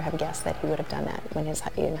never have guessed that he would have done that when he was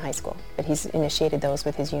in high school. But he's initiated those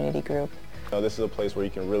with his Unity group. This is a place where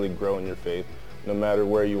you can really grow in your faith, no matter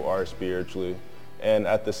where you are spiritually. And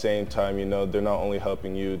at the same time, they're not only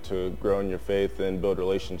helping you to grow in your faith and build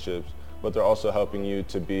relationships, but they're also helping you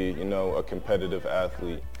to be, a competitive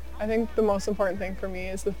athlete. I think the most important thing for me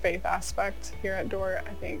is the faith aspect here at Dordt.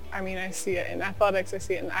 I see it in athletics, I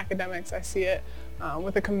see it in academics, I see it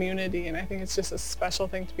with the community, and I think it's just a special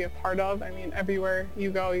thing to be a part of. Everywhere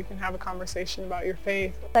you go, you can have a conversation about your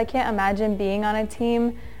faith. I can't imagine being on a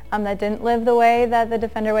team that didn't live the way that the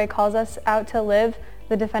Defender Way calls us out to live.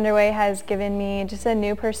 The Defender Way has given me just a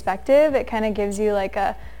new perspective. It kind of gives you like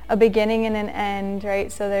a beginning and an end,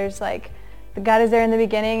 right? So there's God is there in the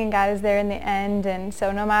beginning and God is there in the end, and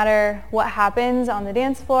so no matter what happens on the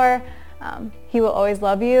dance floor, he will always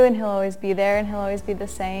love you, and he'll always be there, and he'll always be the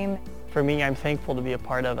same. For me, I'm thankful to be a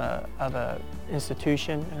part of a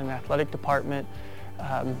institution and an athletic department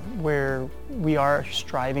where we are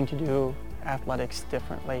striving to do athletics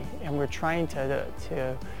differently, and we're trying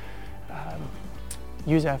to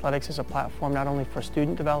use athletics as a platform not only for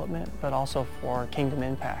student development but also for kingdom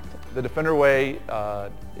impact. The Defender Way,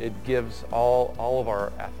 it gives all of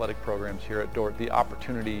our athletic programs here at Dordt the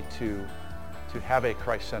opportunity to have a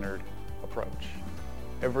Christ-centered approach.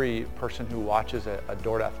 Every person who watches a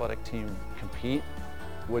Dordt athletic team compete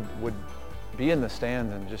would be in the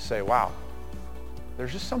stands and just say, wow,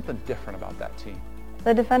 there's just something different about that team.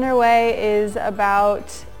 The Defender Way is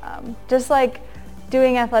about just like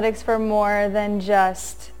doing athletics for more than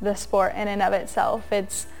just the sport in and of itself.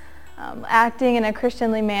 It's acting in a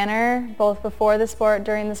Christianly manner, both before the sport,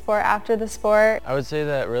 during the sport, after the sport. I would say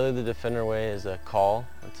that really the Defender Way is a call.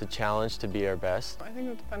 It's a challenge to be our best. I think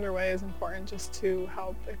the Defender Way is important just to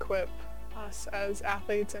help equip us as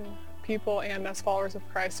athletes and people and as followers of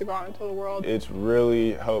Christ to go out into the world. It's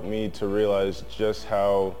really helped me to realize just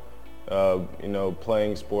how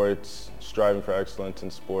playing sports, striving for excellence in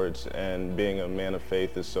sports, and being a man of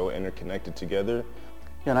faith is so interconnected together.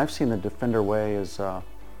 Yeah, and I've seen the Defender Way as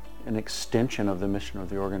an extension of the mission of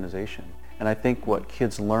the organization. And I think what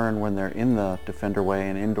kids learn when they're in the Defender Way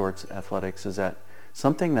and indoor athletics is that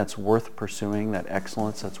something that's worth pursuing, that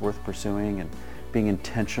excellence that's worth pursuing, and being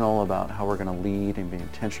intentional about how we're going to lead and being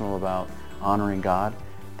intentional about honoring God,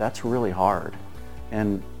 that's really hard.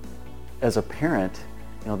 And as a parent,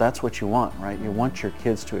 that's what you want, right? You want your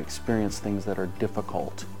kids to experience things that are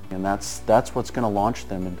difficult And that's what's going to launch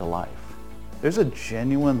them into life. There's a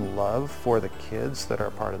genuine love for the kids that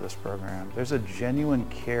are part of this program. There's a genuine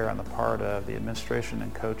care on the part of the administration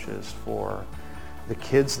and coaches for the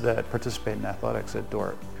kids that participate in athletics at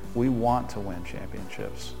Dordt. We want to win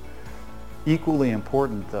championships. Equally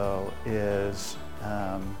important, though, is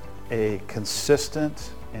a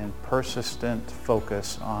consistent and persistent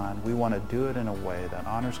focus on we want to do it in a way that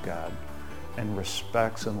honors God and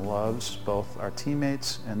respects and loves both our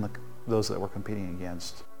teammates and those that we're competing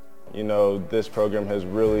against. You know, this program has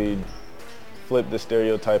really flipped the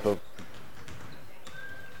stereotype of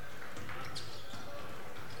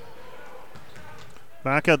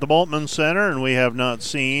back at the Bultman Center, and we have not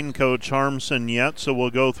seen Coach Harmson yet, so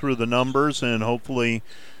we'll go through the numbers, and hopefully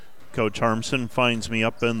Coach Harmson finds me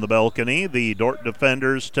up in the balcony. The Dordt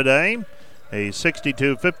Defenders today, a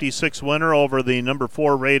 62-56 winner over the number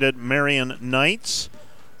 4 rated Marion Knights.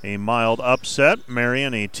 A mild upset.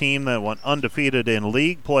 Marion, a team that went undefeated in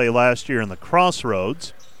league play last year in the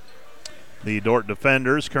Crossroads. The Dordt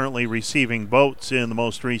Defenders currently receiving votes in the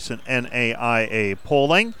most recent NAIA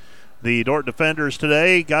polling. The Dordt Defenders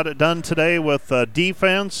today got it done today with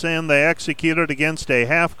defense, and they executed against a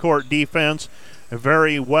half-court defense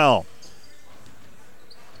very well.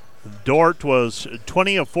 Dordt was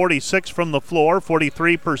 20 of 46 from the floor,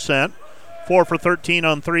 43%. 4 for 13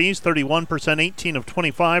 on threes, 31%, 18 of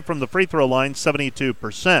 25 from the free throw line,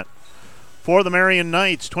 72%. For the Marion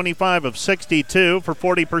Knights, 25 of 62 for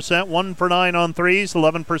 40%, 1 for 9 on threes,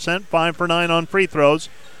 11%, 5 for 9 on free throws,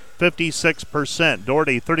 56%. Dordt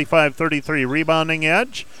a 35-33 rebounding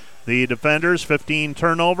edge. The Defenders, 15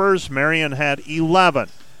 turnovers. Marion had 11.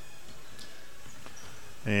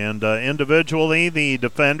 And individually, the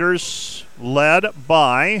Defenders led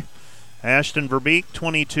by Ashton Verbeek,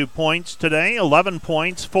 22 points today, 11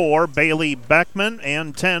 points for Bailey Beckman,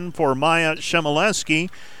 and 10 for Maya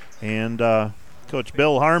Shemileski. And Coach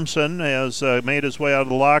Bill Harmson has made his way out of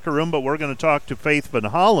the locker room, but we're going to talk to Faith Van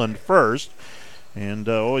Holland first. And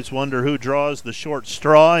always wonder who draws the short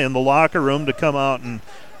straw in the locker room to come out and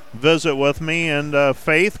visit with me. And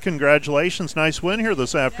Faith, congratulations. Nice win here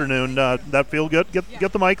this afternoon. That feel good?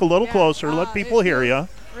 Get the mic a little closer. Let people hear you.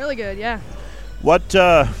 Really good, yeah. What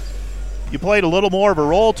you played a little more of a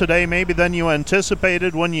role today maybe than you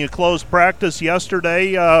anticipated when you closed practice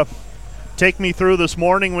yesterday. Take me through this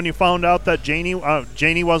morning when you found out that Janie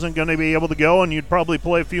wasn't going to be able to go, and you'd probably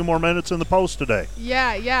play a few more minutes in the post today.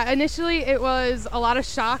 Yeah. Initially, it was a lot of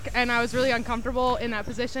shock, and I was really uncomfortable in that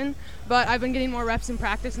position. But I've been getting more reps in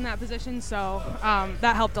practice in that position, so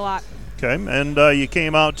that helped a lot. Okay, and you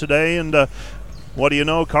came out today, and what do you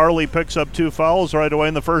know? Carly picks up 2 fouls right away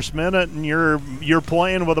in the first minute, and you're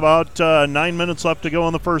playing with about 9 minutes left to go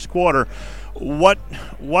in the first quarter.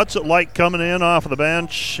 What's it like coming in off of the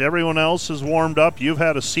bench? Everyone else is warmed up. You've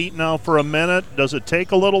had a seat now for a minute. Does it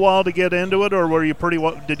take a little while to get into it, or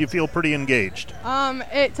did you feel pretty engaged?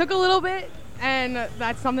 It took a little bit, and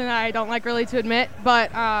that's something that I don't like really to admit.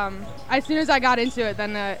 But as soon as I got into it,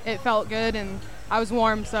 then it felt good, and I was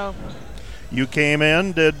warm. So you came in,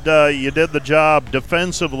 you did the job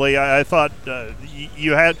defensively. I thought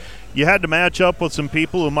you had to match up with some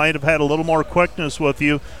people who might have had a little more quickness with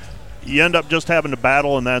you. You end up just having to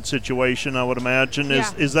battle in that situation, I would imagine.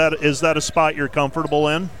 Yeah. Is that a spot you're comfortable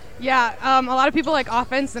in? Yeah, a lot of people like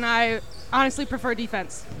offense, and I honestly prefer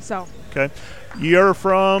defense. So. Okay. You're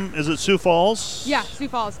from, is it Sioux Falls? Yeah, Sioux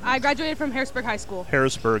Falls. I graduated from Harrisburg High School.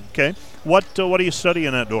 Harrisburg, okay. What are you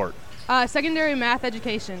studying at Dordt? Secondary math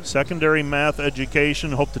education. Secondary math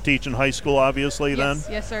education. Hope to teach in high school, obviously, then?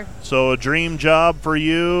 Yes, sir. So a dream job for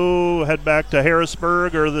you, head back to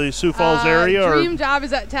Harrisburg or the Sioux Falls area? Dream job is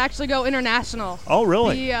to actually go international. Oh,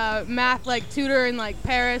 really? Be a math tutor in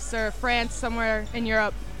Paris or France, somewhere in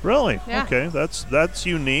Europe. Really? Yeah. Okay, that's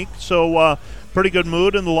unique. So pretty good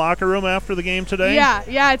mood in the locker room after the game today?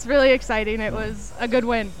 Yeah, it's really exciting. It was a good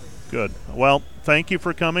win. Good. Well, thank you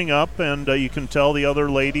for coming up, and you can tell the other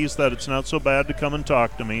ladies that it's not so bad to come and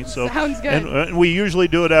talk to me. So sounds good. And we usually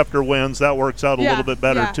do it after wins. That works out a little bit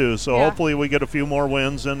better too. So hopefully we get a few more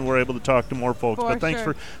wins and we're able to talk to more folks. But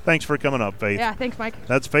thanks for coming up, Faith. Yeah, thanks, Mike.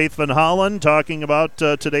 That's Faith Van Holland talking about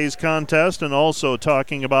today's contest and also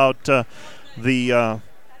talking about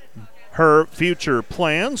her future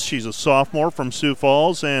plans. She's a sophomore from Sioux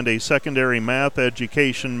Falls and a secondary math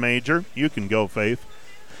education major. You can go, Faith.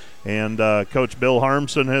 And Coach Bill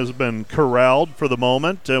Harmson has been corralled for the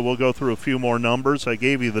moment. We'll go through a few more numbers. I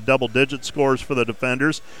gave you the double-digit scores for the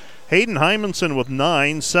Defenders. Hayden Hymanson with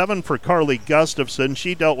 9, 7 for Carly Gustafson.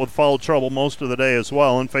 She dealt with foul trouble most of the day as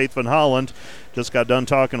well. And Faith Van Holland, just got done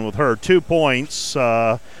talking with her. 2 points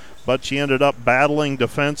but she ended up battling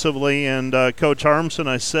defensively. And Coach Harmson,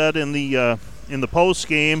 I said in the post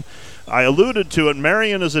game, I alluded to it,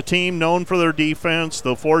 Marion is a team known for their defense.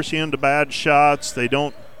 They'll force you into bad shots. They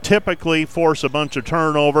don't typically force a bunch of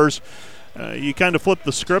turnovers. You kind of flipped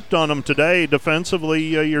the script on them today. Defensively,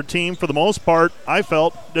 your team, for the most part, I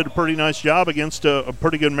felt, did a pretty nice job against a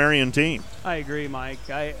pretty good Marion team. I agree, Mike.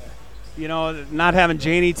 Not having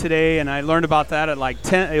Janie today, and I learned about that at like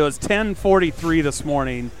 10. It was 10:43 this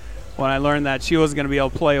morning when I learned that she wasn't going to be able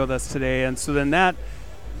to play with us today, and so then that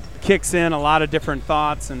kicks in a lot of different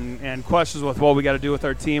thoughts and questions with what we got to do with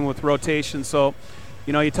our team with rotation. So,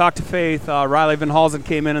 you talk to Faith. Riley Van Halsen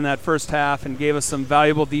came in that first half and gave us some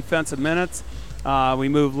valuable defensive minutes. We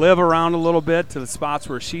moved Liv around a little bit to the spots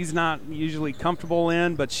where she's not usually comfortable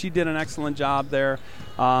in, but she did an excellent job there.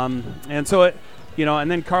 And so,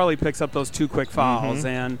 and then Carly picks up those 2 quick fouls.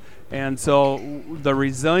 And so the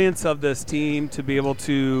resilience of this team to be able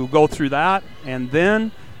to go through that and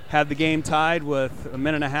then had the game tied with a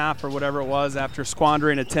minute and a half or whatever it was after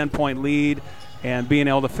squandering a 10-point lead and being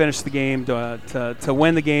able to finish the game to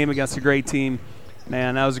win the game against a great team.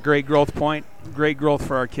 Man, that was a great growth point, great growth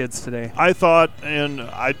for our kids today. I thought, and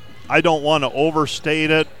I don't want to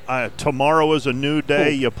overstate it, tomorrow is a new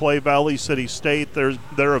day. You play Valley City State.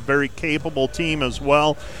 They're a very capable team as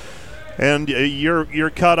well. And you're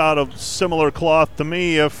cut out of similar cloth to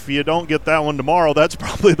me. If you don't get that one tomorrow, that's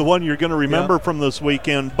probably the one you're going to remember from this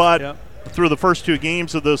weekend. But through the first 2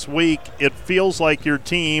 games of this week, it feels like your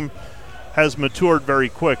team has matured very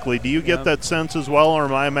quickly. Do you get that sense as well, or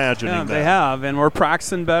am I imagining that? They have, and we're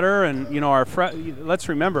practicing better. And let's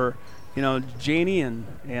remember, Janie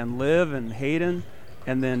and Liv and Hayden,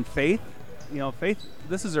 and then Faith. Faith,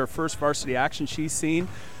 this is her first varsity action she's seen.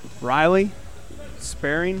 Riley,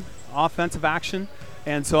 sparing offensive action.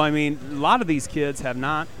 And so, a lot of these kids have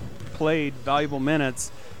not played valuable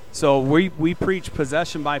minutes. So we preach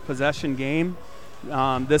possession by possession game.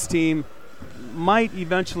 This team might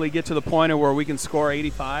eventually get to the point where we can score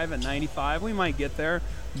 85 and 95. We might get there.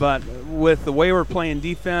 But with the way we're playing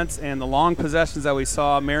defense and the long possessions that we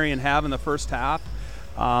saw Marion have in the first half,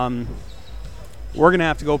 we're going to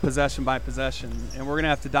have to go possession by possession, and we're going to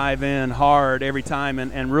have to dive in hard every time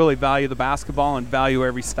and really value the basketball and value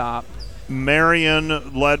every stop.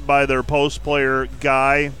 Marion, led by their post player,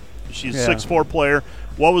 Guy. She's a 6'4" player.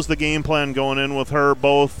 What was the game plan going in with her?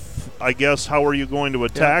 Both, I guess, how were you going to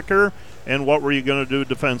attack her, and what were you going to do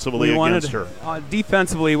defensively against her?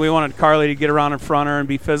 Defensively, we wanted Carly to get around in front of her and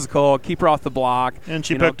be physical, keep her off the block. And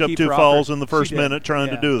she picked up 2 fouls in the first minute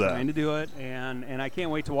trying to do that. Trying to do it, and I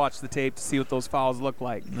can't wait to watch the tape to see what those fouls look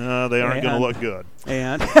like. No, they aren't going to look good.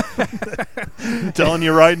 And I'm telling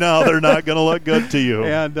you right now, they're not going to look good to you.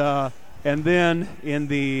 And then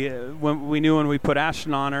when we put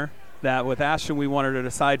Ashton on her, that with Ashton we wanted her to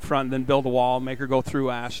side front and then build a wall, make her go through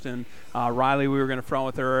Ashton. Riley, we were going to front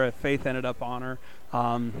with her. Faith ended up on her.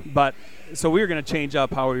 But so we were going to change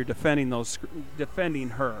up how we were defending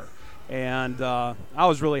her. And I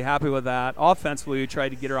was really happy with that. Offensively, we tried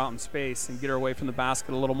to get her out in space and get her away from the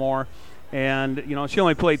basket a little more. And, she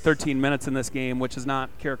only played 13 minutes in this game, which is not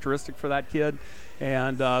characteristic for that kid.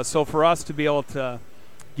 And so for us to be able to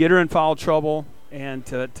get her in foul trouble and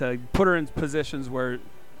to put her in positions where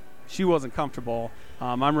she wasn't comfortable,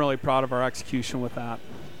 I'm really proud of our execution with that.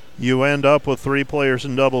 You end up with 3 players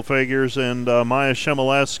in double figures, and Maya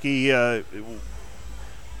Shemileski,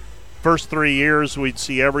 first 3 years we'd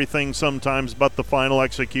see everything sometimes but the final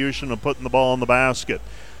execution of putting the ball in the basket.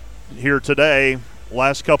 Here today,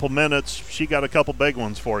 last couple minutes, she got a couple big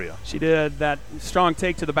ones for you. She did. That strong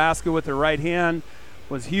take to the basket with her right hand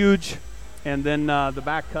was huge, and then the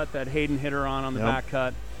back cut that Hayden hit her on the back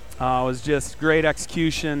cut was just great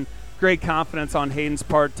execution. Great confidence on Hayden's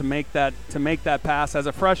part to make that pass. As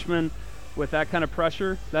a freshman with that kind of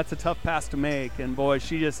pressure, that's a tough pass to make. And, boy,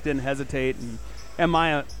 she just didn't hesitate. And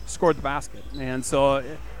Maya scored the basket. And so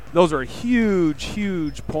those are huge,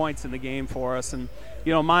 huge points in the game for us. And,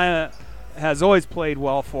 Maya has always played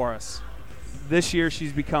well for us. This year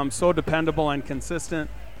she's become so dependable and consistent.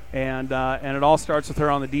 And it all starts with her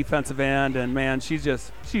on the defensive end. And, man, she's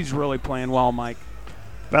really playing well, Mike.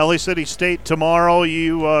 Valley City State tomorrow.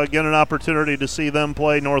 You get an opportunity to see them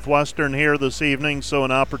play Northwestern here this evening, so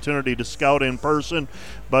an opportunity to scout in person.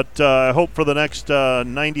 But I hope for the next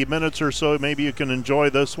 90 minutes or so maybe you can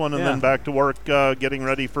enjoy this one and then back to work getting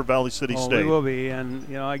ready for Valley City State. We will be.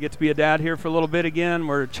 And, I get to be a dad here for a little bit again.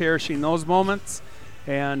 We're cherishing those moments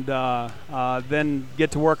and then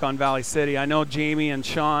get to work on Valley City. I know Jamie and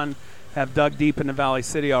Sean have dug deep into Valley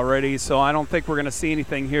City already, so I don't think we're going to see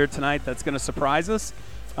anything here tonight that's going to surprise us.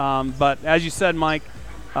 But as you said, Mike,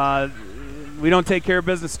 we don't take care of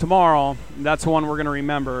business tomorrow, that's the one we're going to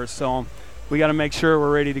remember. So we got to make sure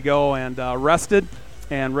we're ready to go and rested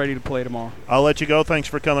and ready to play tomorrow. I'll let you go. Thanks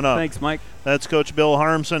for coming up. Thanks, Mike. That's Coach Bill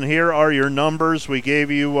Harmson. Here are your numbers. We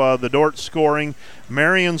gave you the Dordt scoring.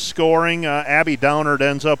 Marion scoring. Abby Downard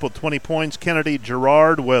ends up with 20 points. Kennedy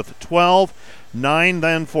Gerard with 12. 9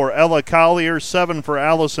 then for Ella Collier. 7 for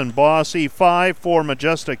Allison Bossy. 5 for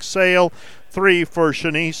Majestic Sale. 3 for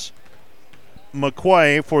Shanice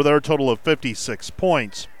McQuay for their total of 56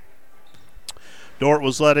 points. Dordt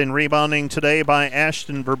was led in rebounding today by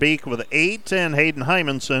Ashton Verbeek with 8, and Hayden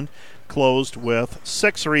Hymanson closed with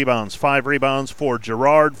 6 rebounds. 5 rebounds for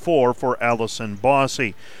Gerard, 4 for Allison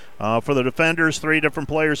Bossy. For the defenders, 3 different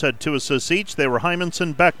players had 2 assists each. They were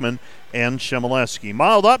Hymanson, Beckman, and Shimoleski.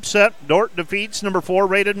 Mild upset. Dordt defeats number 4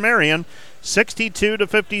 rated Marion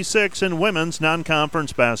 62-56 in women's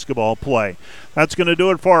non-conference basketball play. That's going to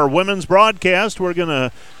do it for our women's broadcast. We're going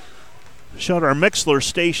to shut our Mixler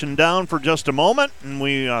station down for just a moment, and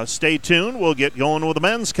we stay tuned. We'll get going with the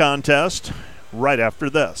men's contest right after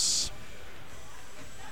this.